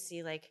that's when you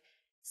see like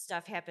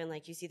stuff happen.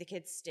 Like you see the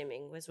kids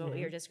stimming was what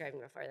we were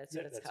describing before. That's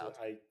what it's called.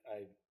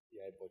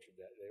 I butchered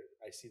that.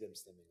 I see them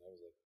stimming. I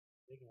was like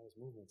making all those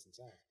movements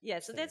inside. Yeah,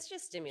 so that's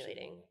just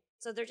stimulating.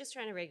 So they're just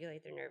trying to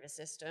regulate their nervous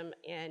system,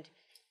 and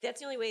that's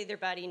the only way their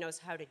body knows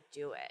how to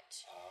do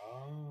it.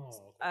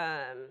 Oh.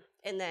 Okay.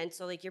 And then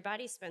so like your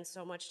body spends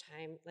so much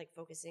time like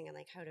focusing on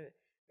like how to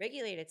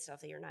regulate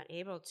itself that you're not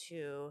able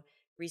to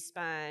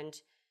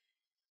respond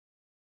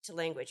to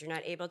language. You're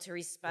not able to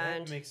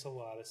respond That makes a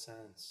lot of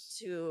sense.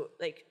 to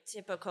like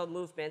typical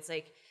movements.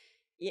 Like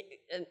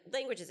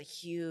language is a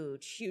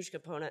huge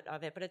component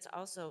of it, but it's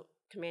also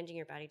commanding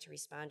your body to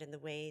respond in the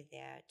way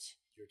that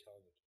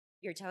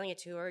you're telling it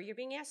to or you're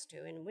being asked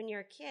to. And when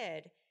you're a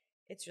kid,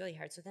 it's really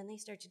hard. So then they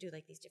start to do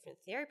like these different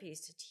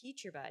therapies to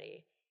teach your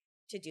body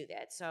to do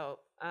that. So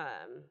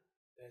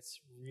that's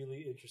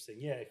really interesting.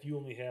 Yeah, if you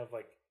only have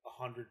like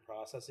 100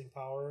 processing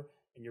power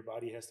and your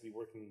body has to be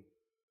working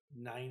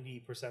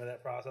 90% of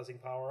that processing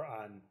power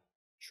on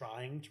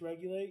trying to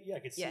regulate, I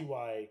could see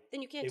why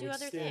then you can't do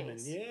other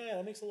things. And yeah,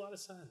 that makes a lot of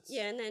sense.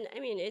 Yeah, and then I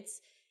mean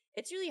it's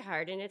really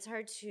hard, and it's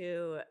hard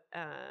to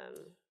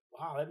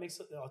wow, that makes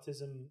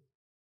autism,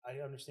 I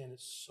understand it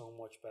so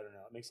much better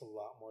now. It makes a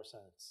lot more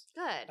sense.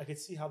 Good. I could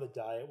see how the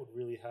diet would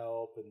really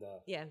help and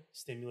the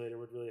stimulator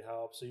would really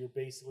help. So you're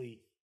basically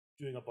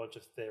doing a bunch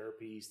of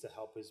therapies to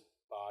help his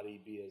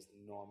body be as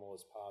normal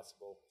as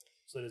possible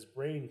so that his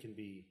brain can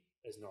be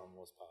as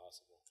normal as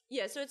possible.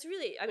 Yeah, so it's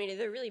really, I mean,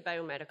 they're really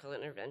biomedical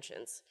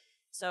interventions.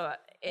 So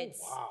it's...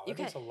 Oh, wow, that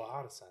makes a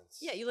lot of sense.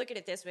 Yeah, you look at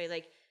it this way,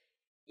 like,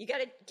 you got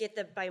to get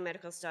the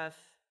biomedical stuff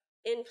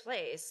in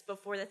place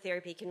before the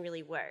therapy can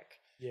really work.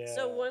 Yeah.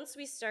 So once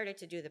we started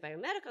to do the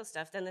biomedical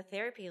stuff, then the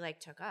therapy, like,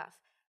 took off.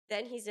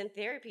 Then he's in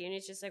therapy, and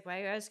it's just like, why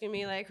are you asking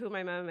me, like, who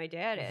my mom and my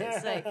dad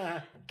is? Like,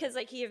 because,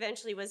 like, he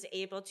eventually was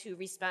able to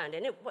respond.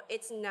 And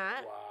it's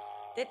not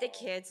that the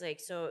kids, like,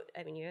 so,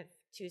 I mean, you have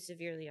 2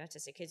 severely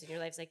autistic kids in your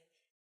lives, like,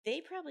 they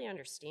probably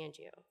understand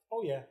you.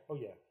 Oh, yeah.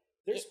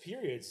 There's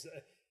periods.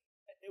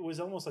 It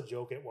was almost a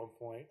joke at one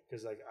point,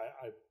 because, like,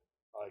 I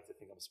like to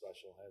think I'm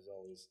special, as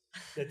always.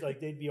 That, like,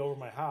 they'd be over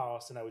my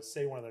house, and I would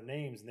say one of their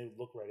names, and they would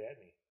look right at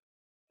me.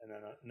 And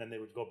then they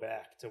would go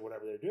back to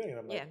whatever they're doing, and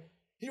I'm like,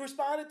 he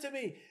responded to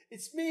me.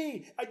 It's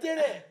me. I did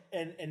it.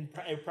 And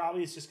it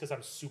probably is just because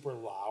I'm super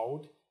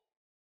loud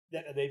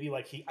that maybe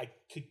like I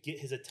could get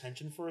his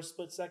attention for a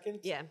split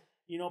second. Yeah.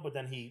 You know, but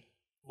then he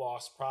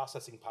lost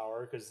processing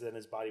power because then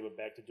his body went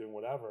back to doing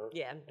whatever.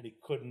 Yeah. And he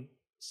couldn't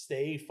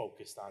stay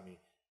focused on me.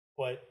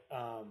 But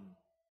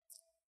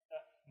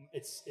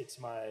it's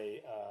my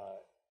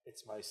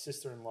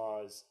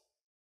sister-in-law's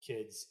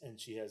kids, and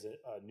she has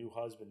a new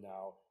husband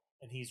now.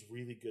 And he's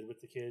really good with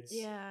the kids.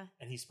 Yeah.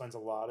 And he spends a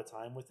lot of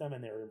time with them,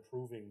 and they're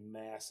improving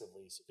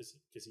massively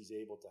because he's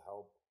able to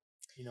help,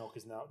 you know,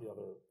 because now the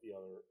other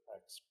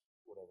ex,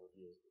 whatever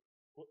he is,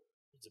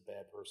 he's a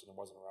bad person and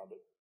wasn't around to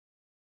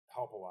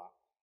help a lot.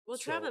 Well,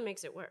 trauma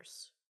makes it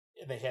worse.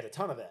 And they had a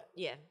ton of that.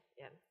 Yeah.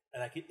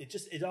 And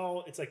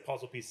it's like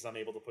puzzle pieces I'm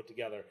able to put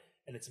together,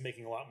 and it's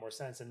making a lot more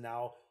sense. And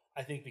now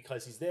I think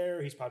because he's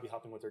there, he's probably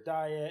helping with their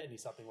diet, and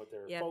he's helping with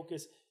their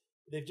focus.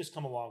 They've just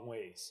come a long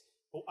ways.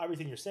 But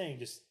everything you're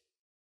saying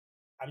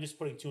I'm just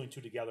putting 2 and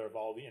 2 together of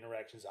all the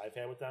interactions I've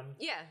had with them.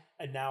 Yeah.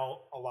 And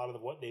now a lot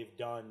of what they've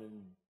done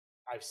and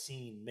I've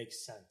seen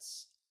makes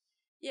sense.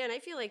 Yeah, and I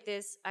feel like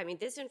this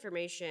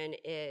information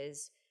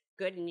is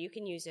good, and you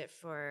can use it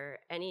for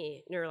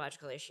any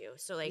neurological issue.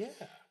 So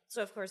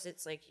so of course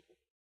it's like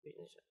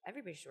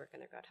everybody should work on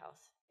their gut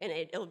health, and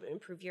it'll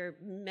improve your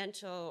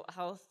mental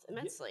health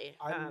immensely.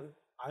 Yeah,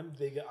 I'm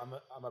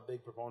a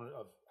big proponent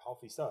of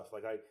healthy stuff.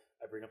 Like I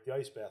bring up the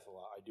ice bath a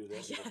lot. I do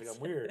that. People think I'm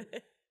weird,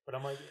 but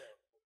I'm like,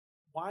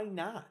 why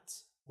not?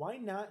 Why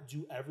not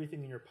do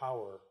everything in your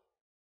power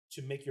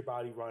to make your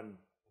body run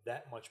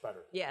that much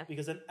better. Yeah.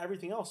 Because then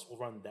everything else will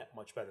run that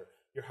much better.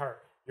 Your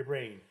heart, your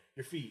brain,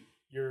 your feet,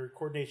 your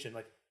coordination,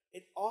 like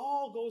it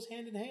all goes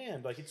hand in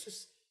hand. Like it's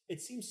just,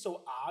 it seems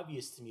so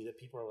obvious to me that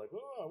people are like,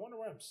 oh, I wonder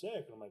why I'm sick.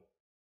 And I'm like,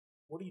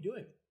 what are you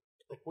doing?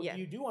 Like, what do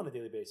you do on a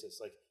daily basis?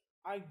 Like,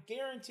 I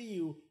guarantee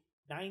you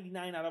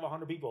 99 out of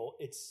 100 people,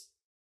 it's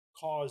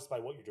caused by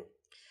what you're doing.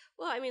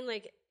 Well, I mean,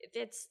 like,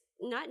 it's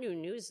not new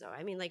news, though.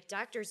 I mean, like,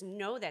 doctors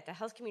know that. The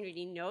health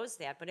community knows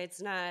that, but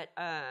it's not,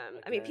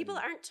 I mean, people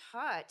aren't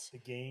taught. The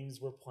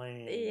games we're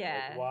playing.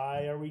 Yeah. Like,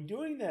 why are we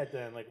doing that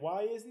then? Like,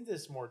 why isn't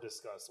this more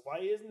discussed? Why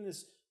isn't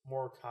this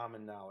more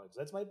common knowledge?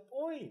 That's my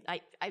point.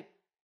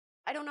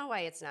 I don't know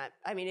why it's not.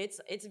 I mean,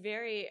 it's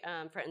very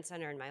front and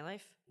center in my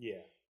life. Yeah.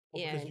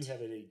 Well, because you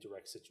have a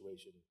direct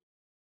situation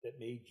that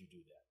made you do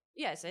that.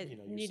 Yes, it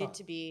needed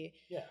to be.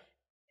 Yeah.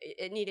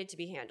 It needed to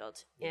be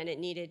handled, and it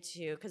needed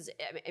to, because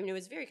I mean, it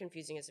was very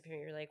confusing as a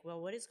parent. You're like,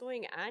 well, what is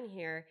going on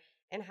here,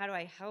 and how do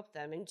I help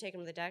them? And you take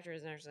them to the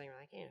doctors, and they're just like, well,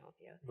 I can't help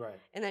you. Right.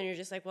 And then you're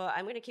just like, well,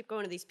 I'm going to keep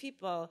going to these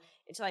people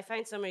until I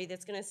find somebody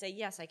that's going to say,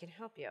 yes, I can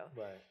help you.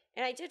 Right.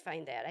 And I did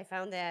find that. I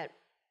found that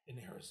in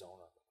Arizona.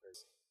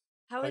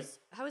 How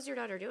is your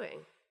daughter doing?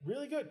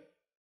 Really good.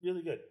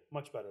 Really good.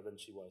 Much better than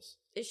she was.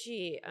 Is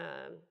she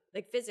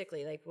like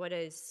physically? Like what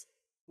is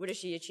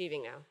she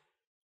achieving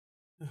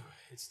now?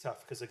 It's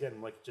tough because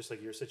again, like just like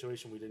your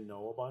situation, we didn't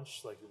know a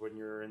bunch. Like when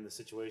you're in the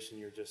situation,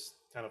 you're just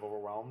kind of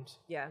overwhelmed.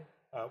 Yeah.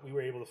 We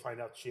were able to find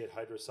out she had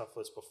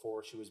hydrocephalus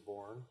before she was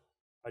born.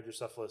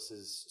 Hydrocephalus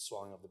is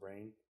swelling of the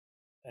brain,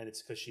 and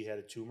it's because she had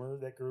a tumor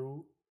that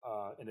grew,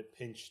 and it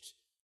pinched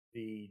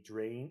the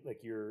drain,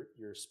 like your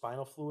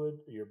spinal fluid,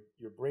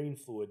 your brain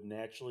fluid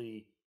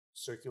naturally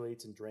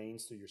circulates and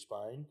drains through your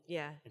spine.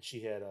 Yeah. And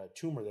she had a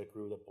tumor that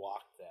grew that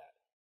blocked that.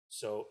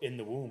 So in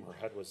the womb, her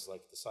head was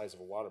like the size of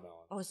a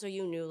watermelon. Oh, so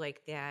you knew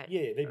like that?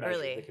 Yeah, they measured.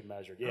 Early. They could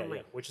measure. Yeah,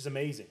 which is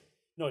amazing.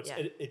 No,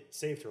 it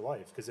saved her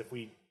life because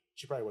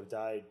she probably would have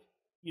died.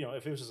 You know,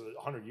 if it was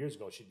 100 years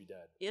ago, she'd be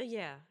dead.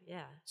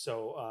 Yeah.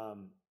 So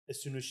as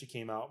soon as she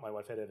came out, my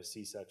wife had to have a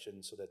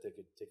C-section so that they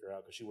could take her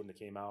out because she wouldn't have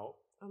came out.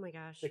 Oh my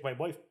gosh! Like my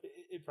wife,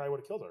 it probably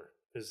would have killed her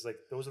because like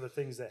those are the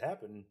things that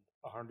happen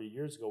 100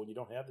 years ago when you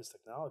don't have this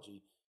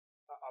technology.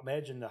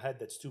 Imagine a head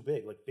that's too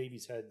big, like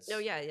babies' heads. Oh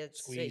yeah,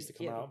 squeezed to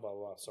come out, blah blah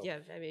blah. So yeah,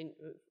 I mean,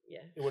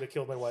 yeah, it would have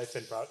killed my wife,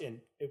 and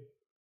it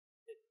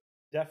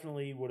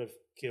definitely would have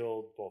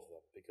killed both of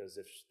them because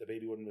if the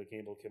baby wouldn't have been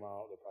able to come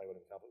out, they probably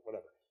wouldn't have come.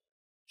 Whatever.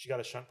 She got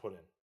a shunt put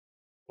in,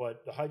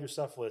 but the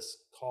hydrocephalus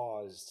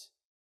caused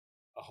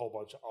a whole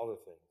bunch of other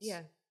things.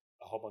 Yeah.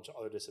 A whole bunch of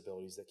other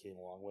disabilities that came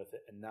along with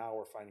it. And now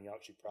we're finding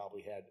out she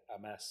probably had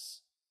MS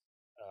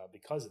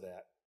because of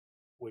that,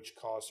 which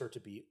caused her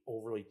to be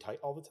overly tight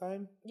all the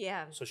time.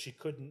 Yeah. So she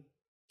couldn't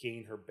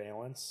gain her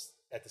balance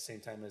at the same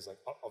time as like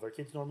other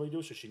kids normally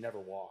do. So she never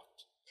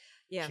walked.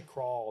 Yeah. She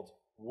crawled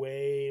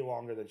way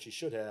longer than she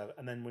should have.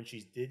 And then when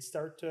she did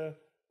start to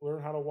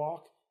learn how to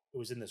walk, it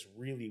was in this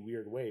really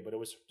weird way, but it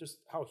was just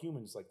how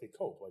humans, like, they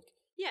cope. Like,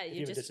 yeah, if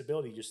you have a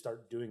disability, you just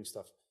start doing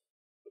stuff.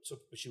 So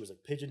she was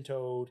like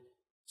pigeon-toed.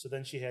 So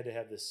then she had to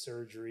have this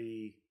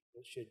surgery.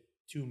 She had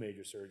 2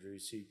 major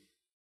surgeries.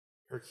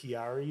 Her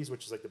Chiaris,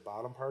 which is like the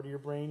bottom part of your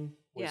brain,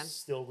 was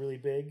still really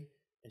big,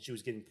 and she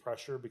was getting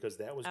pressure because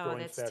that was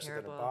growing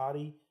faster than her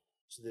body.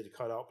 So they had to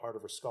cut out part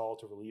of her skull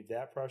to relieve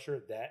that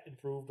pressure. That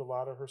improved a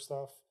lot of her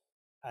stuff.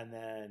 And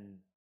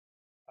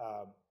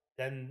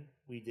then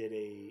we did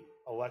a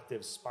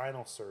elective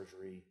spinal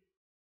surgery,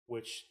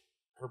 which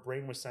her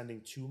brain was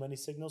sending too many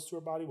signals to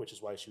her body, which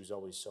is why she was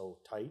always so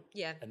tight.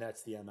 Yeah. And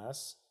that's the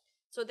MS.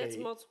 So that's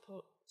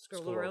multiple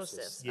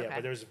sclerosis. Yeah,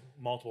 but there's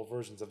multiple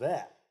versions of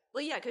that.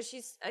 Well, yeah, because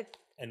she's...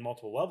 and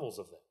multiple levels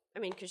of that. I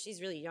mean, because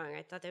she's really young.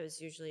 I thought that was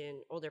usually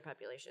in older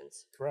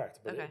populations. Correct.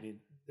 But I mean,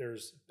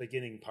 there's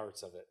beginning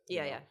parts of it.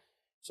 Yeah.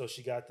 So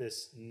she got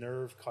this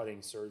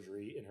nerve-cutting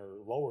surgery in her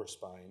lower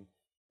spine,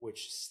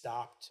 which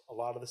stopped a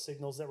lot of the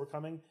signals that were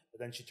coming. But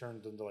then she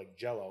turned into like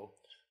jello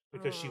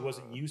because she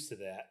wasn't used to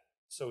that.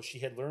 So she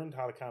had learned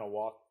how to kind of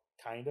walk,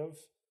 kind of.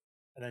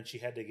 And then she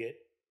had to get,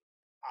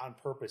 on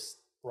purpose,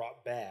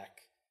 brought back.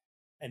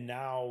 And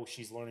now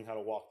she's learning how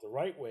to walk the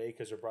right way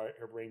because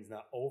her brain's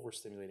not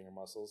overstimulating her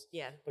muscles.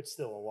 Yeah. But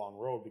still a long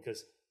road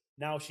because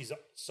now she's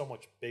so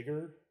much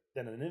bigger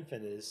than an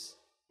infant is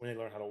when they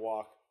learn how to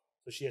walk.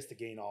 So she has to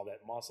gain all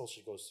that muscle.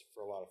 She goes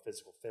for a lot of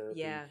physical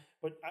therapy. Yeah.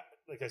 But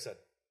like I said,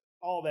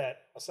 all that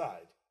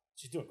aside,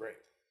 she's doing great.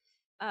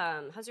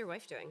 How's your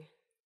wife doing?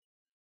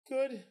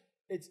 Good.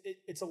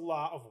 It's a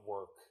lot of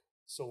work.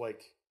 So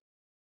like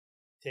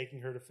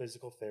taking her to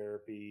physical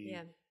therapy.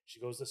 Yeah. She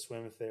goes to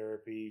swim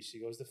therapy. She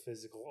goes to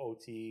physical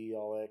OT,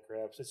 all that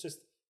crap. So it's just,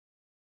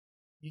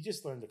 you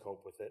just learn to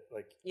cope with it.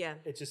 Like, yeah,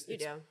 it just, you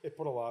do. It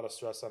put a lot of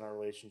stress on our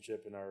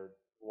relationship and our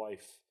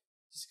life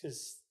just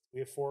because we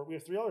have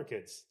 3 other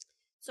kids.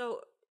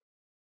 So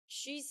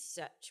she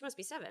must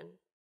be 7.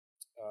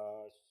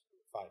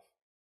 5.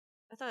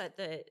 I thought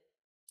that.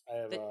 I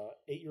have a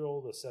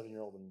 8-year-old, a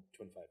 7-year-old, and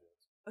twin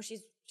 5-year-olds. Oh,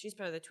 she's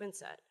part of the twin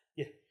set.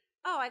 Yeah.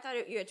 Oh, I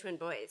thought you had twin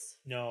boys.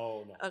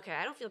 No. Okay,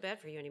 I don't feel bad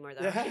for you anymore,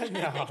 though.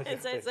 No,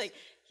 It's thanks. like,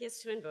 he has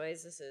twin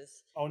boys. This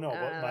is... Oh, no,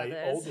 but my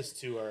this. oldest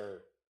two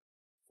are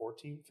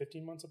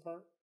 15 months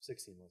apart,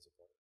 16 months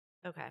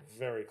apart. Okay.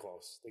 Very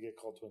close. They get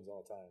called twins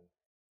all the time.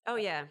 Oh,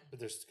 yeah. But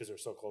because they're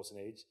so close in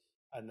age.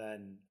 And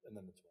then the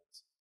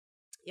twins.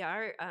 Yeah,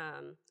 our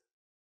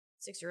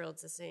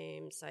 6-year-old's the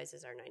same size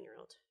as our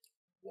 9-year-old.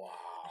 Wow.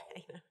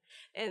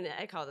 And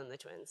I call them the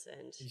twins.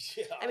 And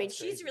Yeah, I mean, that's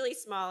she's crazy. really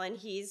small and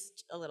he's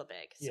a little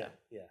big. So,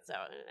 Yeah. So,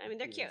 I mean,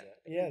 they're cute.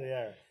 Yeah, they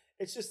are.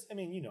 It's just, I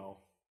mean,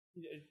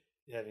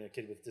 having a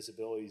kid with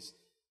disabilities,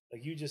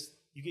 like you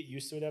get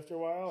used to it after a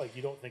while. Like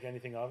you don't think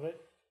anything of it,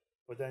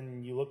 but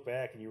then you look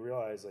back and you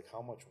realize like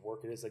how much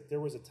work it is. Like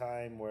there was a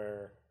time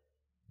where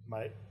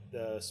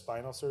the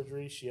spinal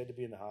surgery, she had to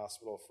be in the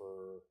hospital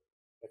for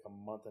like a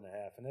month and a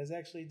half, and it was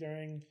actually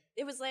during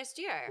It was last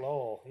year.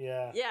 Lowell.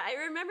 Yeah. Yeah,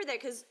 I remember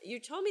that because you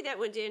told me that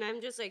one day, and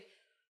I'm just like,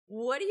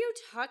 what are you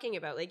talking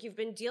about? Like, you've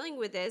been dealing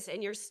with this,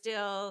 and you're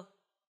still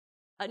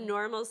a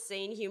normal,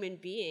 sane human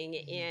being,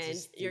 and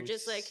you're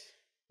just like,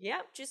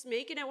 yep, just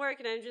making it work.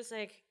 And I'm just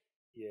like,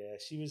 yeah,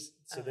 she was.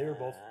 So they were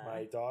both.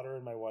 My daughter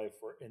and my wife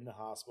were in the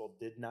hospital.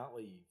 Did not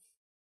leave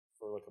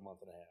for like a month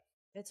and a half.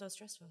 it's so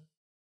stressful.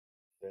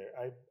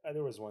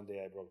 There was one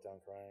day I broke down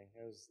crying.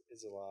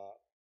 It's a lot.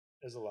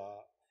 It's a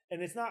lot.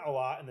 And it's not a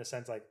lot in the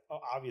sense like,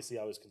 obviously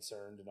I was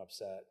concerned and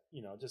upset,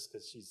 just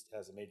because she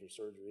has a major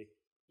surgery.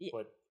 Yeah.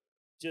 But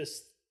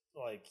just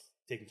like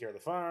taking care of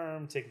the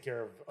farm, taking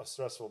care of a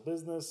stressful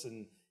business.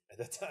 And at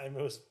that time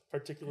it was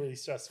particularly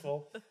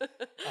stressful.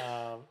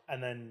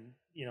 And then,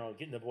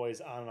 getting the boys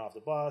on and off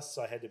the bus.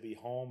 So I had to be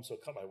home. So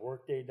it cut my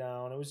work day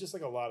down. It was just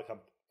like a lot of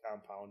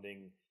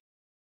compounding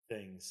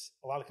things,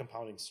 a lot of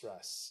compounding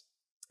stress.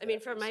 I mean,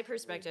 from my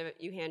perspective,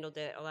 you handled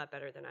it a lot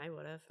better than I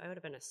would have. I would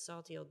have been a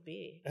salty old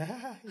bee.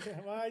 Yeah,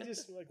 well, I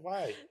just like,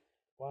 why?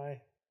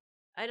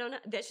 I don't know.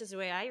 That's just the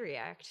way I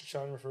react.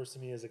 Sean refers to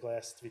me as a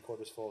glass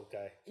 3/4 full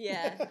guy.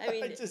 Yeah, I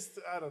mean,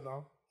 I don't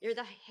know. You're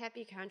the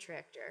happy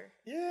contractor.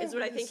 Yeah, is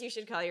what I think you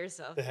should call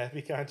yourself. The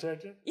happy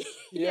contractor.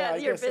 Yeah,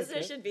 your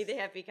business should be the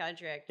happy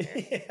contractor.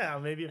 Yeah,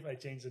 maybe if I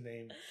change the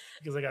name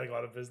because I got to go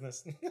out of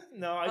business.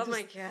 No,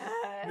 my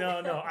god.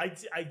 No,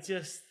 I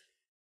just.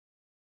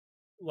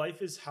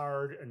 Life is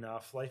hard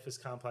enough. Life is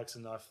complex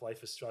enough.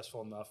 Life is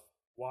stressful enough.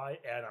 Why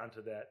add on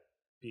to that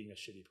being a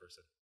shitty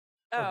person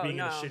or being in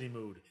a shitty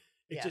mood?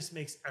 It just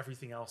makes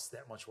everything else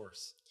that much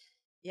worse.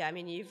 Yeah, I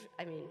mean, you've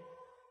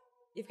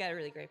got a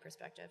really great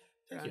perspective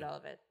around all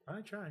of it. I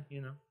try,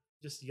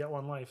 just you got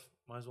one life,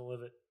 might as well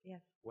live it. Yeah.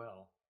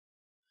 Well,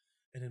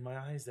 and in my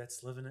eyes,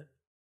 that's living it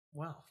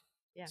well.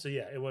 Yeah. So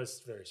yeah, it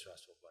was very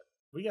stressful, but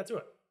we got through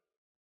it.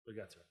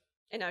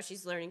 And now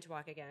she's learning to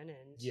walk again,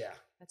 and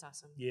that's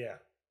awesome. Yeah.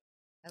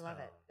 I love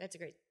it. That's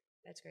great.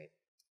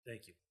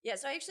 Thank you. Yeah,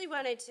 so I actually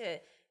wanted to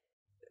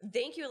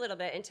thank you a little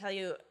bit and tell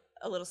you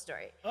a little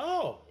story.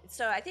 Oh.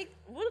 So I think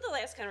one of the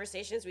last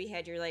conversations we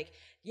had, you're like,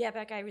 yeah,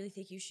 Becca, I really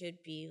think you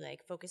should be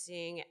like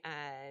focusing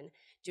on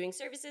doing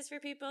services for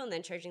people and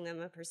then charging them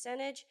a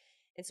percentage.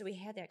 And so we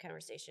had that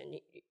conversation.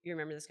 You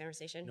remember this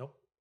conversation? Nope.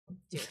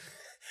 Dude.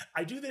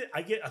 I do that.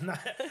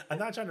 I'm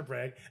not trying to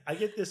brag. I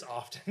get this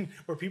often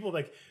where people are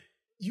like,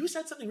 you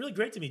said something really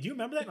great to me. Do you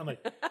remember that? And I'm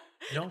like,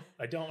 no,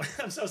 I don't.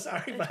 I'm so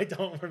sorry, but I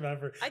don't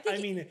remember.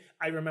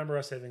 I remember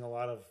us having a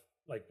lot of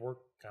like work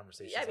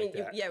conversations. I mean,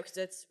 like that. yeah, because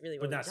that's really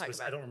what we're talking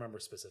about. I don't remember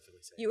specifically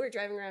saying. You were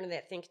driving around in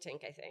that think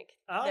tank, I think.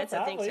 Oh, that's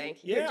probably. a think tank.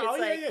 Yeah,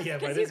 you're just yeah.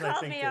 Because you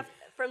called me up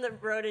from the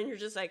road and you're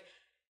just like,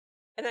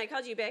 and then I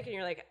called you back and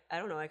you're like, I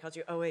don't know. I called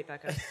you. Oh, wait,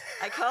 Becca.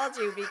 I called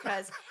you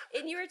because,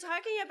 and you were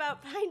talking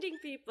about finding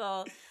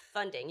people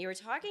funding. You were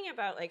talking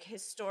about like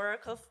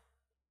historical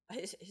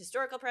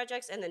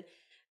projects. And then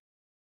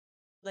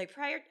like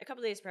a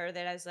couple of days prior to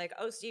that, I was like,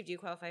 oh, Steve, do you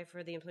qualify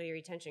for the employee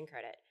retention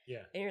credit?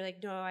 Yeah. And you're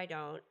like, no, I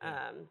don't.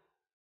 Yeah.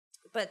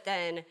 But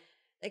then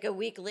like a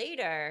week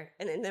later,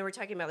 and then we're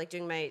talking about like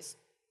doing my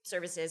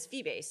services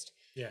fee-based.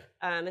 Yeah.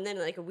 And then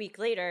like a week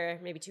later,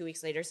 maybe 2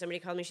 weeks later, somebody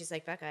called me. She's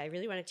like, Becca, I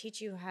really want to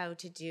teach you how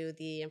to do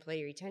the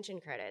employee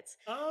retention credits.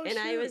 Oh, and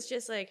I was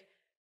just like,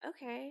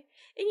 okay.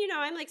 And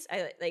I'm like,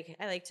 I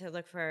like to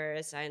look for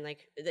a sign,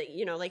 like,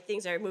 like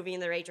things are moving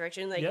in the right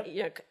direction.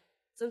 Like,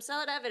 some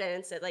solid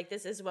evidence that like,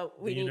 this is what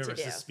we need to do. The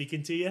universe is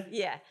speaking to you.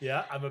 Yeah.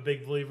 Yeah. I'm a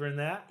big believer in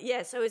that.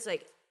 Yeah. So it's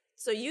like,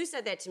 so you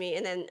said that to me.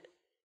 And then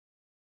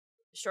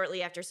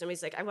shortly after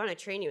somebody's like, I want to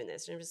train you in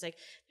this. And I'm just like,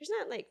 there's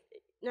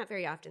not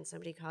very often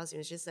somebody calls you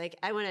and it's just like,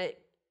 I want to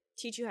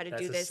teach you how to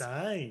do this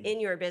in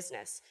your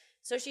business.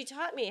 So she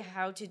taught me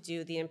how to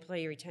do the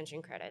employee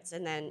retention credits.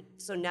 And then,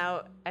 so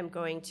now I'm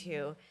going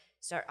to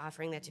start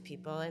offering that to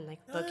people and like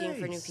looking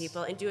for new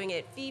people and doing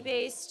it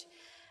fee-based.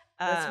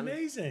 That's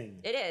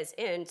amazing. It is.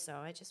 And so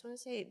I just want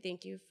to say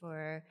thank you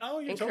for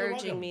you're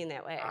encouraging me in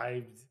that way.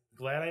 I'm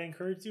glad I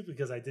encouraged you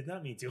because I did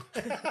not mean to.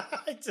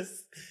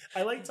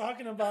 I like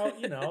talking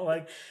about,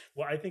 like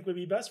what I think would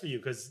be best for you.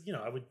 Cause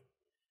I would,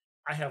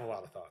 I have a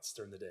lot of thoughts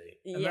during the day.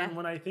 And Yeah. then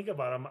when I think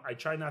about them, I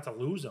try not to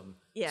lose them.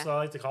 Yeah. So I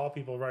like to call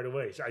people right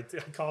away. I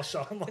call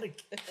Sean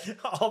like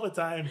all the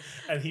time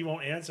and he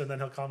won't answer. And then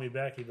he'll call me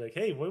back. He'd be like,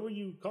 hey, what were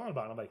you calling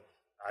about? And I'm like,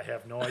 I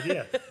have no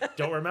idea.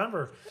 Don't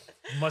remember.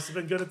 Must have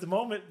been good at the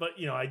moment. But,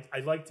 you know, I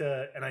like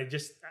to, and I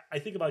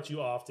think about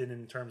you often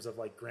in terms of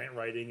like grant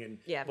writing and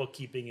Yeah.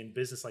 bookkeeping and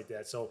business like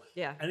that. So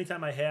Yeah.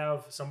 anytime I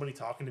have somebody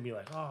talking to me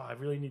like, oh, I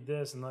really need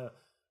this. And like,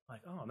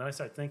 oh, and then I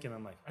start thinking,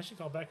 I'm like, I should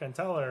call Becca and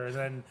tell her. And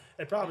then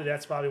that's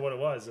probably what it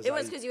was. It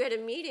was because you had a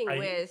meeting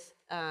with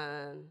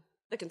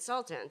the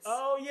consultants.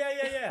 Oh,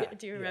 yeah.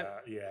 Do you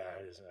remember? Yeah,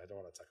 I don't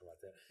want to talk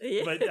about that.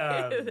 Yeah.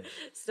 But,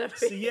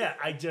 so yeah,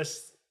 I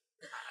just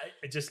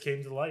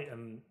came to light.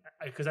 And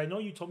because I know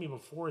you told me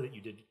before that you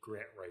did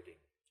grant writing.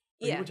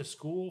 You went to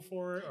school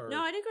for it? Or?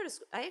 No, I didn't go to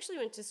school. I actually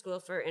went to school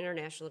for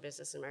international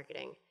business and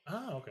marketing.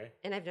 Oh, okay.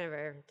 And I've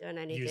never done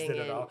anything Used it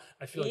at all?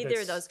 I feel like either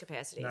that's of those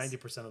capacities.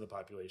 90% of the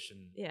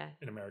population Yeah.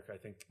 in America, I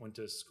think, went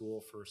to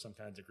school for some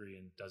kind of degree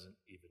and doesn't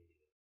even need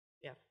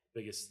it. Yeah.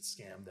 Biggest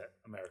scam that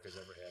America's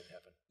ever had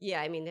happen.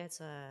 Yeah, I mean, that's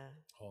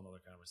Whole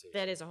nother conversation.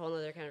 that is a whole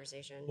other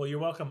conversation. Well, you're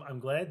welcome.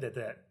 I'm glad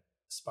that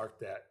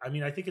sparked that. I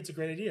mean, I think it's a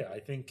great idea. I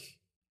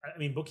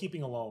mean,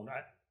 bookkeeping alone,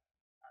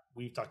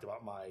 we've talked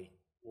about my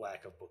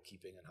lack of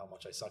bookkeeping and how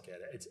much I suck at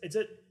it.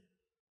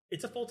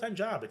 It's a full-time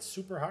job. It's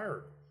super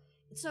hard.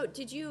 So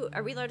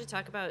are we allowed to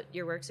talk about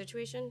your work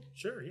situation?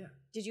 Sure, yeah.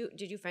 Did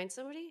you find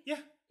somebody?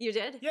 Yeah. You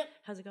did? Yeah.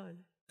 How's it going?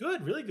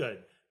 Good, really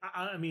good.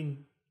 I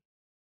mean,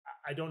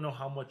 I don't know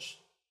how much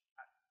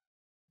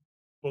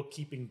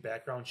bookkeeping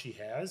background she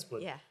has,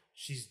 but Yeah.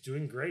 she's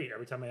doing great.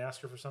 Every time I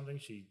ask her for something,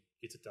 she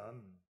gets it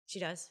done. She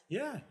does?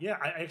 Yeah.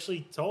 I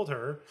actually told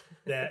her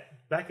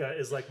that Becca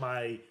is like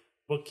my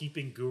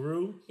bookkeeping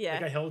guru. Yeah.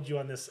 Like I held you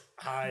on this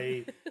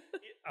high,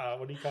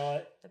 what do you call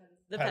it?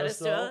 The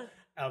pedestal?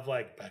 Of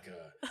like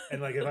Becca.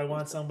 And like if I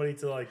want somebody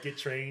to like get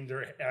trained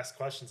or ask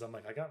questions, I'm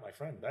like, I got my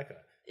friend Becca.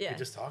 You Yeah. can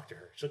just talk to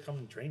her. She'll come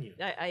and train you.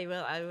 I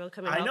will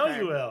come and I help know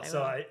her. you will.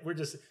 I will.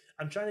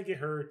 I'm trying to get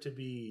her to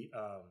be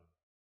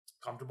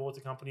comfortable with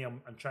the company.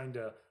 I'm trying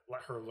to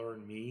let her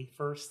learn me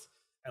first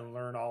and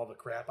learn all the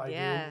crap I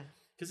do.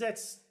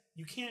 Because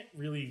you can't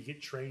really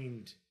get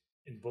trained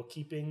in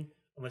bookkeeping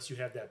unless you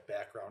have that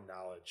background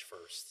knowledge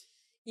first.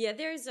 Yeah,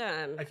 there's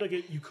I feel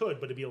like you could,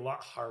 but it'd be a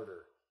lot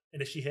harder.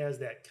 And if she has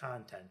that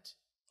content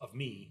of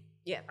me,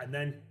 and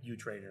then you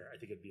train her, I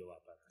think it'd be a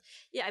lot better.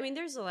 Yeah, I mean,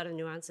 there's a lot of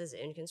nuances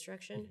in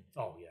construction.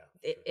 Oh,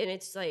 yeah. And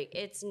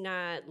it's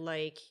not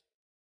like,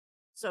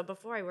 so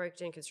before I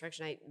worked in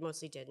construction, I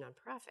mostly did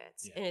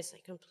nonprofits. Yeah. And it's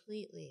like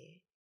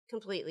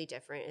completely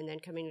different. And then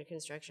coming to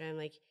construction, I'm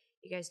like,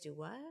 you guys do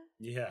what?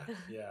 Yeah.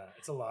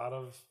 It's a lot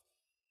of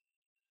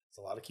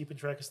keeping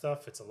track of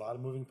stuff. It's a lot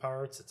of moving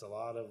parts. It's a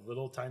lot of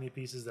little tiny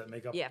pieces that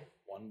make up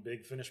one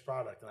big finished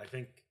product. And I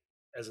think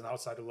as an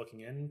outsider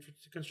looking into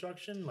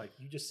construction, like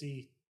you just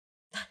see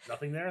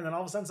nothing there, and then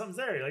all of a sudden something's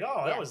there. You're like,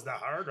 oh, that was not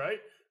hard, right?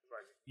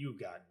 Like, you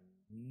got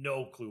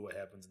no clue what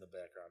happens in the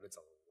background. It's a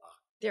lot.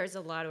 There's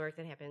a lot of work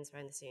that happens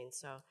behind the scenes.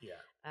 So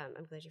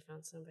I'm glad you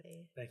found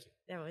somebody. Thank you.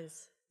 That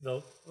was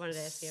wanted to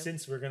ask you.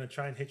 Since we're going to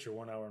try and hit your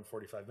 1 hour and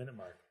 45 minute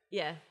mark,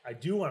 I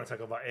do want to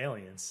talk about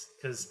aliens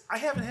because I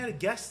haven't had a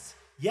guest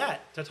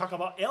yet to talk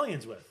about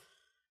aliens with.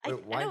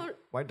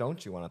 Why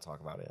don't you want to talk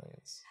about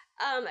aliens?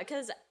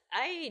 Because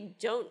I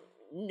don't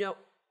know.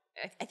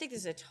 I think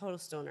this is a total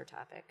stoner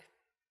topic.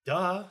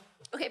 Duh.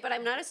 Okay, but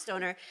I'm not a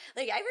stoner.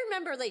 Like, I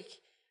remember,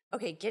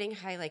 getting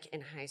high,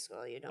 in high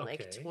school,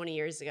 like 20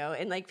 years ago.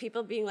 And,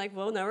 people being like,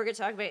 well, now we're going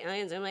to talk about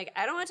aliens. I'm like,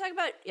 I don't want to talk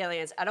about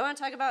aliens. I don't want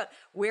to talk about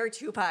where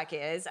Tupac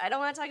is. I don't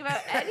want to talk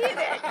about any of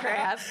that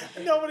crap.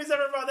 Nobody's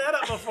ever brought that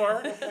up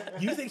before.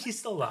 You think he's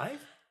still alive?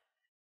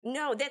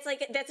 No, that's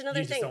another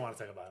You thing. just don't want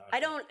to talk about it. Okay.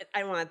 I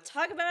don't want to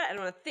talk about it. I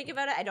don't want to think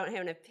about it. I don't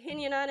have an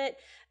opinion on it.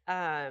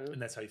 And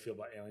that's how you feel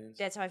about aliens?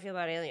 That's how I feel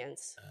about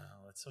aliens.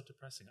 Oh, that's so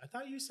depressing. I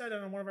thought you said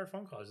on one of our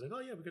phone calls, like, oh,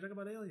 yeah, we could talk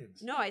about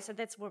aliens. No, I said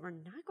that's what we're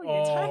not going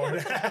to talk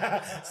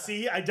about.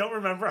 See, I don't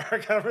remember our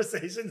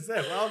conversations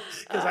that well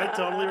because I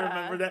totally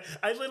remember that.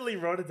 I literally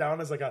wrote it down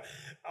as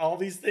all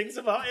these things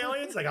about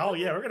aliens. Like, oh,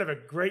 yeah, we're going to have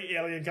a great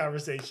alien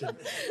conversation.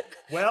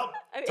 Well,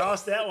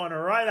 toss that one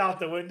right out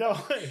the window.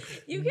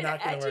 You can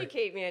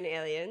educate me on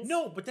aliens.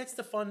 No, but that's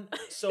the fun.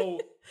 So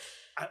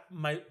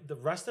the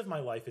rest of my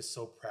life is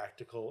so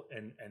practical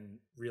and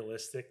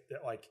realistic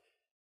that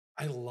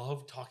I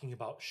love talking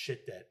about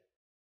shit that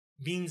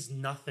means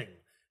nothing.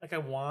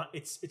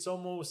 It's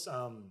almost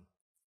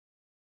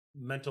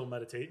mental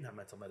meditation, not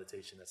mental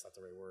meditation. That's not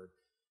the right word.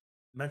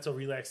 Mental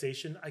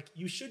relaxation.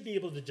 You should be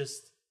able to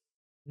just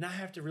not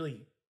have to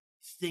really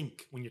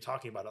think when you're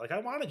talking about it. I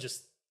want to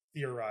just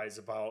theorize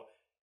about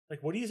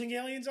what do you think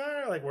aliens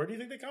are? Where do you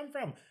think they come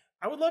from?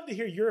 I would love to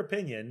hear your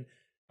opinion.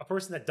 A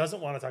person that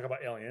doesn't want to talk about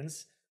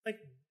aliens,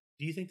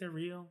 do you think they're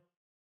real?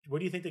 Where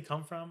do you think they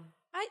come from?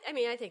 I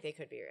mean, I think they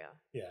could be real.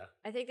 Yeah.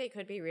 I think they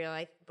could be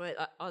real. But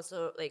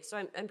also,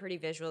 so I'm pretty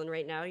visual, and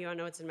right now, you want to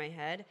know what's in my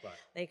head?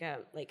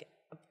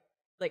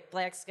 What?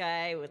 Black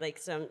sky with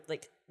some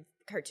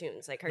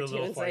cartoons, like The little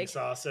cartoons, flying like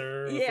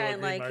saucer. with yeah, the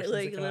and green Martians that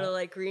like come little out.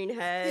 like green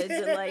heads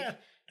and like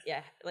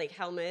yeah, like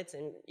helmets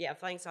and yeah,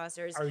 flying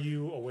saucers. Are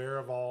you aware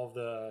of all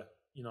the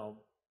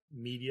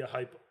media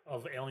hype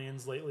of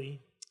aliens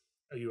lately?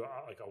 Are you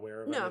like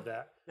aware of any No, of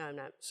that? no, I'm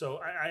not. So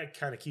I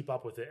kind of keep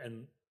up with it,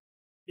 and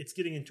it's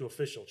getting into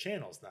official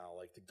channels now.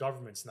 Like the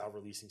government's now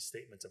releasing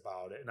statements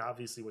about it, and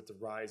obviously with the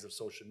rise of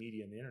social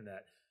media and the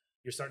internet,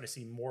 you're starting to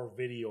see more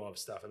video of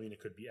stuff. I mean, it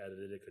could be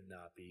edited, it could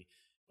not be,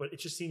 but it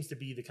just seems to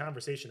be the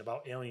conversation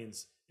about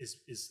aliens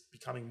is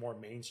becoming more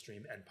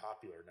mainstream and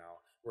popular now.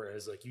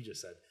 Whereas, like you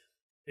just said,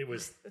 it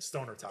was a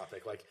stoner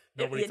topic. Like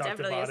nobody Yeah, talked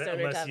definitely a about it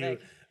stoner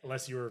topic.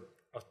 unless you were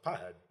a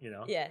pothead,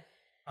 Yeah.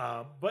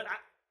 But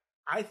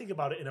I think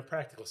about it in a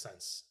practical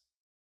sense.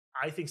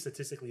 I think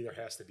statistically there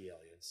has to be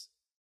aliens.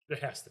 There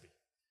has to be.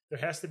 There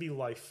has to be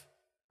life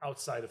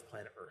outside of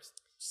planet Earth.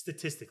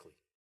 Statistically.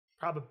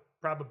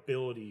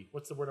 Probability.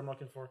 What's the word I'm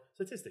looking for?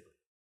 Statistically.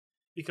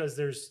 Because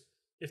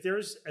if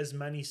there's as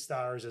many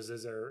stars as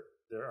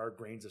there are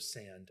grains of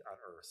sand on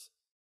Earth,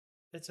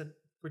 that's a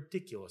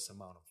ridiculous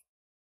amount of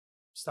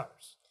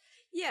stars.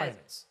 Yeah.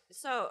 Planets.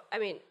 So, I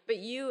mean, but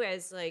you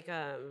as like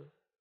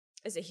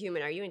as a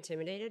human, are you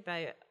intimidated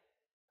by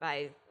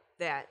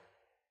that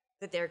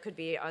there could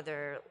be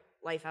other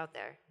life out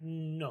there?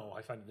 No,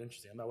 I find it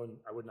interesting.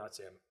 I would not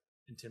say I'm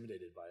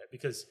intimidated by it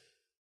because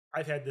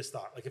I've had this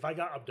thought. Like if I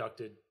got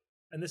abducted,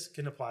 and this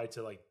can apply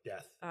to like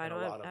death. I and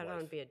don't a lot of want life.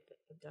 to be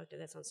abducted.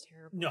 That sounds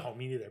terrible. No,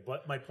 me neither.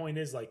 But my point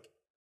is like,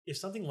 if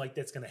something like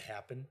that's going to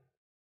happen,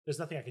 there's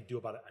nothing I can do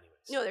about it anyways.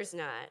 No, there's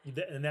not.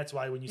 And that's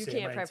why when you say,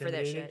 can't am I prep for that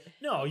intimidated? shit.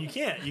 No, you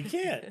can't. You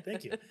can't.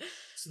 Thank you.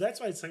 So that's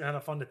why it's kind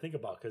of fun to think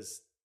about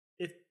because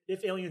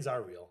if aliens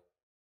are real,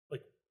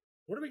 like,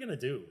 what are we going to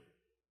do?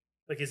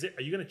 Like,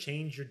 are you going to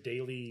change your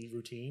daily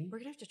routine? We're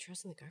gonna have to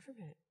trust in the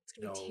government. It's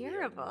gonna No, be we are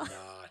terrible.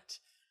 not.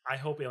 I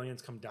hope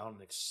aliens come down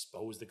and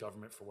expose the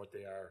government for what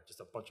they are. Just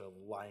a bunch of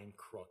lying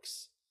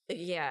crooks.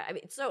 Yeah, I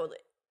mean, so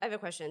I have a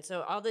question.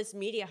 So all this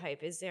media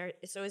hype, is there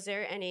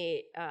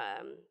any,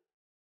 are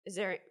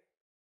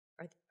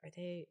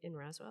they in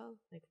Roswell?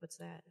 Like, what's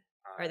that?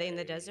 Are they in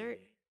the desert?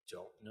 I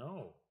don't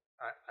know.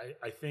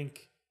 I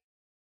think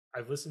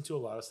I've listened to a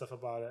lot of stuff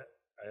about it.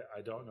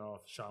 I don't know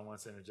if Sean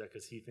wants to interject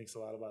because he thinks a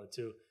lot about it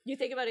too. You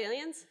think about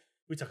aliens?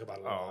 We talk about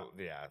it a lot. Oh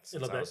yeah,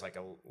 since Little I was bit. like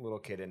a little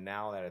kid, and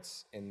now that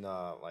it's in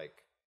the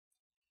like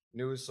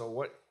news. So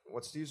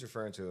what Steve's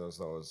referring to is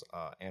those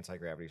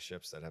anti-gravity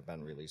ships that have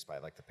been released by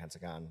like the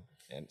Pentagon,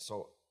 and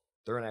so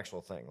they're an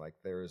actual thing. Like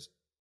there's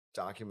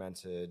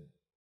documented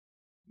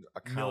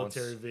accounts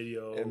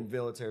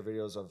military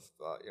videos of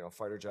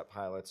fighter jet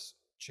pilots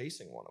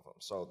chasing one of them.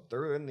 So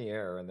they're in the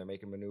air and they're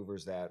making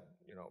maneuvers that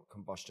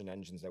combustion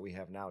engines that we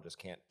have now just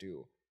can't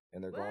do.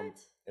 And they're going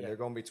they're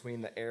going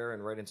between the air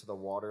and right into the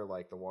water,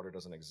 like the water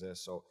doesn't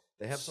exist. So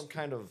they have some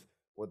kind of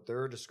what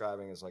they're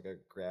describing as like a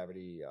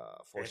gravity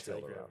force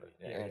field around it.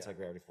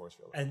 Anti-gravity force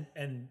field.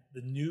 And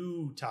the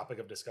new topic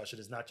of discussion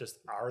is not just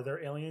are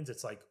there aliens?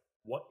 It's like,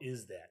 what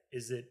is that?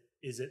 Is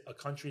it a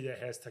country that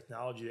has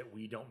technology that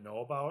we don't know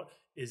about?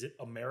 Is it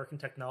American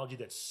technology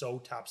that's so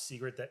top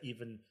secret that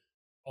even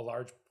a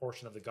large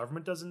portion of the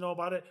government doesn't know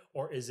about it?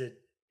 Or is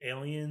it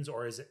aliens,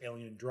 or is it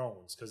alien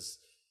drones? Because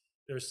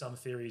there's some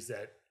theories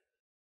that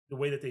the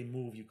way that they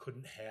move, you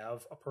couldn't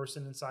have a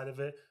person inside of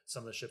it.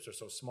 Some of the ships are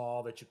so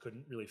small that you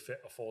couldn't really fit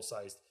a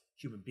full-sized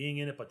human being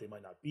in it, but they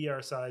might not be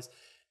our size.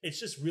 It's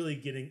just really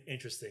getting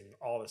interesting,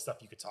 all the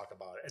stuff you could talk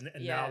about.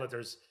 And now that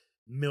there's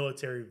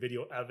military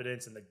video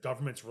evidence and the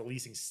government's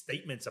releasing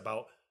statements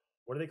about,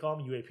 what do they call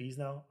them? UAPs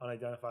now?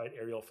 Unidentified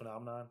aerial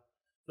phenomenon.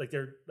 Like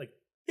they're like,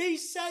 they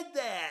said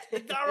that. The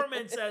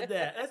government said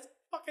that. That's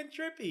fucking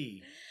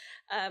trippy.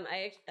 I'm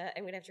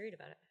gonna have to read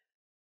about it.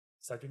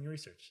 Start doing your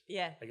research.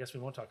 Yeah. I guess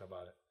we won't talk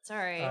about it.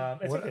 Sorry.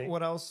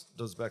 What else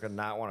does Becca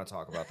not want to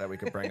talk about that we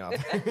could bring up?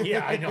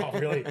 Yeah, I know.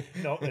 Really.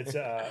 No, it's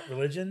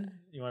religion.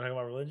 You want to talk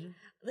about religion?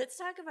 Let's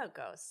talk about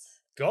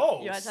ghosts.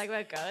 Ghosts. You want to talk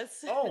about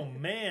ghosts? Oh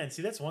man,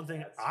 see that's one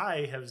thing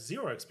I have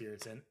zero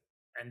experience in,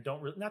 and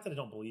not that I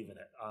don't believe in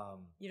it.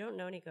 You don't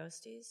know any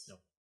ghosties? No.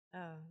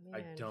 Oh man.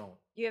 I don't.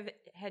 You have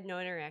had no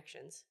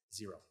interactions.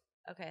 Zero.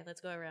 Okay, let's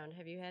go around.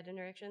 Have you had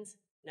interactions?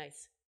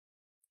 Nice.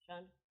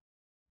 Sean?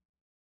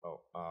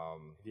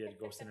 Have you had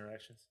ghost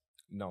interactions?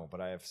 No,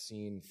 but I have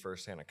seen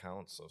firsthand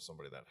accounts of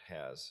somebody that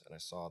has, and I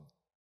saw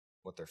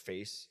what their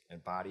face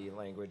and body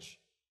language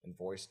and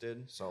voice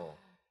did. So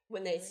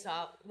when they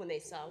saw one? When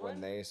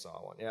they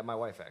saw one. Yeah, my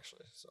wife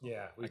actually. So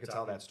yeah, we could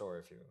tell that story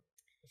if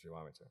you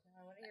want me to.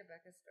 I want to hear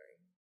Becca's story.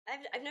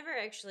 I've never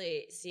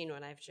actually seen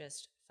one. I've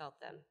just felt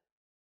them.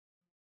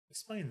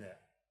 Explain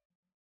that.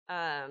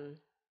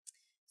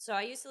 So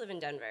I used to live in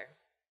Denver,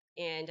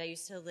 and I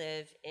used to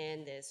live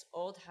in this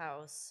old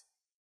house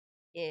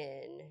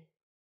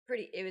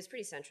it was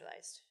pretty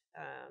centralized.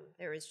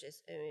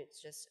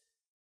 It's just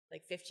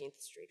like 15th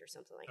Street or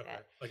something like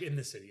that. Like in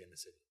the city.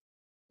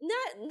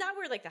 Not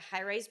where like the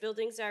high-rise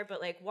buildings are, but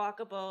like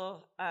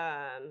walkable.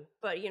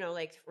 But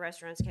like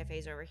restaurants,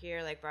 cafes over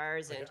here, like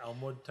bars, like and an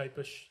Elmwood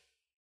type-ish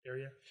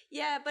area.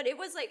 Yeah, but it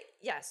was like,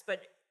 yes,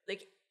 but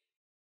like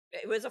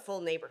It was a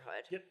full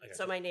neighborhood. Yep, I got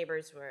So you. my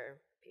neighbors were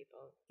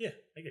people. Yeah,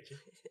 I get you.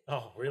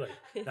 Oh, really?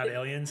 Not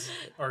aliens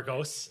or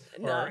ghosts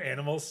or No.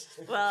 animals?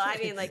 Well, I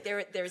mean, like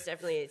there was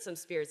definitely some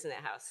spirits in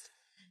that house.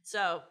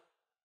 So,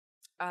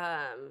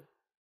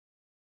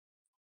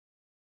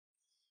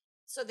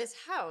 so this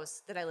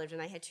house that I lived in,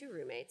 I had 2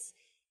 roommates,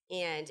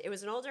 and it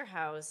was an older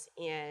house,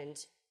 and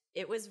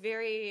it was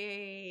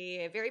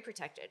very, very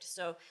protected.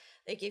 So,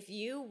 like, if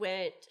you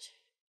went,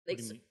 like, What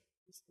do you mean?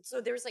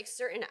 so there was like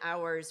certain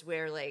hours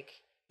where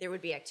like there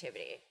would be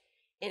activity,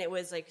 and it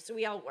was like, so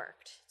we all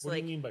worked. So What do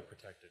like, you mean by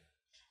protected?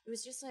 it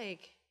was just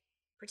like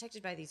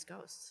protected by these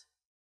ghosts,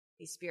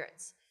 these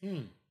spirits.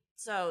 Hmm.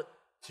 So,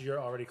 So you're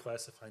already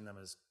classifying them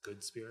as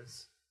good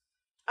spirits?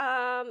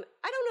 I don't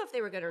know if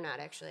they were good or not,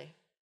 actually.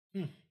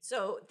 Hmm.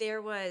 So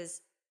there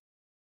was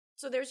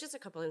just a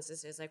couple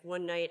instances. Like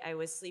one night I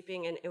was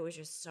sleeping and it was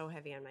just so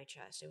heavy on my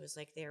chest. It was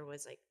like there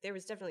was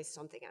definitely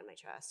something on my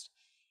chest.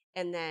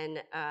 And then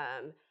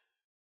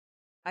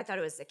I thought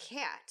it was the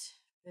cat.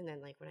 And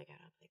then like when I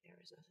got up, like there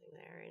was nothing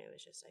there, and it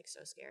was just like so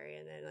scary.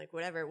 And then like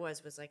whatever it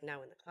was like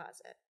now in the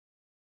closet.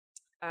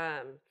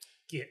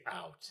 Get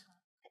out.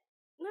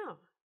 No.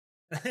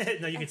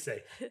 No, you can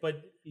say.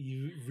 But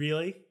you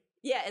really?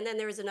 Yeah, and then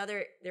there was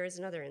another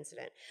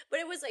incident, but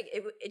it was like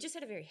it just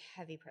had a very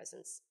heavy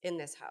presence in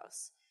this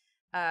house.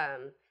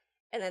 And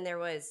then there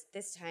was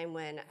this time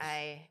when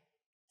I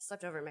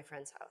slept over at my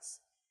friend's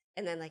house,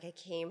 and then like I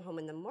came home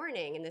in the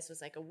morning, and this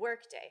was like a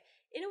work day,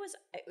 and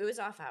it was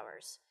off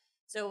hours,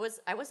 so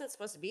I wasn't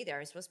supposed to be there. I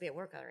was supposed to be at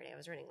work already. I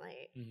was running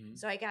late,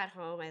 so I got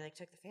home. I like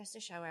took the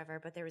fastest shower ever,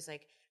 but there was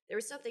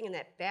something in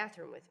that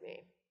bathroom with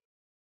me,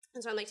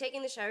 and so I'm like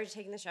taking the shower,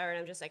 and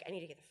I'm just like, I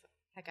need to get the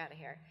heck out of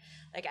here.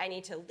 Like, I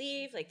need to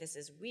leave. Like, this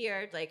is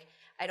weird. Like,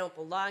 I don't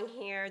belong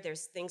here.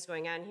 There's things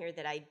going on here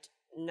that I'm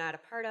not a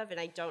part of and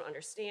I don't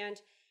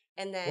understand.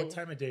 And then... What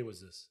time of day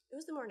was this? It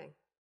was the morning.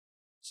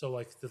 So,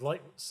 like,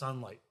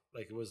 sunlight,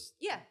 like it was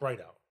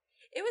bright out.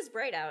 It was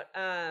bright out.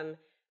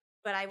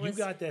 But I was... You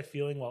got that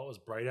feeling while it was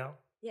bright out?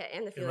 Yeah,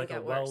 and the In feeling like got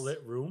a worse.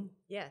 well-lit room?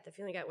 Yeah, the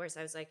feeling got worse.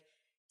 I was like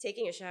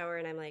taking a shower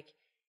and I'm like,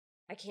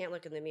 I can't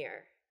look in the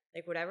mirror.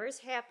 Like, whatever is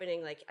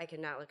happening, like, I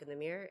cannot look in the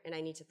mirror and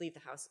I need to leave the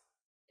house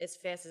as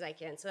fast as I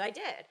can. So I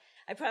did.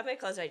 I put on my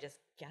clothes and I just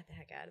got the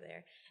heck out of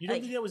there. You don't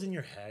think that was in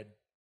your head?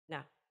 No.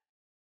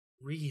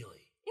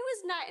 Really? It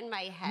was not in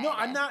my head. No,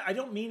 I'm not. I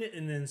don't mean it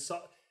in an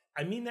insult.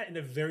 I mean that in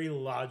a very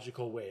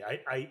logical way.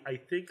 I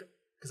think,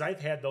 because I've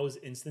had those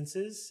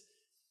instances,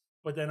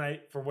 but then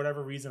for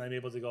whatever reason, I'm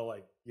able to go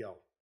like, yo,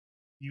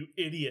 you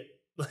idiot.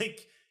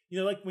 Like,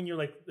 like when you're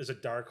like, there's a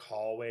dark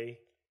hallway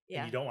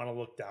and you don't want to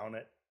look down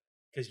it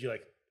because you're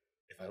like,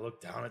 if I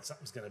look down it,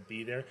 something's going to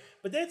be there.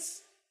 But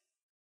that's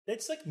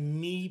like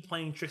me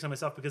playing tricks on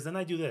myself, because then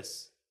I do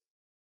this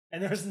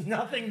and there's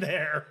nothing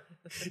there.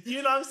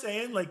 You know what I'm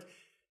saying? Like,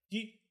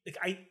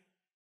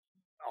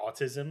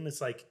 autism,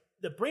 it's like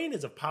the brain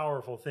is a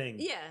powerful thing.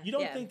 Yeah. You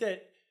don't think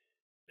that,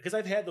 because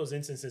I've had those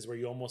instances where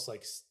you almost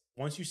like,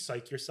 once you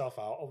psych yourself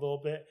out a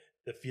little bit,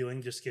 the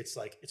feeling just gets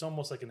like, it's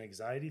almost like an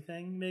anxiety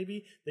thing,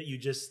 maybe, that you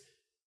just,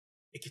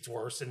 it gets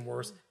worse and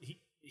worse.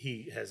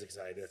 He has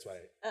anxiety. That's why.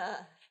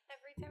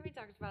 Every time he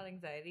talks about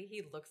anxiety,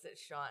 he looks at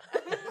Sean.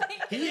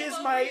 He is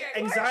my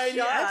anxiety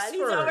expert.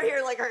 He's over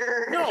here like,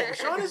 no,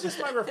 Sean is just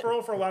my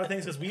referral for a lot of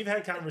things because we've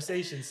had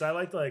conversations. So I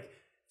like to like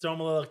throw him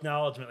a little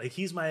acknowledgement. Like,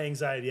 he's my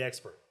anxiety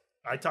expert.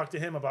 I talk to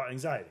him about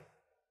anxiety.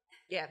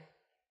 Yeah.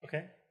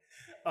 Okay.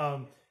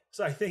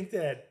 So I think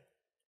that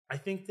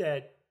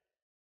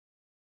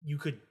you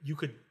could.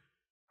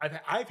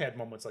 I've had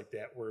moments like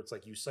that where it's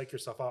like you psych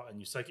yourself out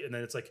and and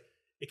then it's like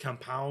it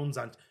compounds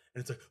on,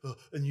 and it's like,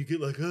 and you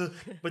get like,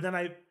 but then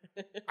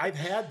I've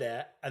had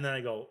that, and then I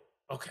go,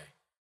 okay,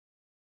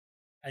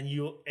 and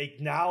you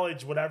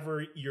acknowledge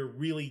whatever you're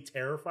really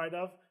terrified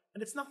of,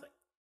 and it's nothing.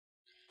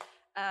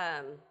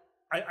 I'm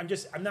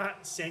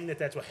not saying that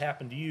that's what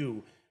happened to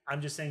you.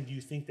 I'm just saying, do you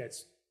think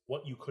that's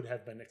what you could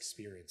have been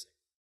experiencing?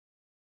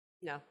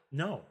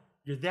 No,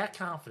 you're that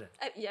confident.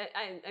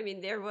 I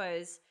mean, there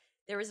was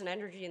an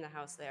energy in the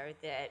house there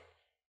that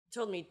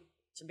told me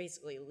to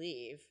basically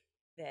leave,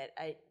 that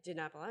I did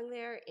not belong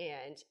there,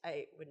 and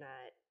I would not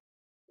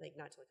to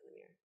look in the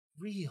mirror.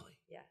 Really?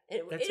 Yeah.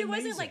 It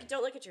wasn't like,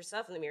 don't look at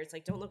yourself in the mirror. It's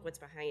like, don't look what's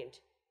behind.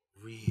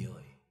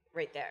 Really?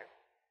 Right there.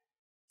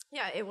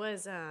 Yeah, it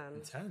was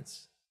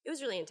intense. It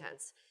was really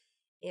intense.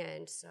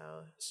 And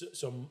so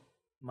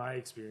my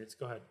experience,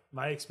 go ahead.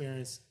 My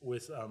experience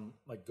with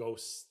like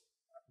ghosts,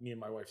 me and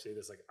my wife say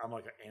this, like, I'm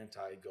like an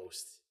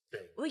anti-ghost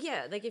thing. Well,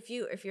 yeah, like if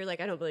you're like,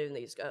 I don't believe in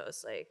these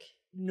ghosts, like,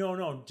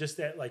 no, just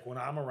that, like, when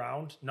I'm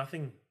around,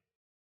 nothing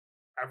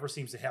ever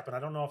seems to happen. I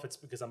don't know if it's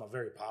because I'm a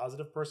very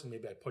positive person.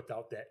 Maybe I put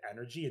out that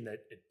energy and that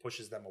it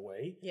pushes them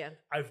away. Yeah.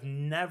 I've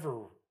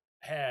never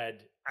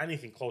had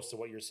anything close to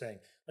what you're saying.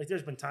 Like,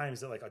 there's been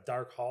times that like a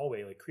dark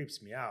hallway like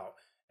creeps me out,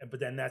 but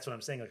then that's what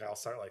I'm saying. Like, I'll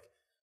start like,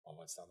 oh,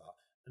 what's down the hall?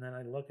 And then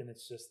I look and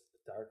it's just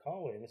a dark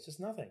hallway and it's just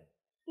nothing.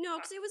 No,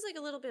 because it was like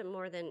a little bit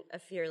more than a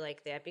fear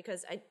like that,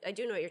 because I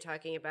do know what you're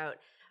talking about.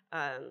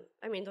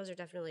 I mean, those are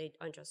definitely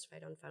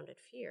unjustified, unfounded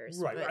fears.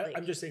 Right. But, like,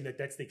 I'm just saying that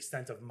that's the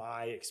extent of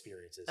my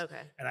experiences.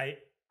 okay. And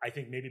I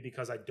think maybe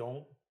because I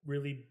don't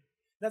really,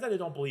 not that I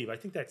don't believe, I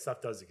think that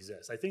stuff does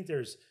exist. I think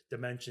there's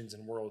dimensions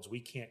and worlds we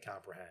can't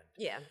comprehend.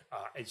 Yeah.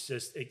 It's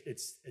just,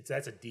 it's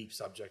that's a deep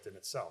subject in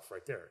itself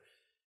right there.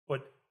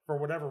 But for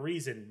whatever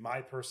reason,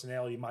 my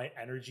personality, my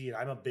energy, and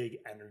I'm a big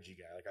energy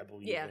guy. Like I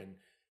believe in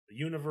the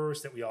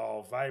universe, that we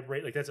all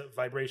vibrate. Like that's a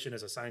vibration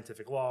is a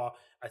scientific law.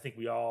 I think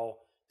we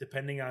all,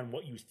 depending on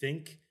what you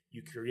think,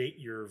 you create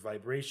your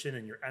vibration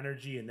and your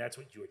energy, and that's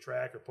what you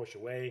attract or push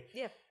away.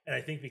 Yeah. And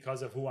I think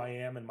because of who I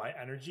am and my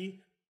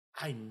energy,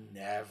 I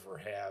never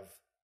have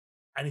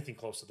anything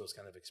close to those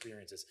kind of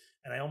experiences.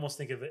 And I almost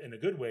think of it in a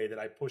good way that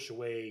I push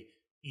away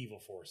evil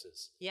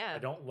forces. Yeah. I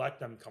don't let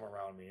them come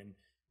around me. And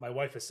my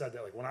wife has said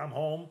that, like, when I'm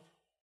home,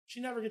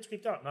 she never gets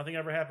creeped out. Nothing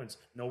ever happens.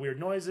 No weird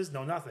noises,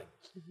 no nothing.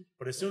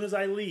 But as soon as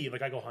I leave,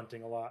 like I go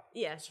hunting a lot,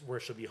 Yeah.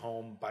 where she'll be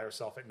home by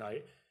herself at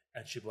night,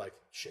 and she'll be like,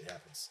 shit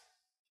happens.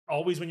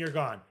 Always when you're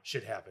gone,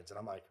 shit happens. And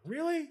I'm like,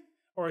 really?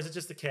 Or is it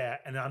just a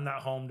cat and I'm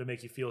not home to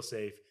make you feel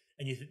safe,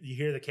 and you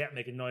hear the cat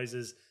making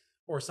noises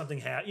or something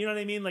you know what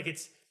I mean? Like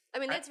I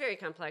mean, that's very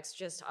complex,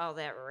 just all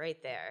that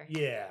right there.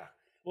 yeah.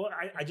 Well,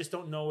 I just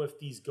don't know if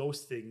these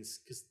ghost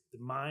things, because the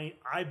mind,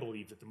 I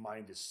believe that the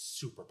mind is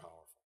super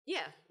powerful.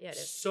 Yeah. Yeah, it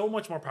is. So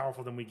much more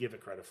powerful than we give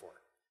it credit for.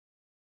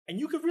 And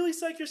you could really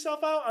psych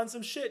yourself out on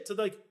some shit to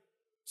like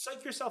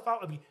psych yourself out.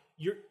 I mean,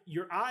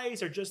 your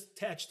eyes are just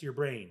attached to your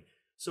brain.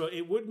 So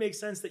it would make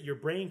sense that your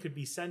brain could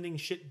be sending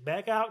shit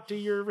back out to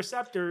your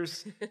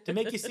receptors to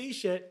make you see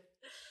shit.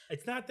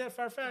 It's not that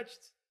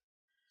far-fetched.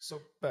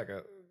 So,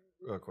 Becca,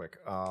 real quick.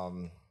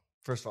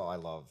 First of all, I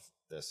love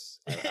this.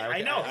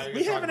 I know.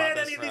 We haven't had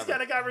any of these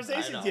kind of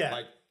conversations yet.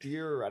 Like,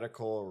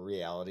 theoretical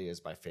reality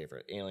is my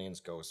favorite.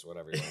 Aliens, ghosts,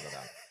 whatever you want to go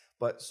down.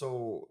 But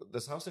so,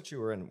 this house that you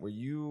were in, were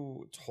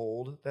you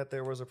told that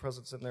there was a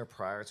presence in there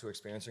prior to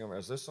experiencing them? Or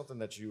is this something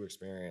that you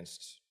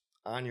experienced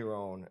on your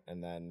own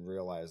and then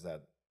realized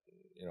that,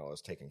 you know, it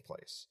was taking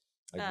place?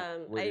 Like,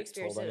 I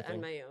experienced it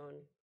on my own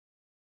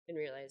and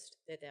realized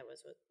that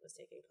was what was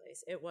taking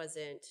place. It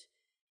wasn't,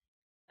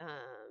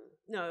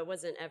 no, it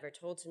wasn't ever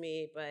told to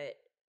me, but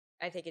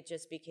I think it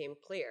just became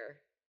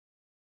clear.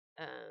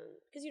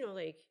 Because, you know,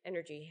 like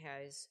energy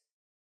has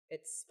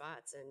its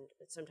spots, and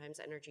sometimes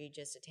energy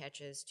just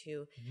attaches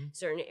to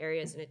certain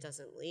areas and it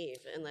doesn't leave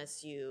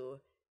unless you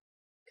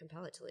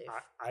compel it to leave.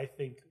 I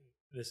think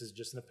this is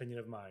just an opinion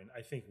of mine.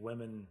 I think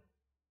women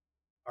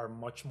are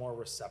much more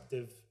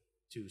receptive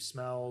to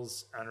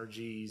smells,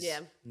 energies,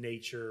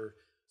 nature.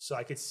 So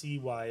I could see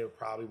why it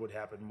probably would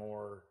happen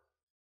more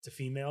to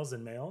females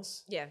than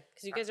males. Yeah,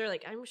 because you guys are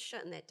like, I'm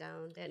shutting that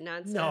down. That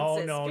nonsense. No.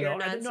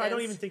 Nonsense. I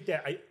don't even think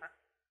that.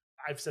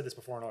 I've said this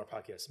before on other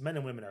podcasts. Men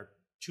and women are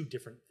two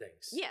different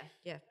things. Yeah.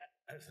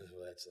 That's like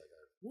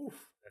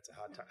that's a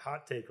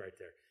hot take right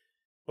there.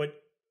 But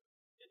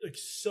like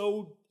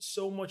so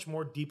much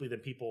more deeply than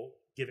people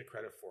give it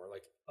credit for.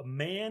 Like a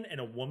man and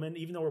a woman,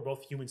 even though we're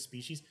both human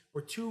species,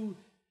 we're two.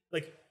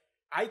 Like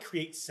I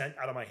create scent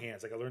out of my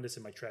hands. Like I learned this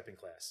in my trapping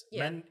class.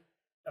 Yeah. Men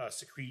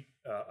secrete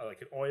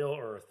like an oil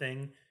or a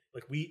thing.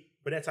 Like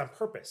but that's on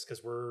purpose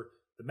because we're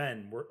the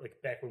men. We're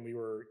like back when we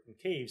were in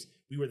caves,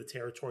 we were the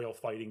territorial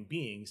fighting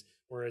beings,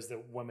 whereas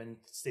the women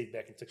stayed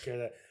back and took care of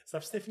that.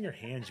 Stop sniffing your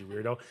hands, you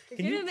weirdo.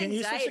 Can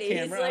you switch the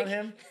camera on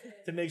him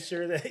to make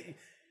sure that?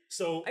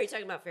 So are you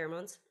talking about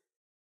pheromones?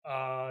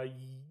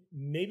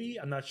 Maybe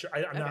I'm not sure.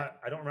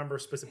 I don't remember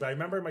specifically. But I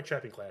remember in my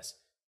trapping class,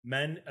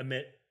 men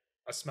emit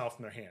a smell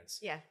from their hands.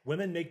 Yeah.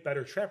 Women make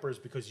better trappers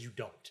because you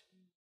don't.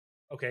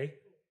 Okay,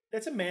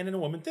 that's a man and a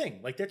woman thing.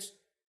 Like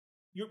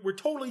we're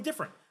totally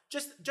different.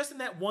 Just in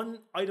that one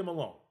item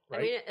alone, right?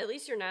 I mean, at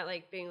least you're not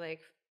like being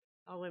like,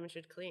 all women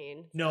should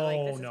clean.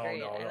 So no.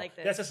 I like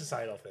this. That's a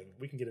societal thing.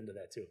 We can get into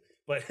that too.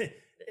 But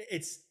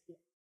it's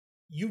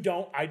you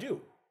don't, I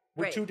do.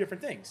 We're two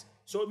different things.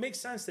 So it makes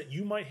sense that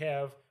you might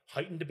have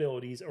heightened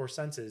abilities or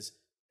senses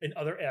in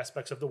other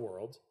aspects of the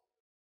world,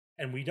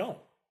 and we don't.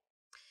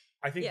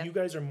 I think you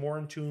guys are more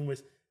in tune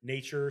with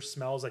nature,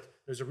 smells. Like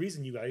there's a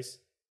reason you guys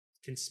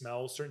can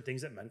smell certain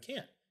things that men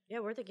can't. Yeah,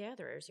 we're the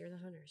gatherers. You're the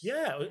hunters.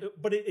 Yeah,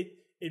 but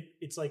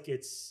it's like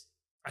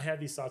I have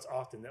these thoughts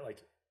often that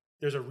like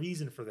there's a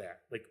reason for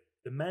that. Like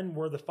the men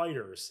were the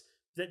fighters.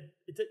 That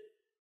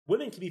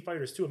women can be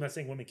fighters too. I'm not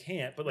saying women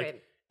can't, but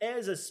like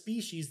as a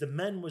species, the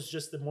men was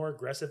just the more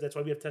aggressive. That's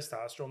why we have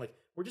testosterone. Like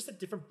we're just a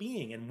different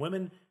being, and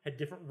women had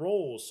different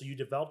roles. So you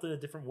developed it a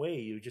different way.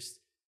 You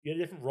had a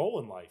different role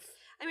in life.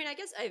 I mean, I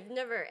guess I've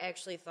never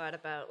actually thought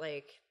about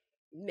like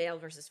male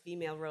versus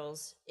female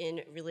roles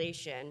in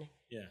relation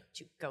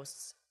to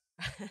ghosts.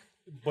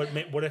 But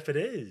what if it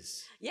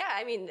is? Yeah,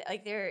 I mean,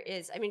 like there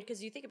is. I mean,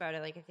 because you think about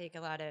it, like I think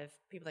a lot of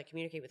people that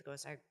communicate with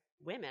ghosts are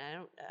women.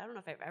 I don't know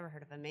if I've ever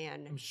heard of a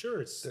man. I'm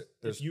sure it's.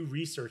 If you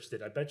researched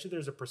it, I bet you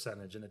there's a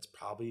percentage, and it's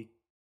probably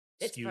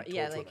skewed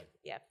towards women.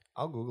 Yeah.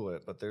 I'll Google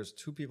it, but there's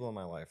two people in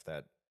my life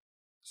that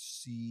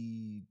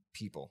see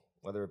people,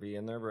 whether it be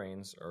in their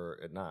brains or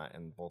not,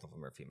 and both of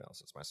them are females.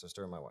 It's my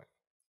sister and my wife.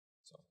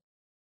 So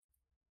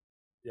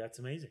That's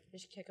amazing.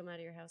 Did you kick him out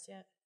of your house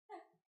yet?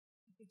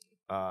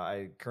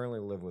 I currently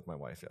live with my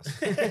wife,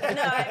 yes. No,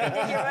 I mean,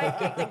 did your wife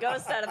kick the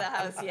ghost out of the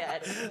house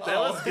yet? That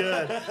was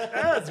good.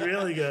 That was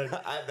really good.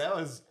 That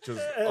was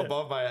just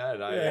above my head.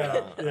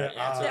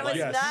 That was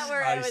not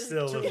where I was.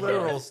 Still Too live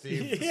literal, there.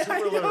 Steve. Yeah,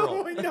 Super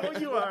literal. I know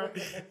you are.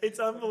 It's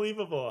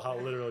unbelievable how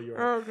literal you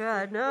are. Oh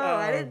God, no!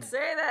 I didn't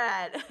say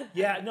that.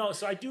 Yeah, no.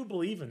 So I do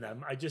believe in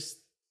them. I just,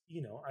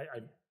 I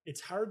it's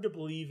hard to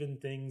believe in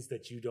things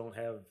that you don't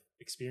have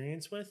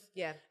experience with.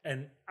 Yeah.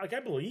 And like, I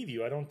believe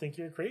you. I don't think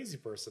you're a crazy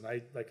person.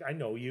 I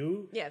know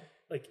you. Yeah.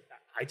 Like,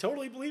 I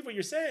totally believe what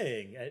you're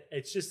saying.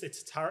 It's just,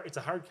 it's hard. It's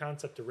a hard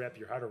concept to wrap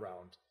your head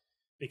around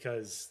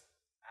because,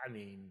 I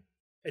mean,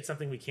 it's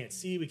something we can't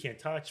see, we can't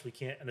touch, we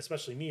can't, and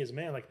especially me as a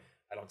man, like,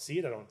 I don't see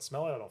it, I don't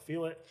smell it, I don't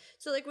feel it.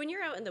 So, like, when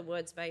you're out in the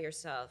woods by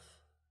yourself,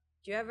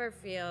 do you ever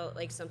feel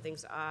like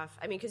something's off?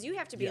 I mean, because you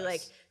have to be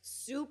like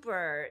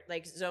super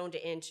like zoned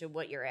into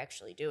what you're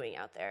actually doing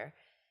out there.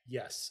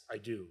 Yes, I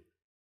do.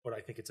 But I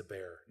think it's a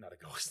bear, not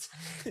a ghost.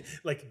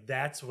 Like,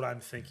 that's what I'm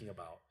thinking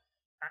about.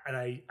 And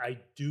I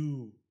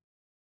do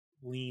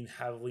lean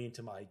heavily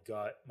into my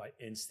gut, my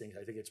instinct.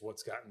 I think it's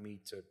what's gotten me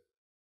to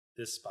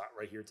this spot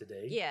right here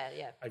today. Yeah,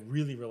 yeah. I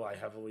really rely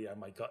heavily on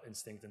my gut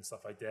instinct and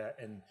stuff like that.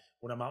 And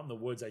when I'm out in the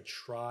woods, I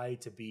try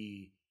to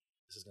be,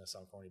 this is going to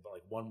sound corny, but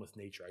like one with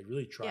nature. I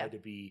really try to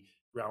be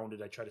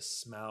grounded. I try to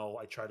smell.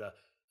 I try to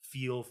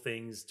feel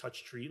things,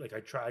 touch tree. Like, I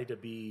try to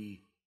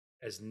be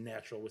as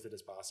natural with it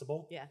as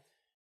possible. Yeah.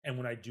 And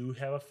when I do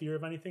have a fear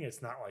of anything,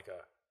 it's not like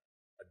a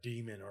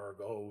demon or a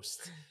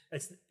ghost.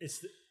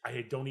 It's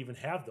I don't even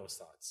have those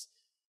thoughts.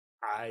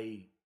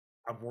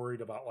 I'm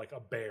worried about like a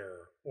bear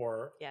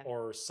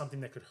or something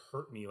that could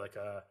hurt me, like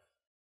a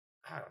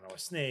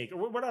snake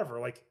or whatever,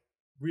 like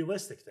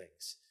realistic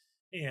things.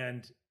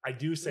 And I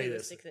do say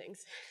realistic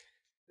things.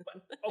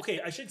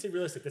 Okay, I shouldn't say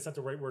realistic. That's not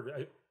the right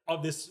word.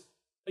 Of this,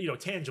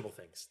 tangible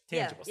things.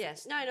 Tangible things.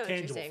 Yes. No, I know what you're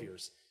tangible saying.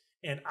 fears.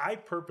 And I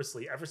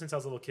purposely, ever since I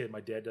was a little kid,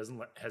 my dad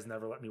has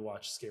never let me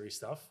watch scary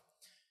stuff.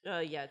 Oh,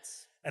 yeah.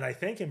 And I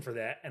thank him for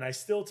that. And I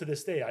still, to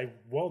this day, I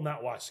will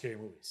not watch scary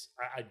movies.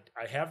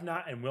 I have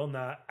not and will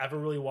not ever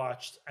really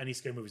watched any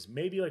scary movies.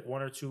 Maybe like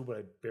one or two, but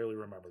I barely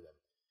remember them.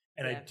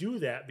 And I do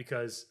that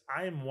because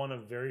I am one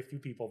of very few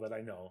people that I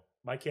know.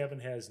 My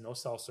cabin has no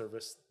cell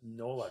service,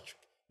 no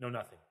electric, no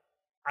nothing.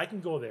 I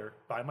can go there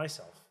by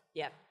myself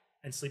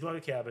and sleep in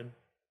a cabin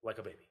like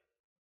a baby.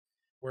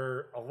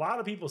 Where a lot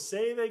of people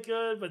say they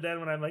could, but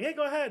then when I'm like, hey,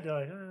 go ahead,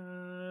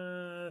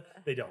 they're like,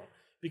 they don't.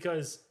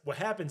 Because what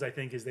happens, I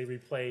think, is they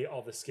replay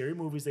all the scary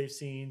movies they've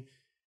seen.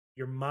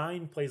 Your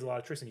mind plays a lot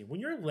of tricks on you. When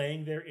you're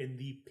laying there in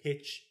the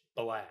pitch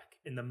black,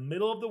 in the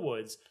middle of the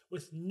woods,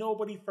 with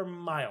nobody for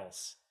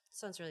miles.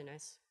 Sounds really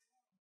nice.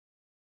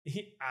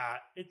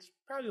 It's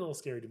probably a little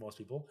scary to most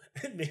people.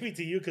 Maybe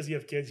to you, because you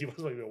have kids, you must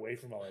want to be away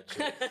from all that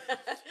shit.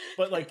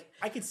 But like,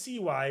 I could see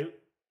why,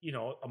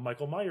 a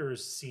Michael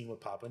Myers scene would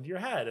pop into your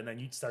head, and then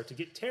you'd start to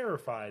get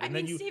terrified. And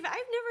Steve, I've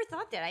never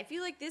thought that. I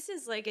feel like this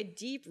is like a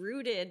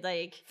deep-rooted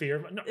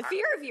fear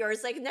of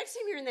yours. Like, next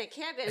time you're in that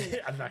cabin,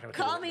 I'm not gonna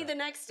call me the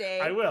next day.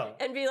 I will,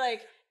 and be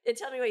like, and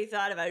tell me what you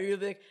thought about it. You'll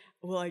be like,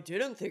 well, I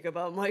didn't think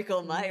about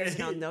Michael Myers.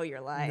 And I'll know you're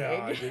lying. No,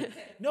 I didn't.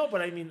 No,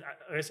 but I mean,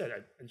 like I said,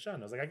 and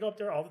Sean, I was like, I go up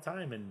there all the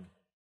time, and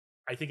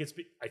I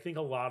think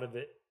a lot of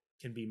it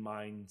can be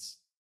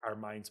our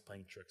minds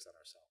playing tricks on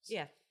ourselves.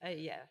 Yeah,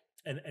 yeah.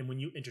 And when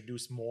you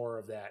introduce more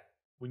of that,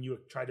 when you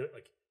try to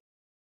like,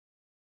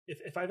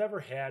 if I've ever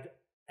had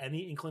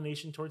any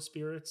inclination towards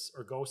spirits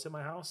or ghosts in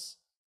my house,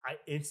 I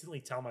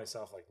instantly tell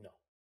myself like, no,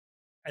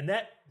 and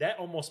that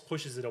almost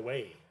pushes it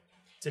away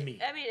to me.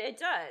 I mean, it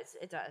does.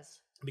 It does.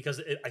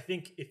 Because I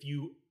think if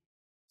you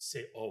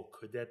say, oh,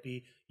 could that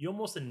be? You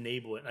almost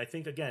enable it. And I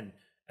think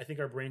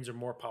our brains are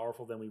more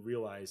powerful than we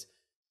realize.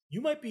 You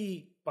might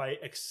be, by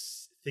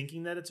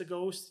thinking that it's a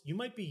ghost, you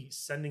might be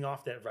sending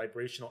off that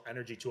vibrational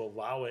energy to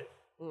allow it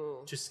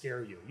to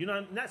scare you.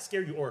 Not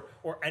scare you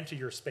or enter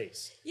your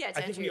space. Yeah,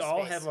 I think we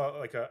all have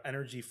a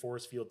energy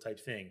force field type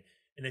thing.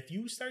 And if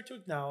you start to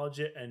acknowledge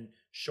it and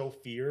show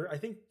fear, I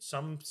think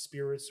some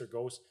spirits or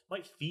ghosts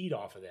might feed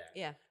off of that.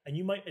 Yeah. And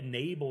you might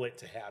enable it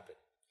to happen.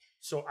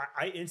 So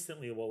I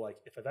instantly will, like,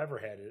 if I've ever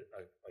had it,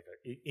 like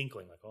an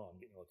inkling, like, oh, I'm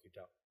getting a little creeped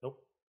out. Nope.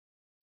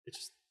 It's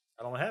just,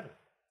 I don't have it.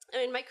 I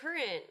mean, my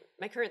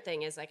current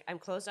thing is like, I'm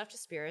closed off to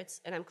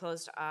spirits and I'm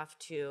closed off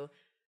to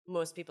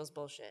most people's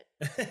bullshit.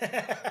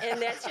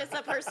 And that's just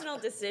a personal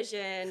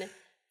decision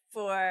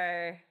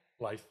for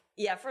life.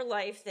 Yeah, for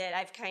life that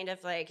I've kind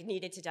of like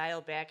needed to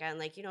dial back on.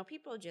 Like,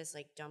 people just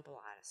like dump a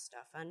lot of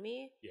stuff on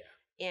me. Yeah.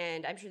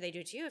 And I'm sure they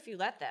do too if you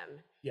let them.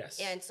 Yes.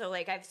 And so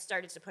like I've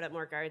started to put up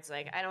more guards.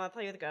 Like, I don't want to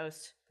play with a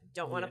ghost.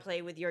 Don't want to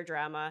play with your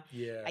drama.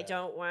 Yeah. I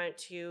don't want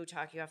to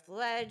talk you off the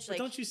ledge. But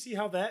don't you see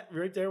how that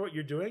right there, what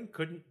you're doing,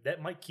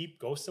 that might keep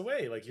ghosts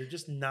away? Like, you're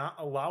just not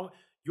allowing.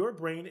 Your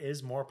brain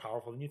is more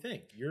powerful than you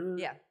think. You're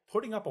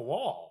putting up a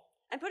wall.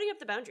 I'm putting up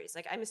the boundaries.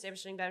 Like, I'm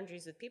establishing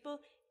boundaries with people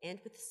and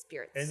with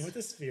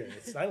the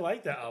spirits. I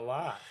like that a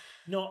lot.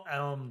 No,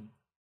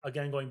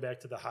 again, going back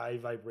to the high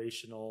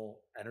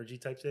vibrational energy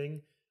type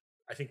thing,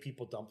 I think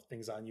people dump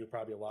things on you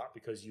probably a lot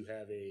because you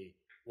have a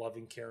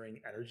loving,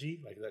 caring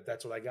energy. Like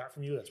that's what I got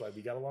from you. That's why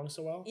we got along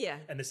so well. Yeah.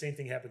 And the same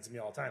thing happens to me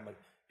all the time. Like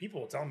people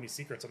will tell me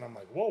secrets and I'm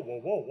like, whoa,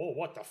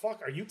 what the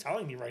fuck are you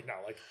telling me right now?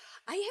 Like,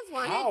 I have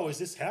wanted. how is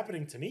this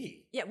happening to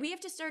me? Yeah, we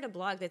have to start a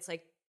blog that's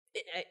like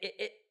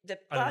the An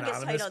blog is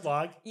anonymous titled.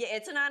 blog? Yeah,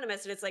 it's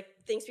anonymous, and it's like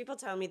things people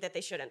tell me that they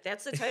shouldn't.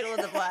 That's the title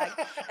of the blog,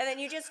 and then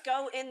you just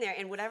go in there,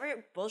 and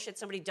whatever bullshit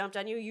somebody dumped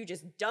on you, you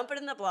just dump it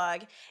in the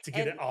blog To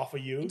get it off of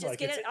you? Just Like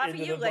get it's it off of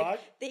into you. the Like blog?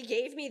 they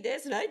gave me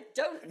this, and I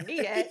don't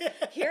need it.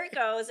 Yeah. Here it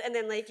goes, and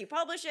then like you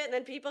publish it, and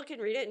then people can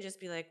read it and just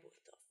be like,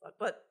 "What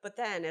the fuck?" But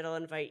then it'll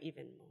invite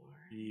even more.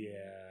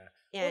 Yeah.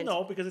 And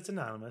well, no, because it's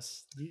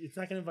anonymous. It's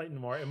not going to invite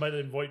more. It might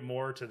invite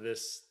more to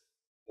this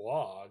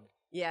blog.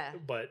 yeah,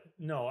 But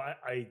no,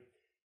 I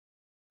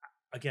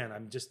again,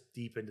 I'm just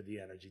deep into the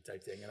energy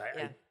type thing.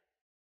 And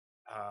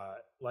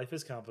life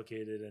is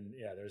complicated. And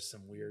yeah, there's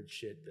some weird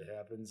shit that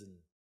happens. And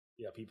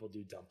yeah, people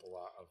do dump a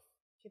lot of,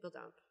 people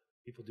dump.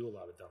 people do a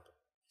lot of dumping.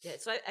 Yeah,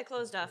 so I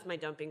closed off my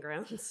dumping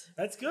grounds.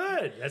 That's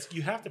good.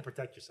 You have to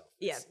protect yourself.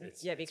 Yeah,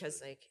 It's because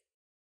good. like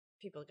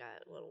people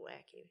got a little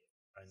wacky.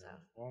 I know. so.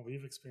 Well,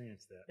 we've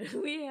experienced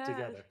that. We have.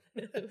 Together.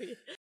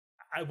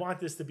 I want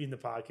this to be in the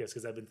podcast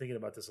because I've been thinking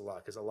about this a lot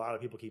because a lot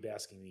of people keep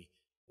asking me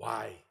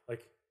why.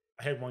 Like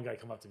I had one guy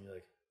come up to me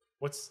like,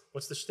 what's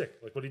the shtick?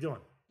 Like, what are you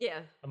doing? Yeah.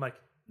 I'm like,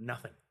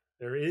 nothing.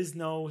 There is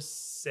no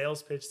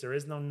sales pitch. There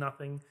is no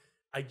nothing.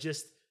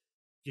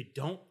 You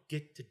don't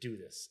get to do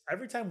this.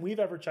 Every time we've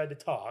ever tried to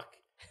talk,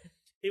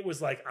 it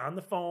was like on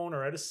the phone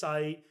or at a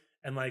site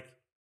and like,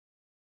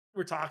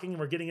 we're talking and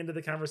we're getting into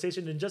the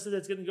conversation. And just as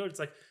it's getting good, it's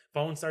like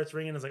phone starts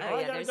ringing. It's like,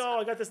 I gotta go.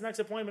 I got this next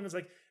appointment. It's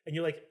like, and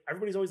you're like,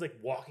 everybody's always like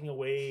walking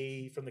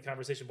away from the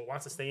conversation, but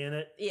wants to stay in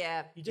it.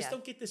 Yeah. You just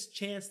don't get this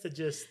chance to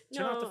just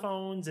turn off the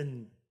phones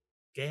and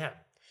gab.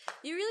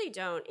 You really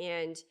don't.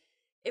 And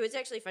it was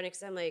actually funny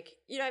because I'm like,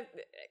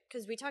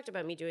 because we talked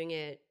about me doing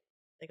it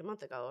like a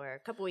month ago or a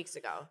couple weeks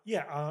ago.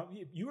 Yeah.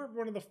 You were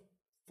one of the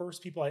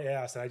first people I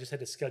asked and I just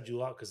had to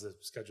schedule out because the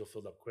schedule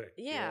filled up quick.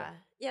 Yeah.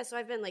 So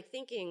I've been like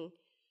thinking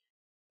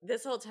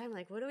this whole time,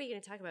 like, what are we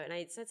going to talk about? And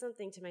I said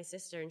something to my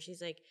sister and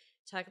she's like,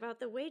 talk about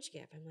the wage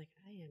gap. I'm like,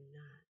 I am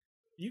not.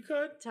 You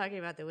could. Talking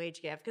about the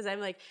wage gap. Because I'm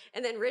like,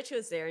 and then Rich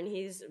was there and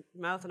he's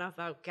mouthing off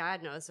about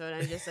God knows. So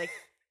I'm just like,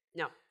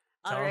 no.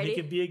 Tell him he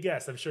can be a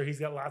guest. I'm sure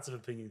he's got lots of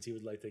opinions he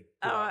would like to get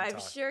out and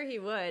I'm talk. sure he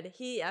would.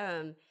 He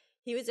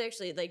was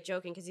actually like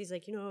joking because he's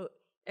like,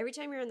 every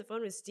time you're on the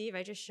phone with Steve,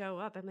 I just show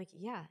up. I'm like,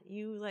 yeah,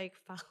 you like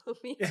follow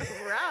me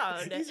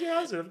around. He's your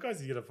husband. Of course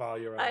he's going to follow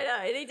you around. I know,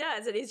 and he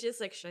does. And he's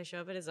just like, should I show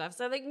up at his office?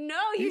 I'm like, no,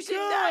 you should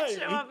not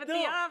show up at the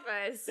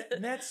office.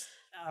 And that's,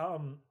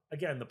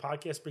 again, the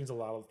podcast brings a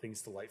lot of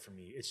things to light for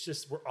me. It's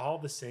just, we're all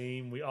the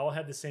same. We all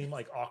have the same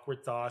like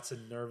awkward thoughts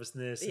and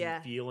nervousness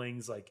and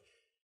feelings. Like,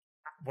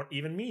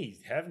 even me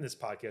having this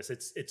podcast,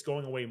 it's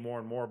going away more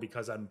and more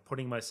because I'm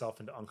putting myself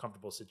into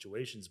uncomfortable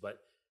situations. But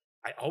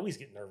I always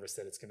get nervous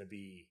that it's going to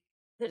be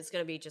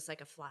just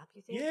like a flop,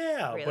 you think?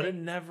 Yeah, really? But it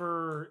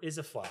never is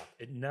a flop.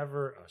 It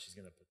never. Oh, she's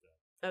going to put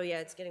that. Oh yeah,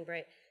 it's getting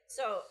bright.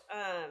 So,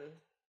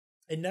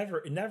 it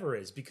never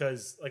is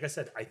because, like I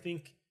said, I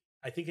think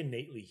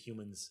innately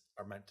humans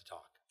are meant to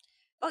talk.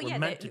 Oh, we're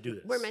meant to do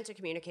this. We're meant to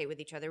communicate with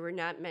each other. We're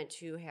not meant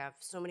to have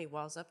so many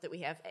walls up that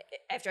we have.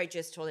 After I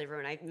just told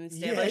everyone I'm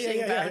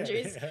establishing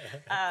boundaries.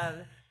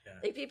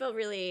 Like people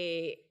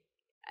really,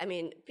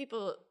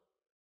 people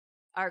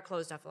are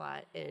closed off a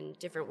lot in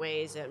different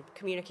ways and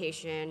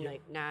communication,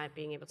 like not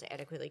being able to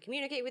adequately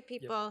communicate with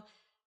people.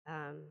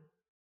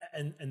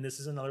 And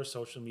this is another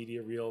social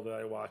media reel that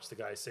I watched the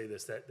guys say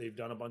this, that they've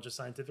done a bunch of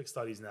scientific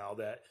studies now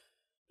that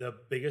the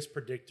biggest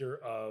predictor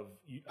of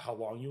how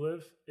long you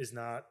live is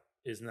not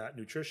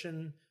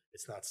nutrition,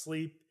 it's not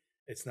sleep,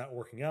 it's not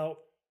working out,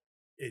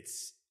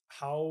 it's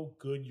how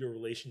good your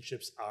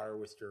relationships are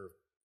with the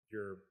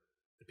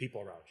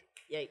people around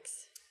you.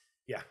 Yikes.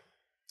 Yeah.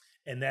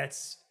 And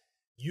that's,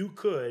 you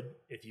could,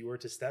 if you were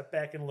to step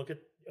back and look at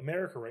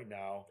America right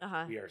now,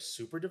 we are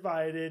super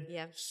divided,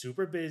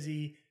 super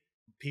busy.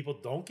 People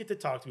don't get to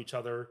talk to each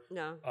other.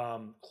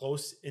 No.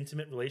 Close,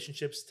 intimate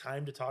relationships,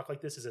 time to talk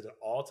like this is at an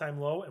all-time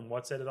low. And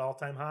what's at an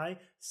all-time high?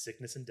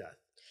 Sickness and death.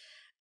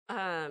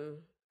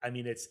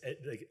 It's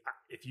like,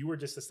 if you were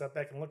just to step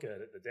back and look at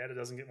it, the data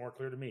doesn't get more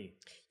clear to me.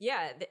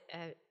 Yeah.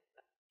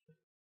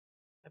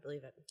 I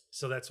believe it.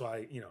 So that's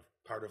why,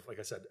 part of, like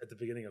I said, at the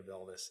beginning of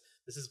all this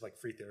is like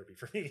free therapy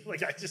for me.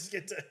 Like I just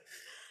get to,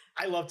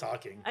 I love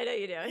talking. I know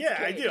you do.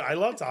 Yeah, I do. I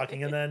love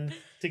talking. And then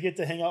to get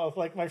to hang out with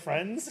like my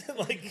friends,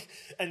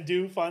 and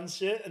do fun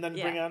shit and then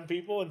bring on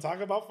people and talk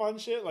about fun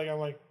shit. Like, I'm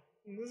like,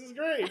 this is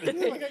great.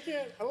 Like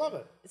I love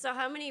it. So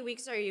how many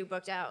weeks are you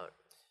booked out?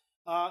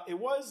 It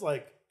was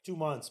like 2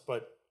 months,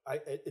 but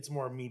it's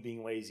more me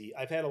being lazy.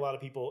 I've had a lot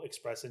of people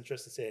express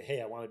interest and say,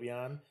 hey, I want to be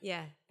on.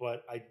 Yeah.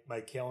 But my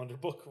calendar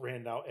book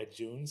ran out at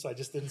June, so I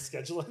just didn't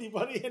schedule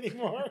anybody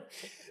anymore.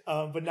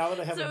 But now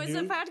that I have is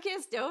the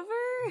podcast over?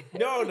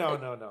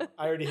 No.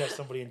 I already have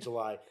somebody in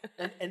July.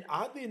 And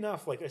oddly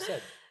enough, like I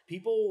said,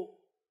 people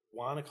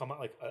want to come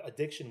out. Like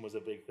addiction was a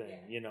big thing,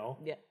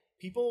 Yeah.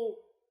 People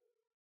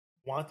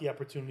want the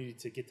opportunity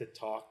to get to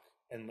talk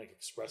and like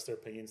express their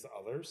opinions to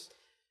others.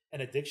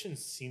 And addiction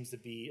seems to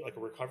be like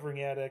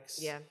recovering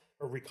addicts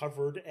or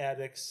recovered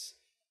addicts,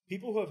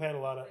 people who have had a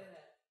lot of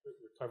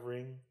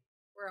recovering.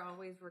 We're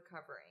always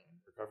recovering.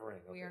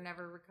 Recovering. Okay. We are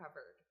never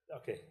recovered.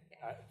 Okay.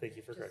 Thank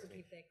you for correcting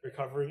me.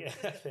 Recovering.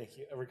 Thank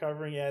you.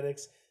 Recovering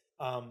addicts.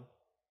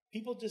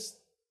 People just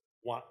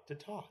want to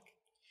talk.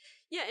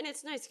 Yeah, and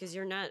it's nice because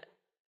you're not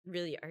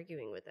really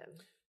arguing with them.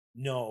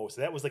 No,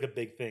 so that was like a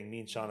big thing. Me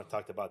and Sean have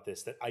talked about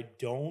this, that I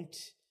don't,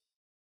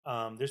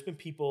 there's been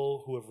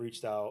people who have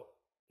reached out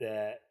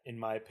that, in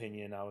my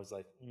opinion, I was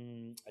like,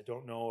 I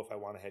don't know if I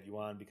want to have you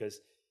on, because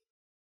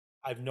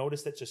I've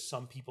noticed that just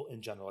some people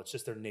in general, it's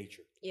just their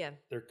nature. Yeah.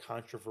 They're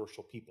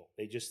controversial people.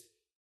 They just,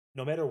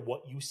 no matter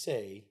what you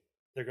say,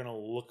 they're going to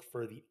look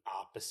for the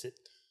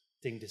opposite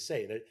thing to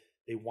say. That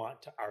they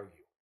want to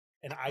argue.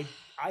 And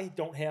I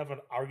don't have an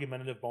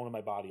argumentative bone in my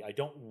body. I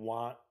don't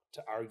want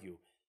to argue.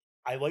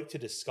 I like to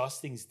discuss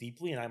things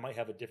deeply, and I might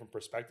have a different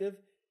perspective,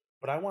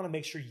 but I want to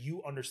make sure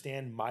you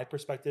understand my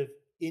perspective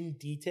in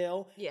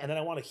detail. Yeah. And then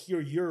I want to hear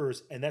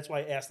yours. And that's why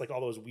I asked like all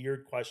those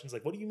weird questions.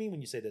 Like, what do you mean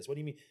when you say this? What do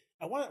you mean?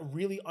 I want to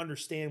really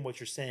understand what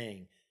you're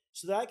saying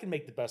so that I can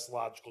make the best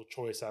logical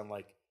choice on,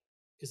 like,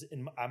 because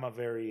I'm a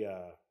very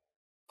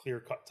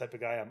clear cut type of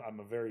guy. I'm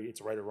a very,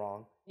 it's right or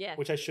wrong. Yeah.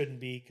 Which I shouldn't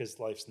be, because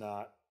life's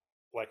not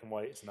black and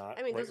white. It's not.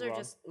 I mean, right, those are wrong.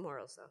 Just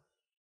morals,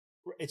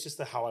 though. It's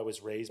just how I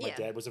was raised. My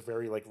dad was a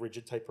very like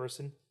rigid type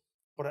person,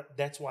 but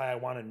that's why I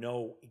want to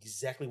know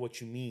exactly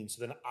what you mean, so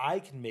then I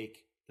can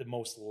make the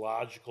most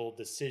logical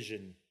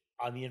decision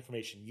on the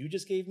information you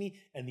just gave me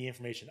and the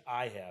information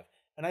I have.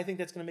 And I think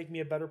that's going to make me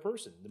a better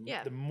person.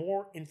 The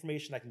more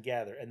information I can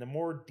gather and the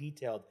more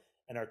detailed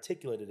and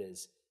articulate it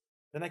is,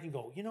 then I can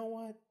go, you know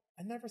what?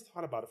 I never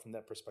thought about it from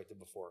that perspective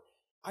before.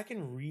 I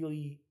can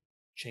really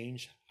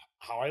change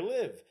how I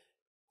live.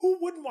 Who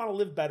wouldn't want to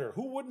live better?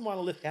 Who wouldn't want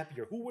to live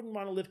happier? Who wouldn't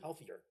want to live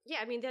healthier? Yeah,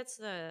 I mean, that's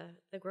the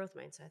growth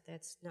mindset.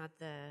 That's not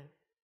the...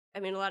 I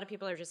mean, a lot of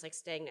people are just like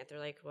stagnant. They're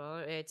like, well,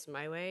 it's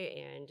my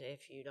way, and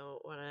if you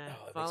don't want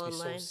to fall in line...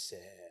 That makes me so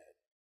sad.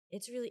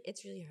 It's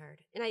really hard.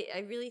 And I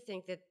really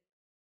think that...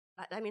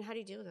 I mean, how do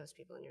you deal with those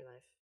people in your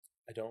life?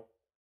 I don't.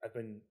 I've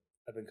been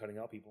cutting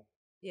out people.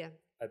 Yeah.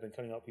 I've been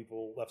cutting out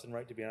people left and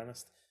right, to be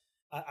honest.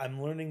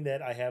 I'm learning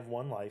that I have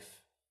one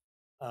life.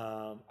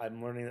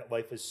 I'm learning that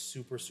life is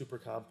super, super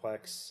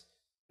complex.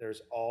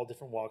 There's all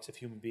different walks of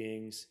human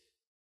beings.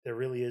 There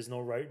really is no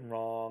right and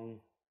wrong.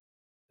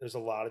 There's a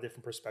lot of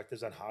different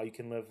perspectives on how you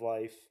can live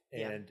life.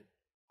 And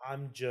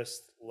I'm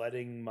just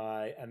letting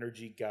my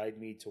energy guide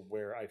me to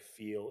where I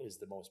feel is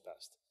the most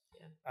best.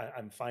 Yeah.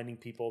 I'm finding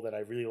people that I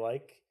really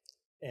like,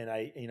 and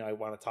I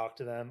want to talk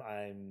to them.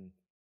 I'm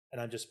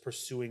just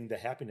pursuing the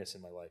happiness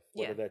in my life,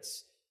 whether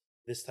that's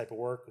this type of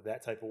work,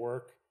 that type of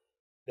work,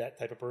 that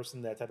type of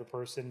person, that type of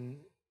person.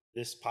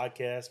 This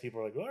podcast,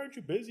 people are like, well, aren't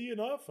you busy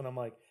enough? And I'm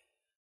like,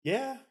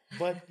 yeah,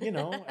 but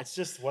it's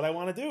just what I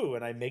want to do,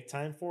 and I make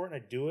time for it, and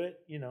I do it,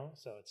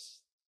 so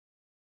it's,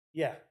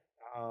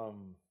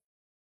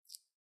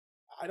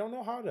 I don't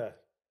know how to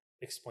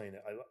explain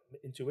it.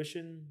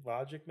 Intuition,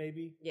 logic,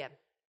 maybe. Yeah.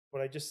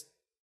 But I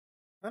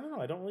don't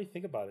know. I don't really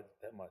think about it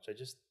that much. I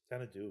just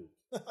kind of do.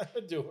 I'm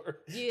a doer.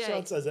 Yeah.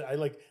 Sean says it.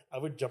 I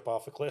would jump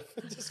off a cliff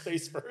just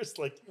face first,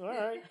 like, all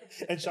right.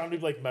 And Sean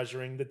would be like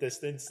measuring the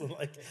distance and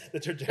like the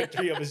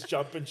trajectory of his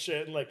jump and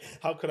shit. And like,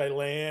 how could I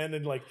land?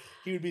 And like,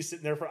 he would be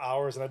sitting there for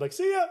hours, and I'd like,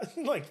 see ya,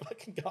 and like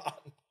fucking gone.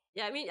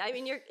 Yeah. I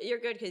mean, you're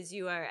good because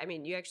you are. I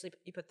mean, you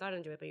put thought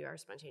into it, but you are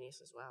spontaneous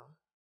as well.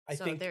 I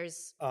think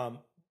there's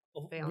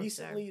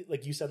recently, there.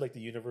 Like you said, like the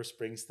universe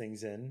brings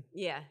things in.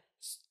 Yeah.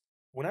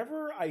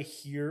 Whenever I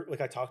hear,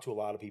 like I talk to a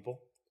lot of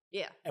people.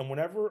 Yeah. And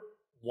whenever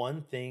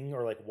one thing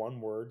or like one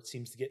word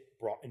seems to get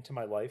brought into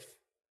my life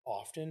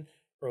often,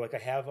 or like I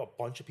have a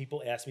bunch of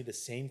people ask me the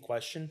same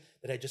question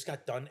that I just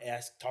got done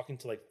talking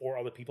to like 4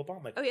 other people about.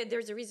 I'm like, oh yeah,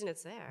 there's a reason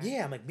it's there.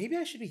 Yeah. I'm like, maybe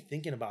I should be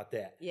thinking about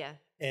that. Yeah.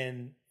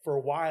 And for a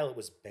while it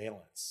was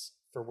balance.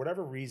 For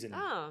whatever reason,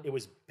 it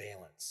was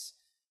balance.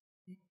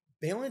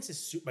 Balance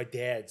is my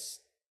dad's,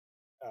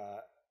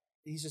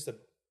 he's just a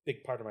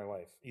big part of my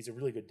life. He's a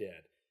really good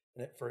dad.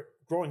 And for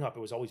growing up,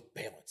 it was always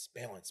balance,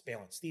 balance,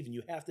 balance. Steven,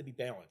 you have to be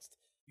balanced.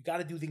 You got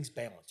to do things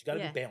balanced. You got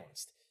to be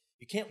balanced.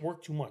 You can't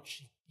work too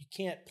much. You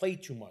can't play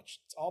too much.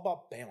 It's all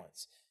about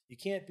balance. You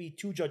can't be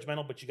too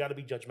judgmental, but you got to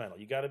be judgmental.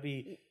 You got to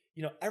be,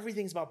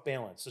 everything's about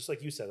balance. Just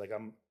like you said, like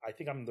I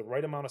think I'm the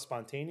right amount of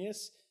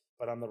spontaneous,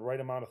 but I'm the right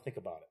amount of think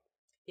about it.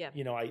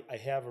 Yeah. I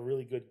have a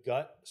really good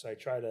gut, so I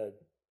try to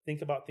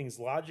think about things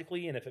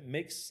logically, and if it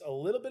makes a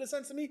little bit of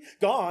sense to me,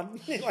 gone.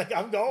 Like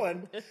I'm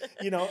going,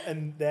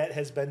 and that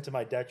has been to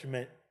my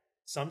detriment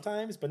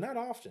sometimes, but not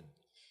often.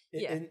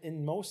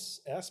 In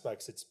most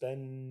aspects, it's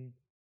been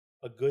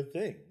a good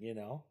thing,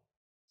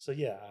 So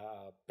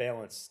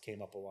balance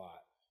came up a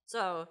lot.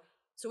 So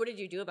what did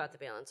you do about the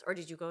balance, or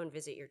did you go and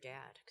visit your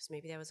dad? Because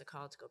maybe that was a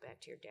call to go back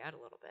to your dad a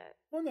little bit.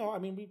 Well, no, I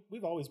mean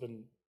we've always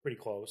been pretty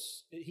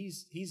close.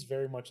 He's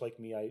very much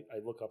like me. I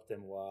look up to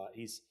him a lot.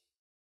 He's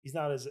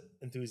not as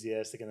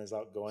enthusiastic and as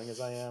outgoing as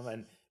I am.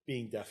 And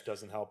being deaf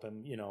doesn't help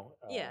him,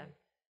 Yeah.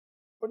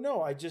 But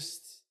no, I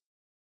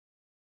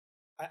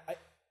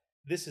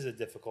this is a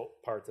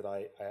difficult part that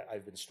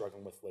I've been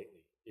struggling with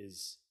lately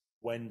is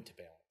when to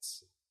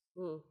balance.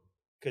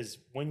 Because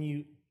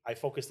I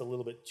focused a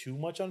little bit too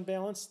much on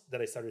balance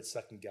that I started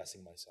second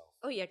guessing myself.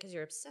 Oh yeah, because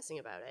you're obsessing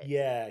about it.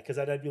 Yeah, because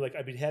I'd be like,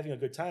 I'd be having a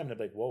good time, and I'd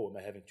be like, whoa, am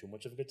I having too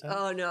much of a good time?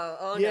 Oh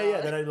no, yeah, no.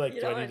 Yeah. Then I'd be like,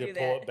 You do don't I need wanna to do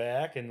pull that. it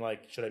back? And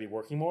like, should I be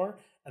working more?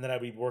 And then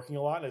I'd be working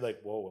a lot, and I'd be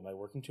like, whoa, am I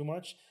working too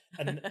much?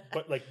 And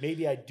but like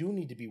maybe I do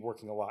need to be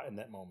working a lot in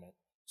that moment.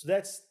 So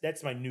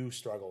that's my new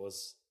struggle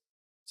is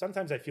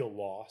sometimes I feel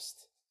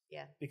lost.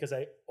 Yeah. Because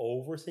I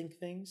overthink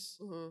things.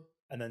 Mm-hmm.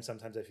 And then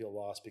sometimes I feel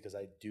lost because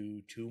I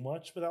do too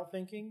much without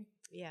thinking.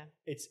 Yeah.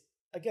 It's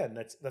again,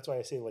 that's why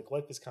I say like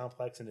life is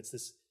complex and it's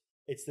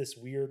this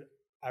weird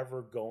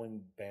ever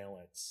going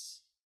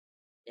balance.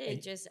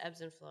 It just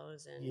ebbs and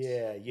flows and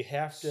yeah, you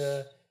have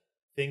to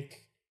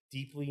think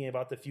deeply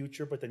about the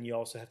future, but then you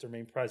also have to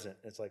remain present.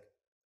 It's like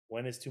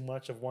when is too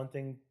much of one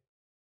thing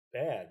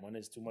bad? When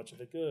is too much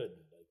of it good?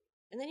 Like,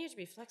 and then you have to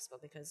be flexible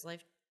because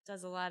life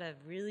does a lot of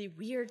really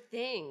weird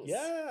things.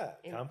 yeah,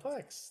 And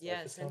complex. yeah,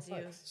 Life is sends you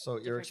complex. So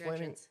you're different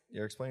directions.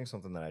 explaining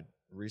something that I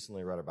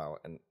recently read about,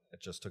 and it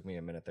just took me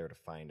a minute there to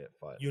find it.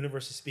 But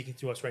Universe is speaking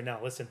to us right now.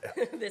 Listen.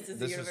 This is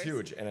this is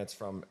huge, and it's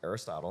from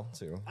Aristotle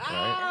too.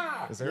 Ah!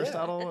 Right? Is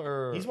Aristotle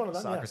or he's one of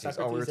them? Socrates? Yeah,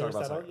 Oh, we were talking about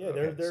Aristotle. Socrates.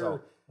 Yeah, Okay, they're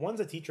so one's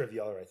a teacher of the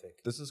other, I think.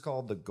 this is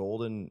called the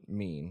golden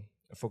mean.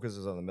 It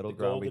focuses on the middle The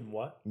ground. golden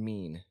what?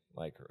 Mean,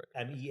 like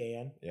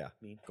MEAN. yeah,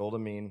 Mean.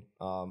 golden mean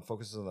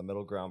focuses on the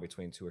middle ground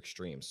between two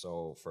extremes.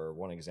 So, for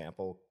one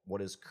example,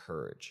 what is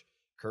courage?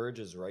 Courage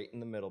is right in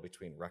the middle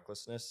between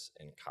recklessness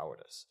and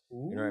cowardice.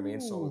 You know what I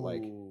mean? So,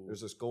 like,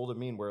 there's this golden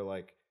mean where,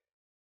 like,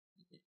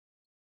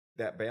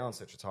 that balance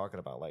that you're talking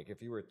about. Like,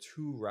 if you were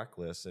too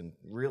reckless and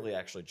really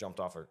actually jumped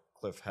off a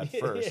cliff head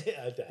first,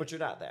 but you're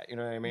not that. You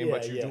know what I mean? Yeah,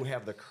 but you yeah. do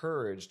have the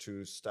courage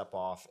to step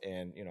off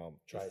and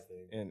Try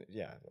things. and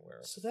yeah, where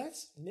So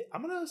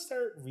I'm gonna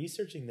start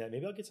researching that.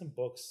 Maybe I'll get some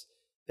books.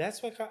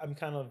 That's what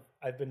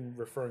I've been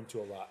referring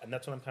to a lot, and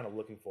that's what I'm kind of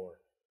looking for.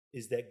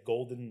 Is that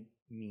golden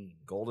mean?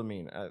 golden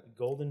mean.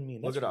 Golden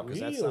mean. Look That's it up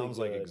because really that sounds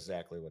like good.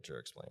 exactly what you're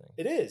explaining.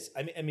 It is.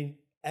 I mean,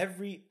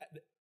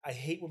 I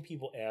hate when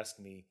people ask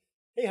me,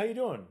 "Hey, how you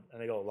doing?"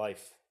 And I go,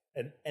 "Life."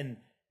 And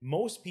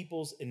most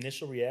people's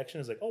initial reaction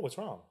is like, "Oh, what's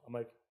wrong?" I'm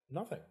like,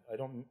 "Nothing.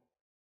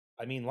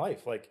 I mean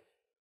life. Like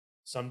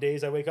some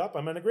days I wake up,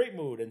 I'm in a great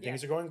mood and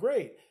things are going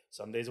great.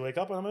 Some days I wake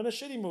up and I'm in a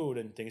shitty mood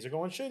and things are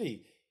going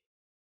shitty.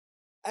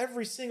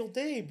 Every single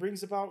day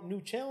brings about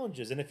new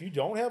challenges. And if you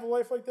don't have a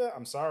life like that,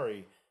 I'm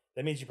sorry.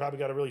 That means you probably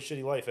got a really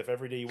shitty life. If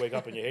every day you wake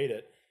up and you hate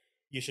it,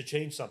 you should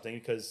change something.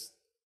 Because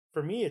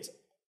for me,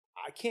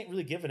 I can't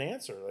really give an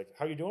answer. Like,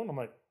 how you doing? I'm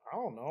like, I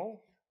don't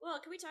know. Well,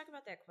 can we talk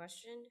about that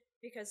question?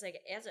 Because like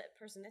as a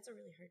person, that's a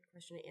really hard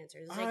question to answer.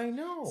 It's like I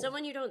know.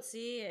 someone you don't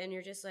see and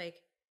you're just like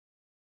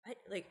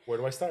Where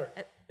do I start?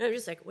 I'm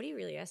just like, what are you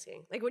really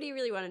asking? Like, what do you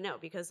really want to know?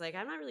 Because like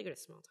I'm not really good at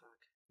small talk.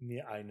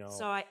 Yeah, I know.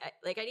 So I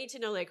need to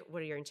know like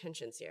what are your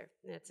intentions here?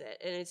 That's it.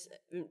 And it's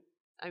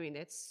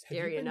that's Have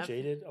scary you been enough.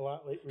 jaded a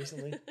lot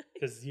recently?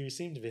 Because you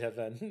seem to have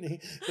been.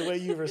 The way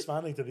you're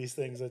responding to these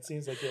things, it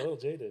seems like you're a little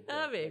jaded.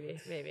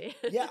 Maybe.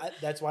 Yeah,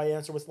 that's why I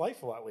answer with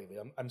life a lot lately.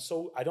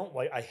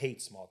 I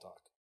hate small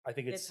talk. I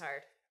think It's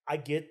hard. I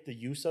get the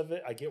use of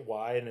it. I get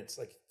why, and it's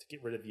like to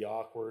get rid of the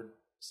awkward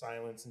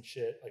silence and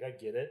shit. Like I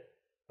get it,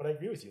 but I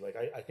agree with you. Like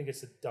I think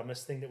it's the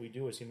dumbest thing that we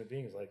do as human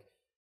beings. Like,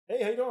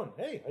 hey, how you doing?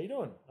 Hey, how you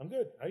doing? I'm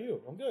good. How are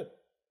you? I'm good.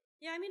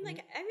 Yeah, I mean,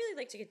 like I really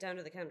like to get down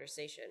to the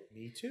conversation.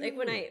 Me too. Like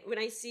when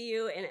I see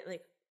you and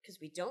because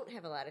we don't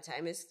have a lot of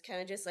time, it's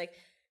kind of just like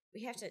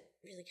we have to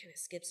really kind of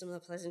skip some of the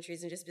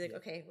pleasantries and just be like,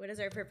 okay, what is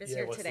our purpose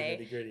here what's today?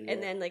 The nitty-gritty,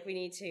 and then like we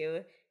need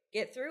to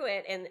get through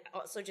it, and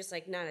also just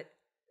like not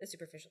a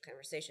superficial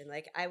conversation.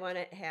 Like I want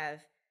to have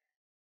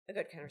a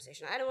good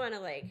conversation. I don't want to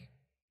like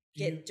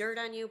get dirt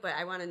on you, but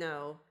I want to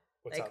know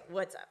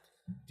what's up.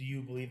 Do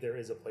you believe there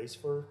is a place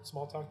for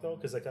small talk though?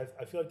 Because like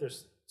I feel like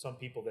there's some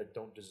people that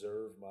don't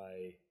deserve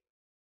my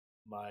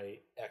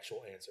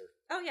actual answer.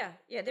 Oh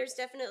yeah. There's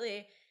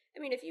definitely. I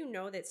mean, if you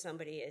know that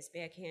somebody is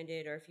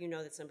backhanded, or if you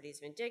know that somebody's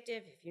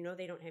vindictive, if you know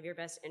they don't have your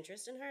best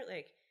interest in heart,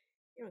 like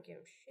you don't give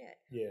them shit.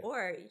 Yeah.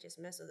 Or you just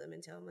mess with them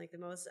and tell them like the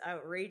most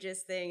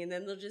outrageous thing, and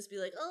then they'll just be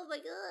like, "Oh my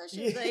gosh!"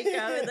 And like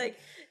go and like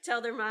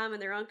tell their mom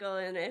and their uncle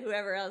and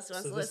whoever else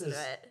wants to listen to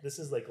it. This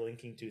is like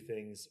linking two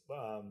things.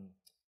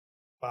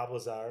 Bob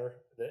Lazar,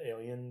 the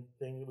alien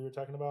thing that we were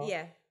talking about.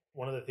 Yeah.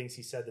 One of the things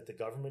he said that the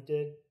government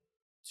did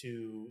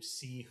to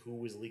see who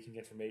was leaking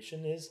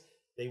information is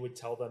they would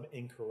tell them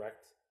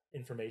incorrect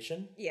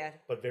information. Yeah.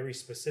 But very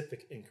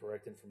specific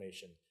incorrect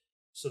information.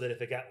 So that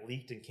if it got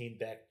leaked and came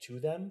back to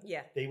them,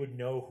 they would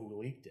know who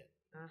leaked it.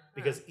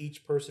 Because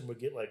each person would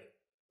get like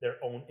their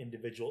own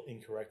individual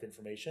incorrect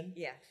information.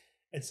 Yeah.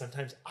 And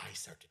sometimes I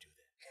start to do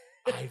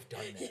that. I've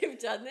done that. You've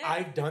done that?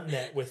 I've done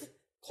that with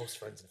close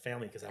friends and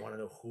family because I want to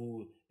know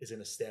who is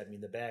going to stab me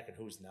in the back and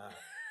who's not.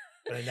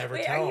 but I never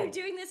Wait, tell are you them.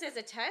 doing this as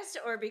a test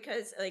or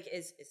because like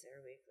is there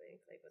a weak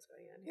link? Like what's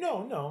going on here?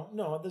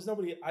 No. There's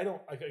nobody. I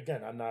don't.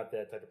 Again, I'm not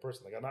that type of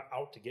person. Like I'm not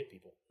out to get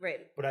people.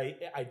 Right. But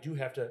I do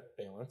have to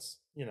balance.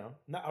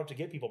 Not out to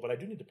get people, but I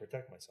do need to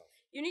protect myself.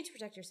 You need to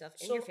protect yourself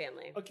and So, your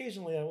family.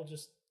 Occasionally, I will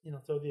just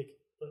throw the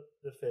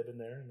fib in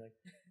there and like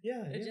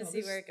Just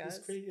see where it goes.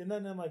 Crazy. And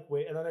then I'm like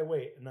wait, and then I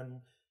wait, and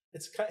then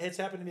it's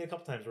happened to me a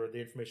couple times where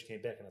the information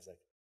came back and I was like,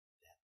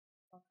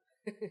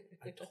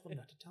 I told them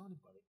not to tell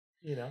anybody.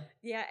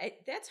 Yeah,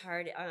 that's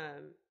hard.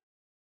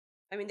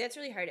 I mean, that's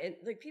really hard. And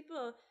like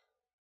people,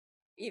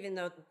 even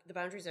though the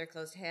boundaries are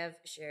closed, have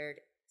shared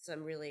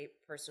some really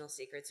personal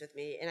secrets with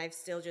me, and I've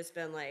still just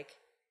been like,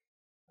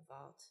 a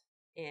vault,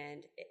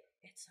 and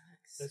it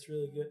sucks. That's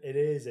really good. It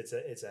is. It's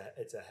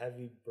a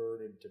heavy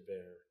burden to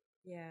bear.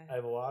 Yeah. I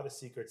have a lot of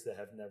secrets that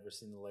have never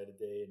seen the light of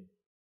day, and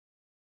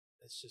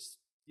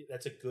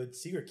that's a good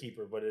secret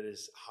keeper, but it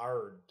is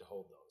hard to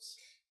hold those.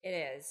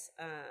 It is.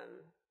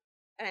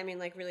 And I mean,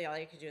 like, really, all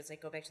I could do is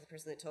like go back to the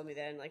person that told me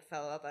that and like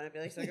follow up on it. Be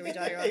like, so can we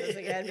talk about this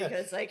again?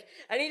 Because like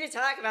I need to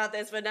talk about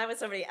this, but not with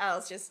somebody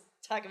else. Just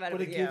talk about it.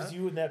 But with it gives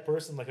you and that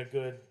person like a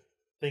good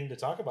thing to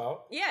talk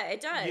about. Yeah,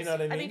 it does. You know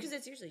what I mean? I mean, because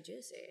it's usually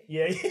juicy.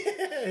 Yeah.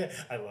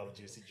 I love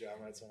juicy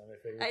drama. It's one of my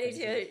favorite. I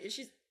do too.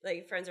 She's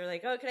like, friends are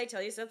like, oh, can I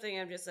tell you something?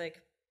 I'm just like,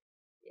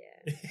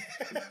 yeah,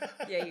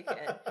 yeah, you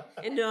can.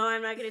 And no,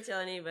 I'm not going to tell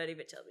anybody,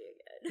 but tell me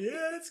again.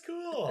 Yeah, that's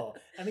cool.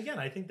 And again,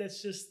 I think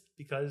that's just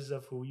because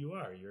of who you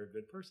are. You're a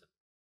good person.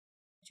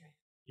 I try.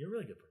 You're a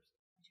really good person.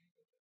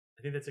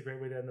 I think that's a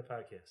great way to end the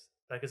podcast.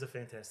 Becca's a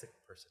fantastic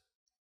person.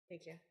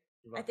 Thank you.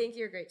 I think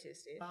you're great too,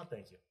 Steve. Oh,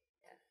 thank you.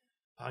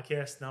 Yeah.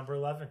 Podcast number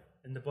 11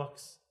 in the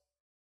books.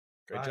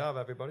 Great job,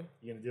 everybody.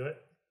 You gonna do it?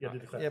 You gotta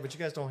do the clap. Yeah, but you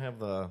guys don't have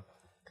the.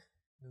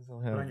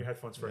 Put on your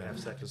headphones for a half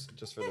second.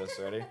 Just for this,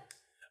 ready?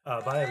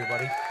 Bye,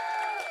 everybody.